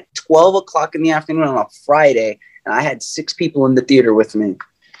movie at 12 o'clock in the afternoon on a Friday, and I had 6 people in the theater with me.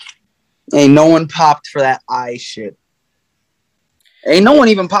 Ain't no one popped for that eye shit. Ain't no one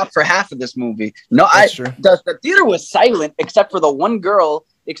even popped for half of this movie. No, the theater was silent except for the one girl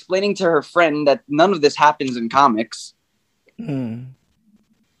explaining to her friend that none of this happens in comics.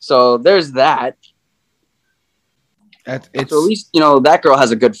 So there's that. So at least, that girl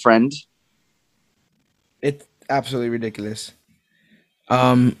has a good friend. It's absolutely ridiculous.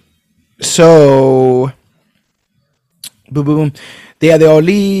 So boom. They all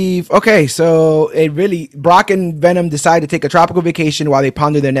leave. Okay, so Brock and Venom decide to take a tropical vacation while they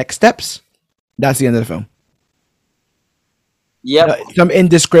ponder their next steps. That's the end of the film. Yep. Some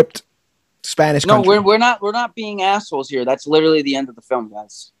indescript Spanish country. No, we're not being assholes here. That's literally the end of the film,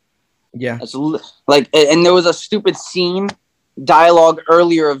 guys. Yeah. That's and there was a stupid dialogue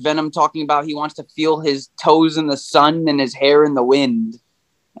earlier of Venom talking about he wants to feel his toes in the sun and his hair in the wind.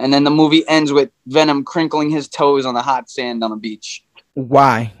 And then the movie ends with Venom crinkling his toes on the hot sand on a beach.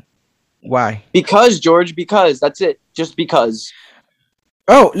 Why? Because, George, that's it. Just because.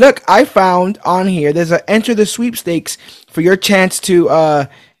 Oh, look, I found on here, there's a enter the sweepstakes for your chance to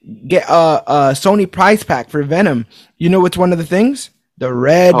get a Sony prize pack for Venom. You know what's one of the things? The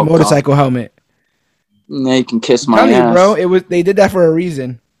red motorcycle helmet. They can kiss my ass. Bro, they did that for a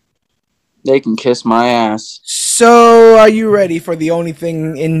reason. They can kiss my ass. So, are you ready for the only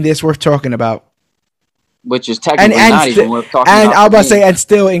thing in this worth talking about? Which is technically not even worth talking about. And I was about to say, and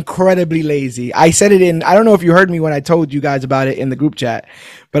still incredibly lazy. I said it I don't know if you heard me when I told you guys about it in the group chat,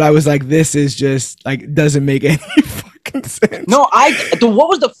 but I was like, this is just, doesn't make any fucking sense. No, what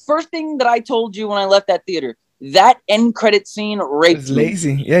was the first thing that I told you when I left that theater? That end credit scene raped me. It was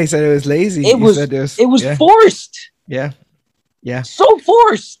lazy. Yeah, he said it was lazy. It was forced. Yeah. So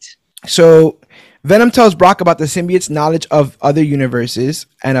forced. So Venom tells Brock about the symbiote's knowledge of other universes,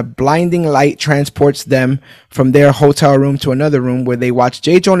 and a blinding light transports them from their hotel room to another room where they watch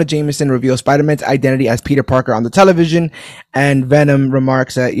J. Jonah Jameson reveal Spider-Man's identity as Peter Parker on the television, and Venom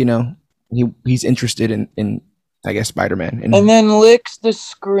remarks that, he's interested in I guess, Spider-Man. And then licks the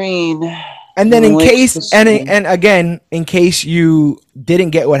screen. And then in case you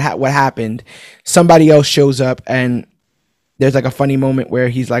didn't get what happened, somebody else shows up, and there's a funny moment where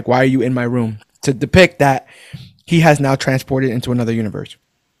he's like, "Why are you in my room?" to depict that he has now transported into another universe.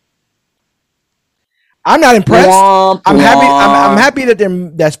 I'm not impressed. Womp, I'm happy. I'm womp. happy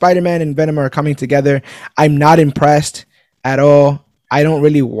that Spider-Man and Venom are coming together. I'm not impressed at all. I don't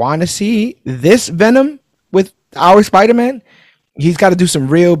really want to see this Venom with our Spider-Man. He's got to do some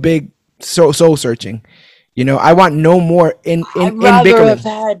real big soul searching. You know, I want no more in I'd in rather bickering. have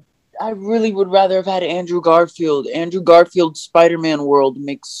had. I really would rather have had Andrew Garfield. Andrew Garfield's Spider-Man world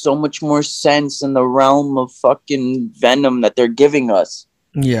makes so much more sense in the realm of fucking Venom that they're giving us.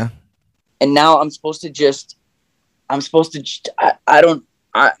 Yeah. And now I'm supposed to just. I don't.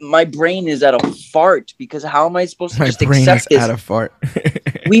 My brain is at a fart because how am I supposed to My just brain accept is this? out of fart.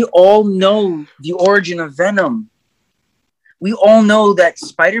 We all know the origin of Venom. We all know that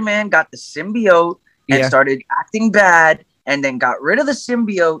Spider-Man got the symbiote and Yeah. started acting bad, and then got rid of the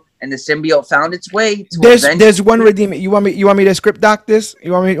symbiote, and the symbiote found its way to There's one redeem. You want me to script doc this?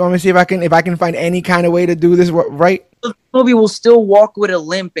 You want me to see if I can find any kind of way to do this right? The movie will still walk with a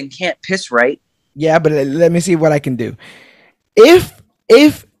limp and can't piss right. Yeah, but let me see what I can do. If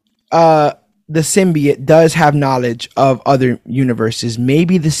the symbiote does have knowledge of other universes,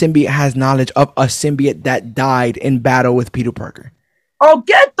 maybe the symbiote has knowledge of a symbiote that died in battle with Peter Parker. Oh,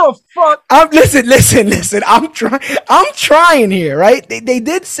 get the fuck! Listen. I'm trying here, right? They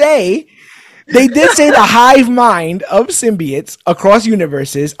did say the hive mind of symbiotes across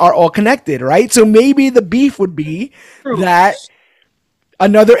universes are all connected, right? So maybe the beef would be that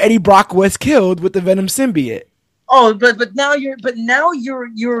another Eddie Brock was killed with the Venom symbiote. Oh, but now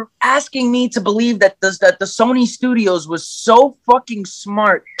you're asking me to believe that the Sony Studios was so fucking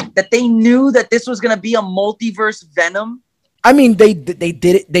smart that they knew that this was gonna be a multiverse Venom. I mean, they did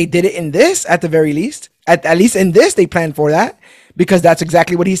it. They did it in this at the very least. At least in this, they planned for that because that's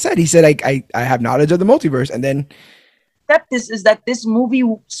exactly what he said. He said, "I have knowledge of the multiverse," and then This movie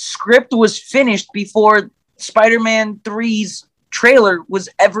script was finished before Spider-Man 3's trailer was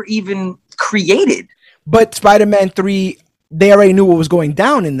ever even created. But Spider-Man 3, they already knew what was going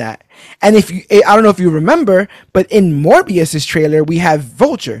down in that. And I don't know if you remember, but in Morbius's trailer, we have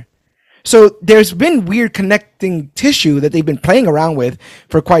Vulture. So there's been weird connecting tissue that they've been playing around with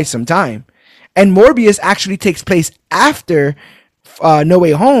for quite some time. And Morbius actually takes place after No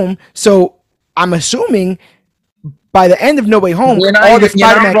Way Home. So I'm assuming by the end of No Way Home, all the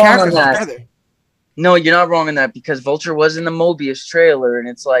Spider-Man characters are together. No, you're not wrong on that because Vulture was in the Mobius trailer, and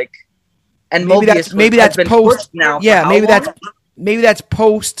it's like, and maybe that's post now. Yeah, maybe that's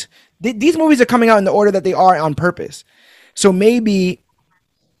post. These movies are coming out in the order that they are on purpose. So maybe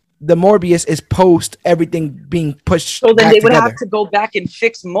the Morbius is post everything being pushed. So then they would have to go back and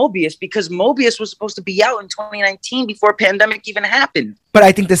fix Mobius because Mobius was supposed to be out in 2019 before pandemic even happened. But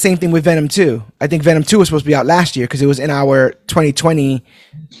I think the same thing with Venom 2. I think Venom 2 was supposed to be out last year because it was in our 2020.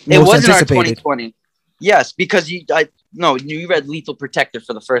 It was in our 2020. Yes, because you read Lethal Protector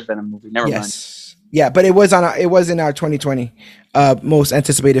for the first Venom movie. Never mind. Yeah, but it was in our 2020 most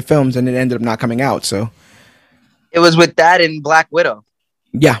anticipated films, and it ended up not coming out. So it was with that and Black Widow.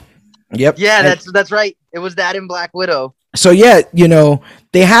 Yeah. Yep. Yeah, that's right. It was that in Black Widow. So yeah,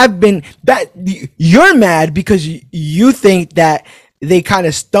 they have been that you're mad because you think that they kind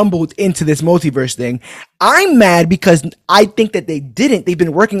of stumbled into this multiverse thing. I'm mad because I think that they didn't. They've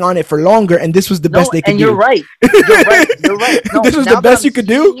been working on it for longer, and this was the best they could do. And you're right. You're right. No, this was the best you could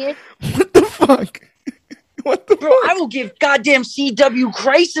do? What the fuck? Bro, I will give goddamn CW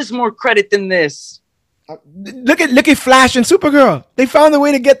Crisis more credit than this. Look at Flash and Supergirl. They found a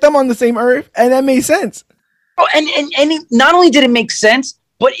way to get them on the same Earth, and that made sense. Oh, and not only did it make sense,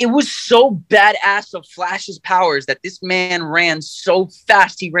 but it was so badass of Flash's powers that this man ran so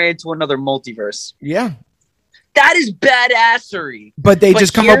fast he ran to another multiverse. Yeah. That is badassery. But they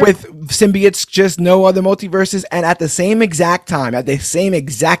just come up with symbiotes, just no other multiverses, and at the same exact time,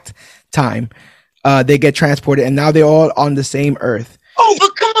 they get transported, and now they're all on the same Earth. Oh,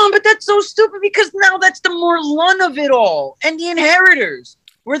 but come on, but that's so stupid because now that's the Morlun of it all. And the Inheritors.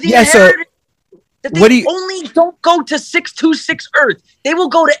 Where the Inheritors that they only don't go to 626 Earth. They will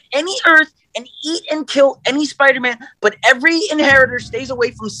go to any Earth and eat and kill any Spider-Man, but every Inheritor stays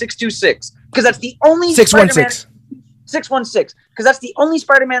away from 626. Because that's the only 616. 616. Because that's the only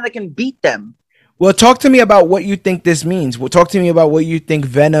Spider-Man that can beat them. Well, talk to me about what you think this means. Well, talk to me about what you think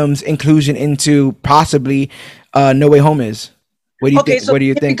Venom's inclusion into possibly No Way Home is. What do you think? So what do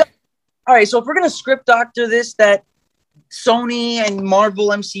you think? All right, so if we're gonna script doctor this, that Sony and Marvel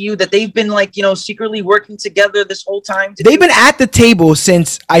MCU that they've been secretly working together this whole time. They've been at the table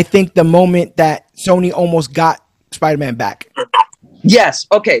since I think the moment that Sony almost got Spider-Man back. Yes.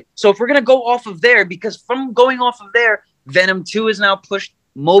 Okay. So if we're gonna go off of there, because from going off of there, Venom 2 is now pushed.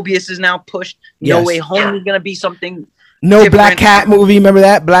 Mobius is now pushed. No Way Home is gonna be something. No Black Cat movie. Remember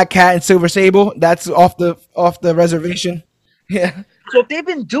that Black Cat and Silver Sable? That's off the reservation. Yeah. So if they've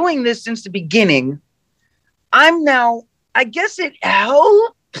been doing this since the beginning, I guess it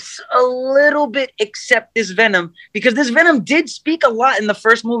helps a little bit accept this Venom, because this Venom did speak a lot in the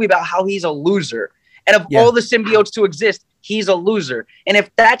first movie about how he's a loser. And of all the symbiotes to exist, he's a loser. And if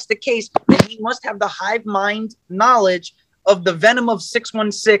that's the case, then he must have the hive mind knowledge of the Venom of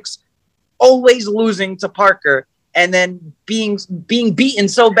 616 always losing to Parker and then being beaten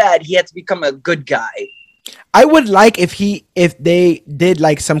so bad he had to become a good guy. I would like if they did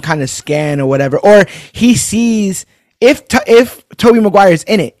like some kind of scan or whatever, or he sees if Tobey Maguire's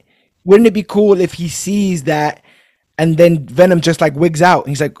in it. Wouldn't it be cool if he sees that and then Venom just like wigs out and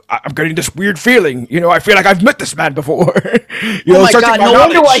he's like, I'm getting this weird feeling, I feel like I've met this man before. Oh my God, no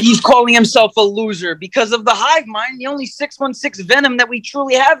wonder why he's calling himself a loser, because of the hive mind. The only 616 Venom that we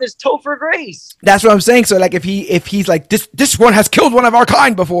truly have is Topher Grace. That's what I'm saying. So like if he's like, this one has killed one of our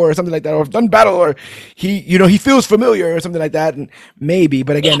kind before or something like that, or done battle, or he feels familiar or something like that, and maybe,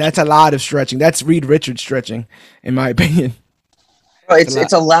 but again, that's a lot of stretching. That's Reed Richards stretching, in my opinion. It's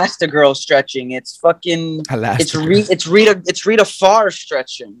Elastigirl stretching. It's fucking it's Rita Farr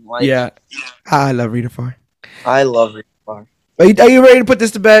stretching. Like, yeah, I love Rita Farr. I love Rita Farr. Are you ready to put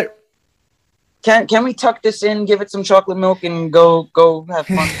this to bed? Can we tuck this in, give it some chocolate milk, and go have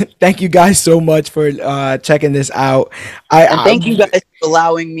fun? Thank you guys so much for checking this out. Thank you guys for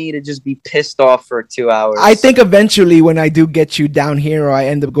allowing me to just be pissed off for 2 hours. I think eventually when I do get you down here or I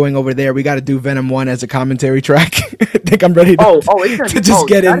end up going over there, we got to do Venom 1 as a commentary track. I think I'm ready to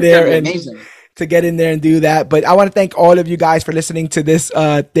get in there and do that. But I want to thank all of you guys for listening to this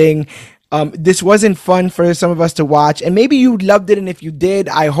thing. This wasn't fun for some of us to watch, and maybe you loved it, and if you did,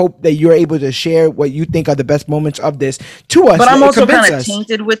 I hope that you're able to share what you think are the best moments of this to us. But I'm also kind of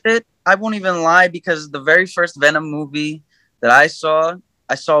tainted with it. I won't even lie, because the very first Venom movie that I saw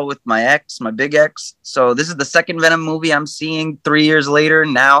with my big ex. So this is the second Venom movie I'm seeing 3 years later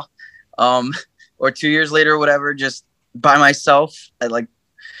now, or 2 years later, or whatever, just by myself. But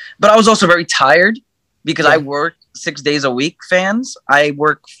I was also very tired because I work 6 days a week, fans. I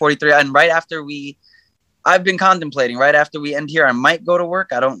work 43, and I've been contemplating right after we end here, I might go to work.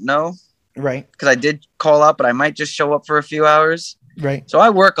 I don't know. Right. Because I did call up, but I might just show up for a few hours. Right. So I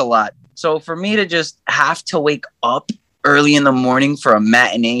work a lot. So for me to just have to wake up early in the morning for a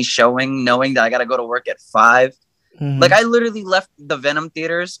matinee showing, knowing that I got to go to work at 5. Mm-hmm. Like, I literally left the Venom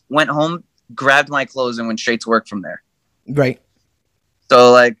theaters, went home, grabbed my clothes, and went straight to work from there. Right.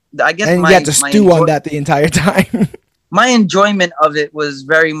 So, like, I guess you had to stew on that the entire time. My enjoyment of it was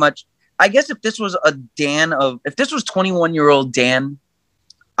very much, I guess if this was 21-year-old Dan,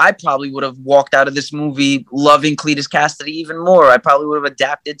 I probably would have walked out of this movie loving Cletus Cassidy even more. I probably would have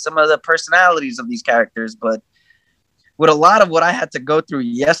adapted some of the personalities of these characters. But with a lot of what I had to go through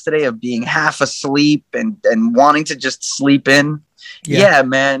yesterday of being half asleep and wanting to just sleep in, yeah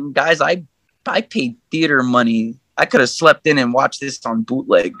man, guys, I paid theater money. I could have slept in and watched this on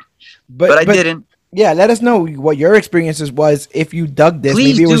bootleg, but I didn't. Yeah, let us know what your experiences was. If you dug this,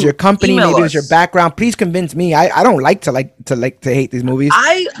 maybe it was your company, maybe it was your background. Please convince me. I don't like to hate these movies.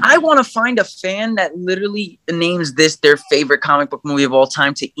 I want to find a fan that literally names this their favorite comic book movie of all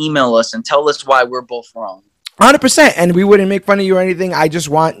time to email us and tell us why we're both wrong. 100%, and we wouldn't make fun of you or anything. I just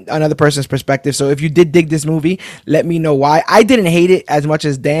want another person's perspective. So if you did dig this movie, let me know why. I didn't hate it as much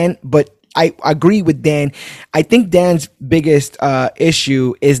as Dan, but I agree with Dan. I think Dan's biggest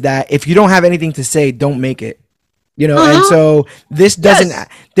issue is that if you don't have anything to say, don't make it. And so this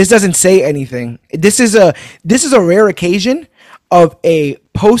doesn't say anything. This is a rare occasion of a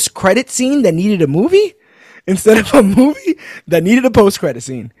post-credit scene that needed a movie instead of a movie that needed a post-credit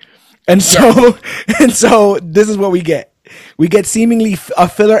scene. And so this is what we get. We get seemingly a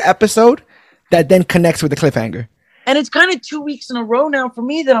filler episode that then connects with the cliffhanger. And it's kind of 2 weeks in a row now for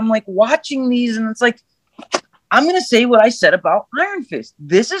me that I'm like watching these, and it's like, I'm going to say what I said about Iron Fist.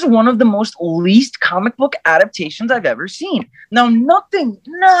 This is one of the most least comic book adaptations I've ever seen. Now, nothing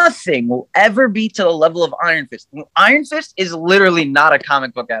will ever be to the level of Iron Fist. Iron Fist is literally not a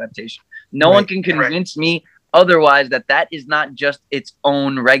comic book adaptation. No one can convince me otherwise that is not just its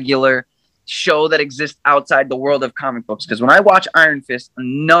own regular show that exists outside the world of comic books. Because when I watch Iron Fist,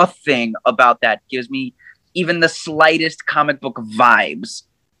 nothing about that gives me even the slightest comic book vibes.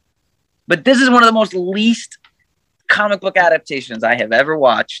 But this is one of the most least comic book adaptations I have ever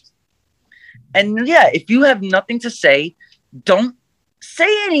watched. And yeah, if you have nothing to say, don't say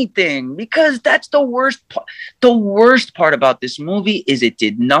anything, because that's the worst part. The worst part about this movie is it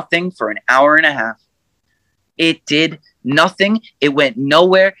did nothing for an hour and a half. It did nothing. It went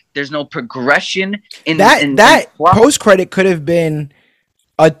nowhere. There's no progression in that post credit could have been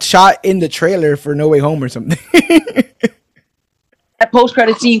a shot in the trailer for No Way Home or something. That post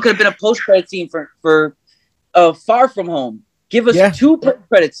credit scene could have been a post credit scene for Far From Home. Give us 2 post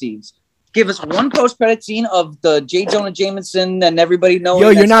credit scenes. Give us 1 post credit scene of the J. Jonah Jameson and everybody knowing. Yo,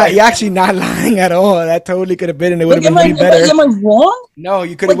 you're actually not lying at all. That totally could have been, and it would have been way better. Am I wrong? No,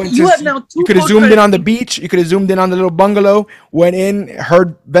 you could have you could have zoomed in on the beach. You could have zoomed in on the little bungalow. Went in,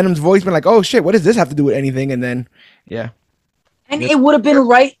 heard Venom's voice, been like, "Oh shit, what does this have to do with anything?" And then, yeah. And it would have been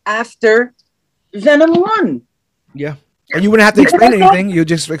right after Venom 1. Yeah, and you wouldn't have to explain anything. You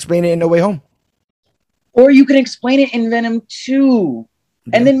just explain it in No Way Home. Or you can explain it in Venom 2.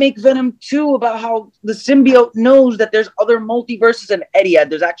 And then make Venom 2 about how the symbiote knows that there's other multiverses. And Eddie,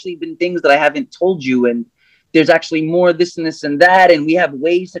 there's actually been things that I haven't told you. And there's actually more this and this and that. And we have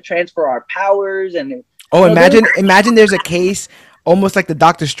ways to transfer our powers. And imagine there's a case almost like the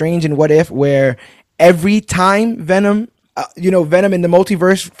Doctor Strange in What If, where every time Venom Venom in the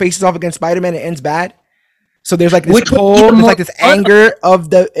multiverse faces off against Spider-Man, it ends bad. So there's like this anger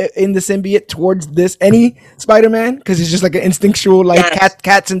of in the symbiote towards any Spider-Man, because it's just like an instinctual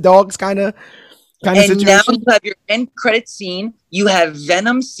cats and dogs kind of situation. Now you have your end credit scene. You have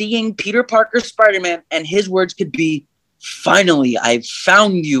Venom seeing Peter Parker Spider-Man, and his words could be, "Finally, I've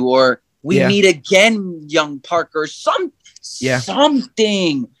found you," or "We meet again, young Parker." Something.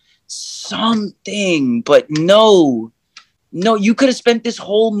 But no, you could have spent this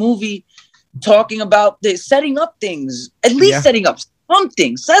whole movie talking about setting up things, at least setting up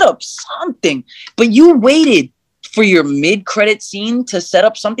something. But you waited for your mid-credit scene to set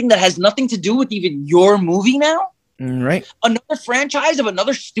up something that has nothing to do with even your movie now. Right. Another franchise of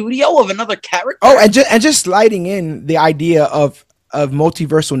another studio of another character. Oh, and just sliding in the idea of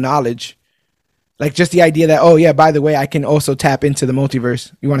multiversal knowledge, like just the idea that, oh yeah, by the way, I can also tap into the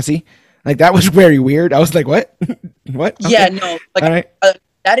multiverse. You want to see? Like, that was very weird. I was like, what? What? Okay. Yeah, no. Like, all right.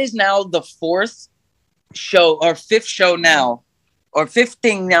 That is now the 4th show or 5th show now, or 5th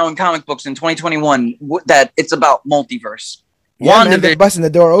thing now in comic books in 2021 that it's about multiverse. Yeah, man, they're busting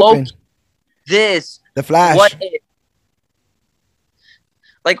the door open. The Flash.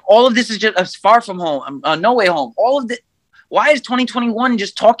 Like, all of this is just Far From Home, No Way Home. All of the. Why is 2021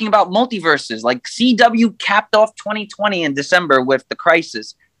 just talking about multiverses? Like, CW capped off 2020 in December with The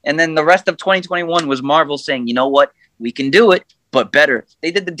Crisis, and then the rest of 2021 was Marvel saying, "You know what? We can do it, but better."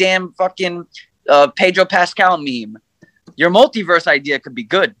 They did the damn fucking Pedro Pascal meme. Your multiverse idea could be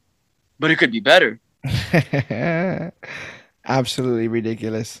good, but it could be better. Absolutely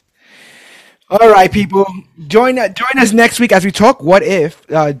ridiculous. All right, people. Join us next week as we talk What If.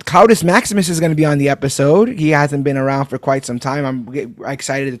 Cloudus Maximus is going to be on the episode. He hasn't been around for quite some time. I'm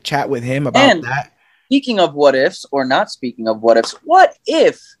excited to chat with him about that. Speaking of what ifs, or not speaking of what ifs, what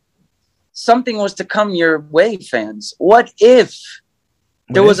if something was to come your way, fans? What if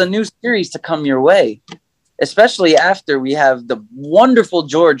there was a new series to come your way? Especially after we have the wonderful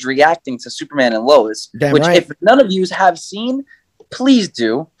George reacting to Superman and Lois, if none of you have seen, please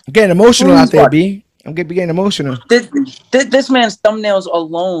do. I'm getting emotional out there, B. I'm getting emotional. This man's thumbnails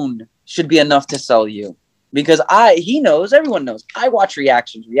alone should be enough to sell you. Because everyone knows, I watch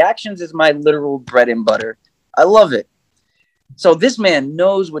reactions. Reactions is my literal bread and butter. I love it. So this man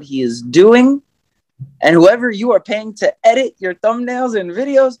knows what he is doing. And whoever you are paying to edit your thumbnails and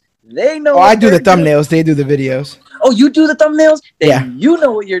videos, they know. Oh, I do the thumbnails. They do the videos. Oh, you do the thumbnails? Then you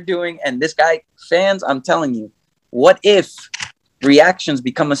know what you're doing. And this guy, fans, I'm telling you, what if reactions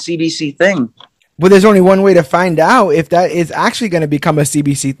become a CBC thing? Well, there's only one way to find out if that is actually going to become a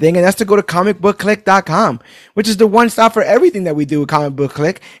CBC thing, and that's to go to comicbookclick.com, which is the one stop for everything that we do at Comic Book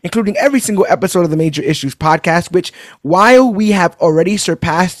Click, including every single episode of the Major Issues podcast, which, while we have already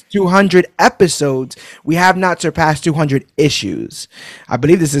surpassed 200 episodes, we have not surpassed 200 issues. I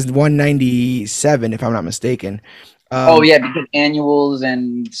believe this is 197, if I'm not mistaken. Because annuals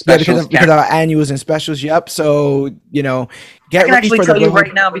and specials. Because of our annuals and specials. Yep. So, get ready for the. I can actually tell you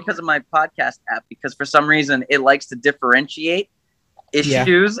right now because of my podcast app, because for some reason it likes to differentiate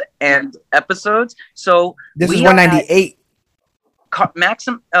issues and episodes. So this is 198.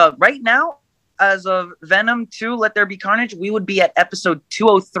 Right now, as of Venom 2, Let There Be Carnage, we would be at episode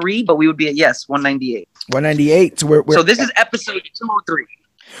 203, but we would be at 198. 198. So this is episode 203.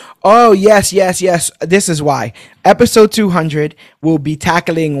 Oh, yes. This is why. Episode 200 will be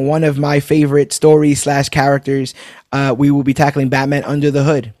tackling one of my favorite stories / characters. We will be tackling Batman Under the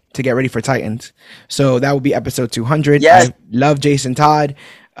Hood to get ready for Titans. So that will be episode 200. Yes. I love Jason Todd.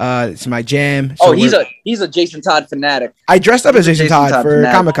 It's my jam. So he's a Jason Todd fanatic. I dressed up as Jason Todd for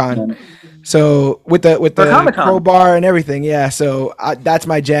Comic-Con. So with For the Comic-Con. crowbar and everything, yeah. So that's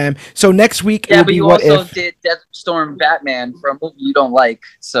my jam. So next week it Yeah, will but be you What also If. did Deathstorm Batman for a movie you don't like,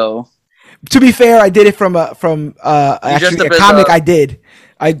 so To be fair, I did it from you just actually a a bit. comic I did.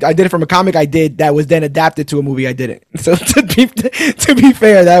 I did it from a comic I did that was then adapted to a movie I didn't. So to be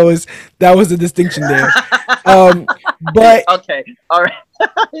fair, that was the distinction there. But Okay, all right.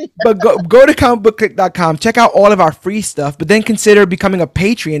 but go to comicbookclick.com, check out all of our free stuff, but then consider becoming a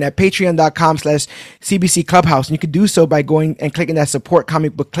Patreon at patreon.com/CBC Clubhouse. And you can do so by going and clicking that support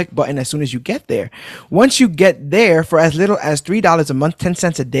comic book click button as soon as you get there. Once you get there, for as little as $3 a month, 10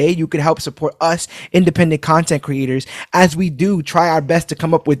 cents a day, you can help support us independent content creators as we do try our best to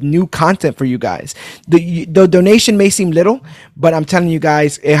come up with new content for you guys. The donation may seem little, but I'm telling you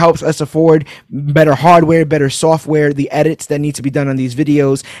guys, it helps us afford better hardware, better software, the edits that need to be done on these videos,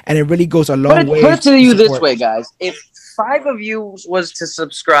 and it really goes a long way. Put it to you this way, guys. If 5 of you was to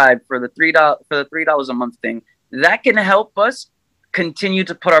subscribe for the $3 a month thing, that can help us continue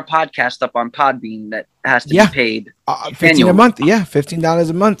to put our podcast up on Podbean that has to be paid. 15 a month, $15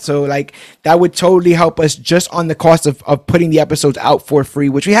 a month. So like that would totally help us just on the cost of putting the episodes out for free,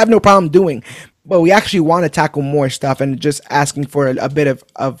 which we have no problem doing. But we actually want to tackle more stuff and just asking for a bit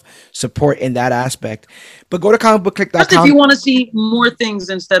of support in that aspect. But go to comicbookclick.com. Just if you want to see more things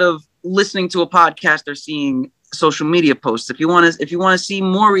instead of listening to a podcast or seeing social media posts, if you want to see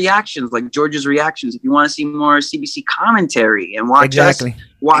more reactions like George's reactions, if you want to see more CBC commentary and watch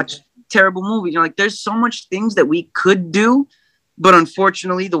terrible movies, like there's so much things that we could do, but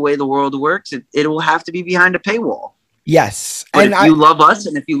unfortunately, the way the world works, it will have to be behind a paywall. Yes, but if you love us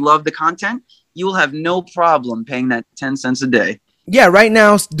and if you love the content, you will have no problem paying that 10 cents a day. Yeah, right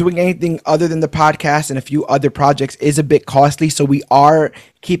now doing anything other than the podcast and a few other projects is a bit costly. So we are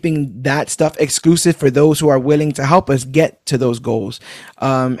keeping that stuff exclusive for those who are willing to help us get to those goals.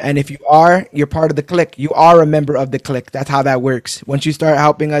 And if you're part of the clique, you are a member of the clique. That's how that works. Once you start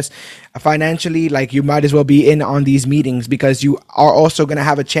helping us financially, like you might as well be in on these meetings because you are also going to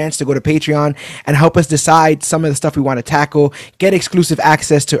have a chance to go to Patreon and help us decide some of the stuff we want to tackle, get exclusive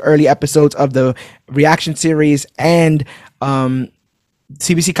access to early episodes of the reaction series and,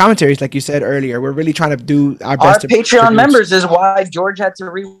 CBC commentaries, like you said earlier. We're really trying to do our best. Our Patreon members is why George had to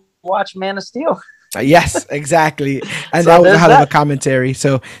rewatch Man of Steel. Yes, exactly. And that was a hell of a commentary.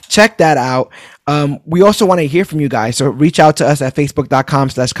 So check that out. We also want to hear from you guys. So reach out to us at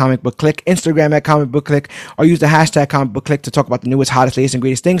facebook.com/comicbookclick, Instagram at comicbookclick, or use the hashtag comicbookclick to talk about the newest, hottest, latest, and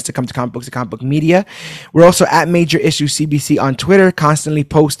greatest things to come to comic books and comic book media. We're also at Major Issue CBC on Twitter, constantly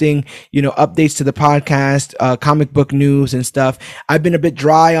posting, updates to the podcast, comic book news and stuff. I've been a bit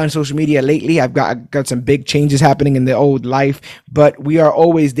dry on social media lately. I've got some big changes happening in the old life, but we are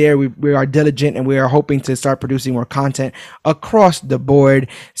always there. We are diligent and we are hoping to start producing more content across the board.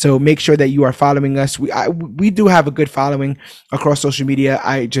 So make sure that you are following us. We do have a good following across social media.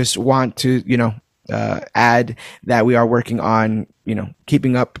 I just want to add that we are working on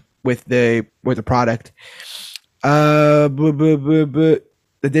keeping up with the product. The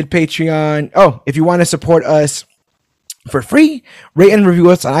did Patreon. Oh, if you want to support us for free, rate and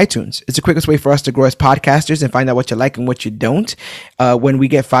review us on iTunes. It's the quickest way for us to grow as podcasters and find out what you like and what you don't. When we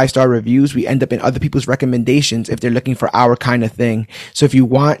get 5-star reviews, we end up in other people's recommendations if they're looking for our kind of thing. So if you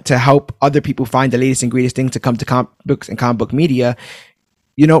want to help other people find the latest and greatest thing to come to comic books and comic book media,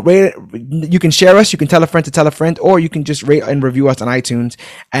 rate it. You can share us, you can tell a friend to tell a friend, or you can just rate and review us on iTunes,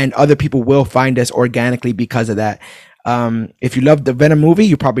 and other people will find us organically because of that. If you love the Venom movie,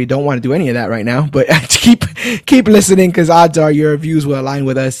 you probably don't want to do any of that right now, but keep listening because odds are your views will align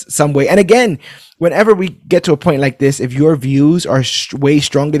with us some way. And again, whenever we get to a point like this, if your views are way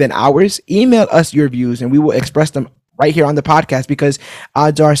stronger than ours, email us your views and we will express them right here on the podcast because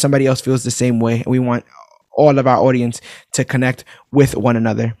odds are somebody else feels the same way. And we want all of our audience to connect with one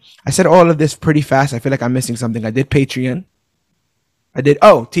another. I said all of this pretty fast. I feel like I'm missing something. I did Patreon.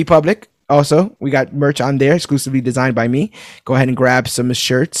 TeePublic. Also, we got merch on there, exclusively designed by me. Go ahead and grab some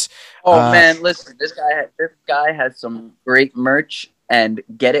shirts. Oh man, listen, this guy has some great merch, and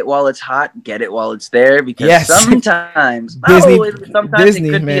get it while it's hot, get it while it's there, because sometimes Disney,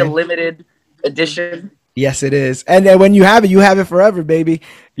 it could be a limited edition. Yes, it is. And then when you have it forever, baby.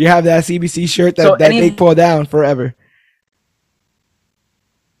 You have that CBC shirt that they pull down forever.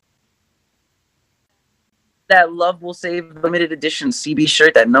 That Love Will Save limited edition CB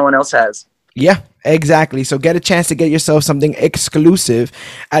shirt that no one else has. Yeah, exactly. So get a chance to get yourself something exclusive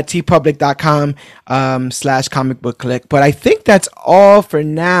at tpublic.com slash comic book click. But I think that's all for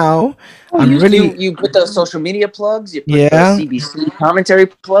now. You put the social media plugs, you put the CBC commentary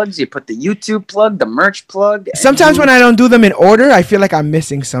plugs, you put the YouTube plug, the merch plug. Sometimes when I don't do them in order, I feel like I'm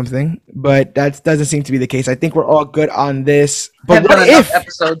missing something, but that doesn't seem to be the case. I think we're all good on this. But what if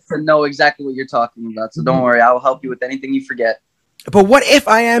episodes to know exactly what you're talking about? So don't worry, I'll help you with anything you forget. But what if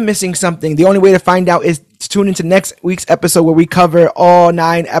I am missing something? The only way to find out is to tune into next week's episode where we cover all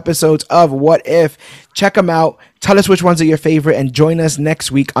 9 episodes of What If. Check them out. Tell us which ones are your favorite and join us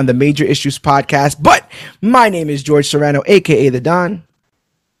next week on the Major Issues Podcast. But my name is George Serrano, a.k.a. The Don.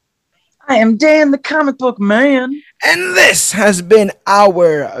 I am Dan, the comic book man. And this has been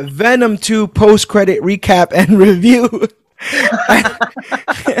our Venom 2 post-credit recap and review.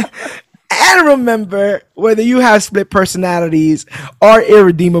 And remember, whether you have split personalities, are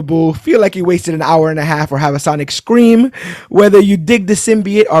irredeemable, feel like you wasted an hour and a half, or have a sonic scream, whether you dig the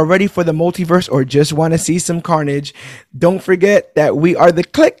symbiote, are ready for the multiverse, or just want to see some carnage, don't forget that we are the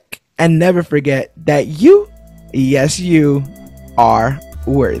Click, and never forget that you, yes, you, are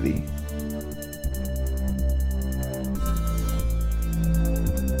worthy.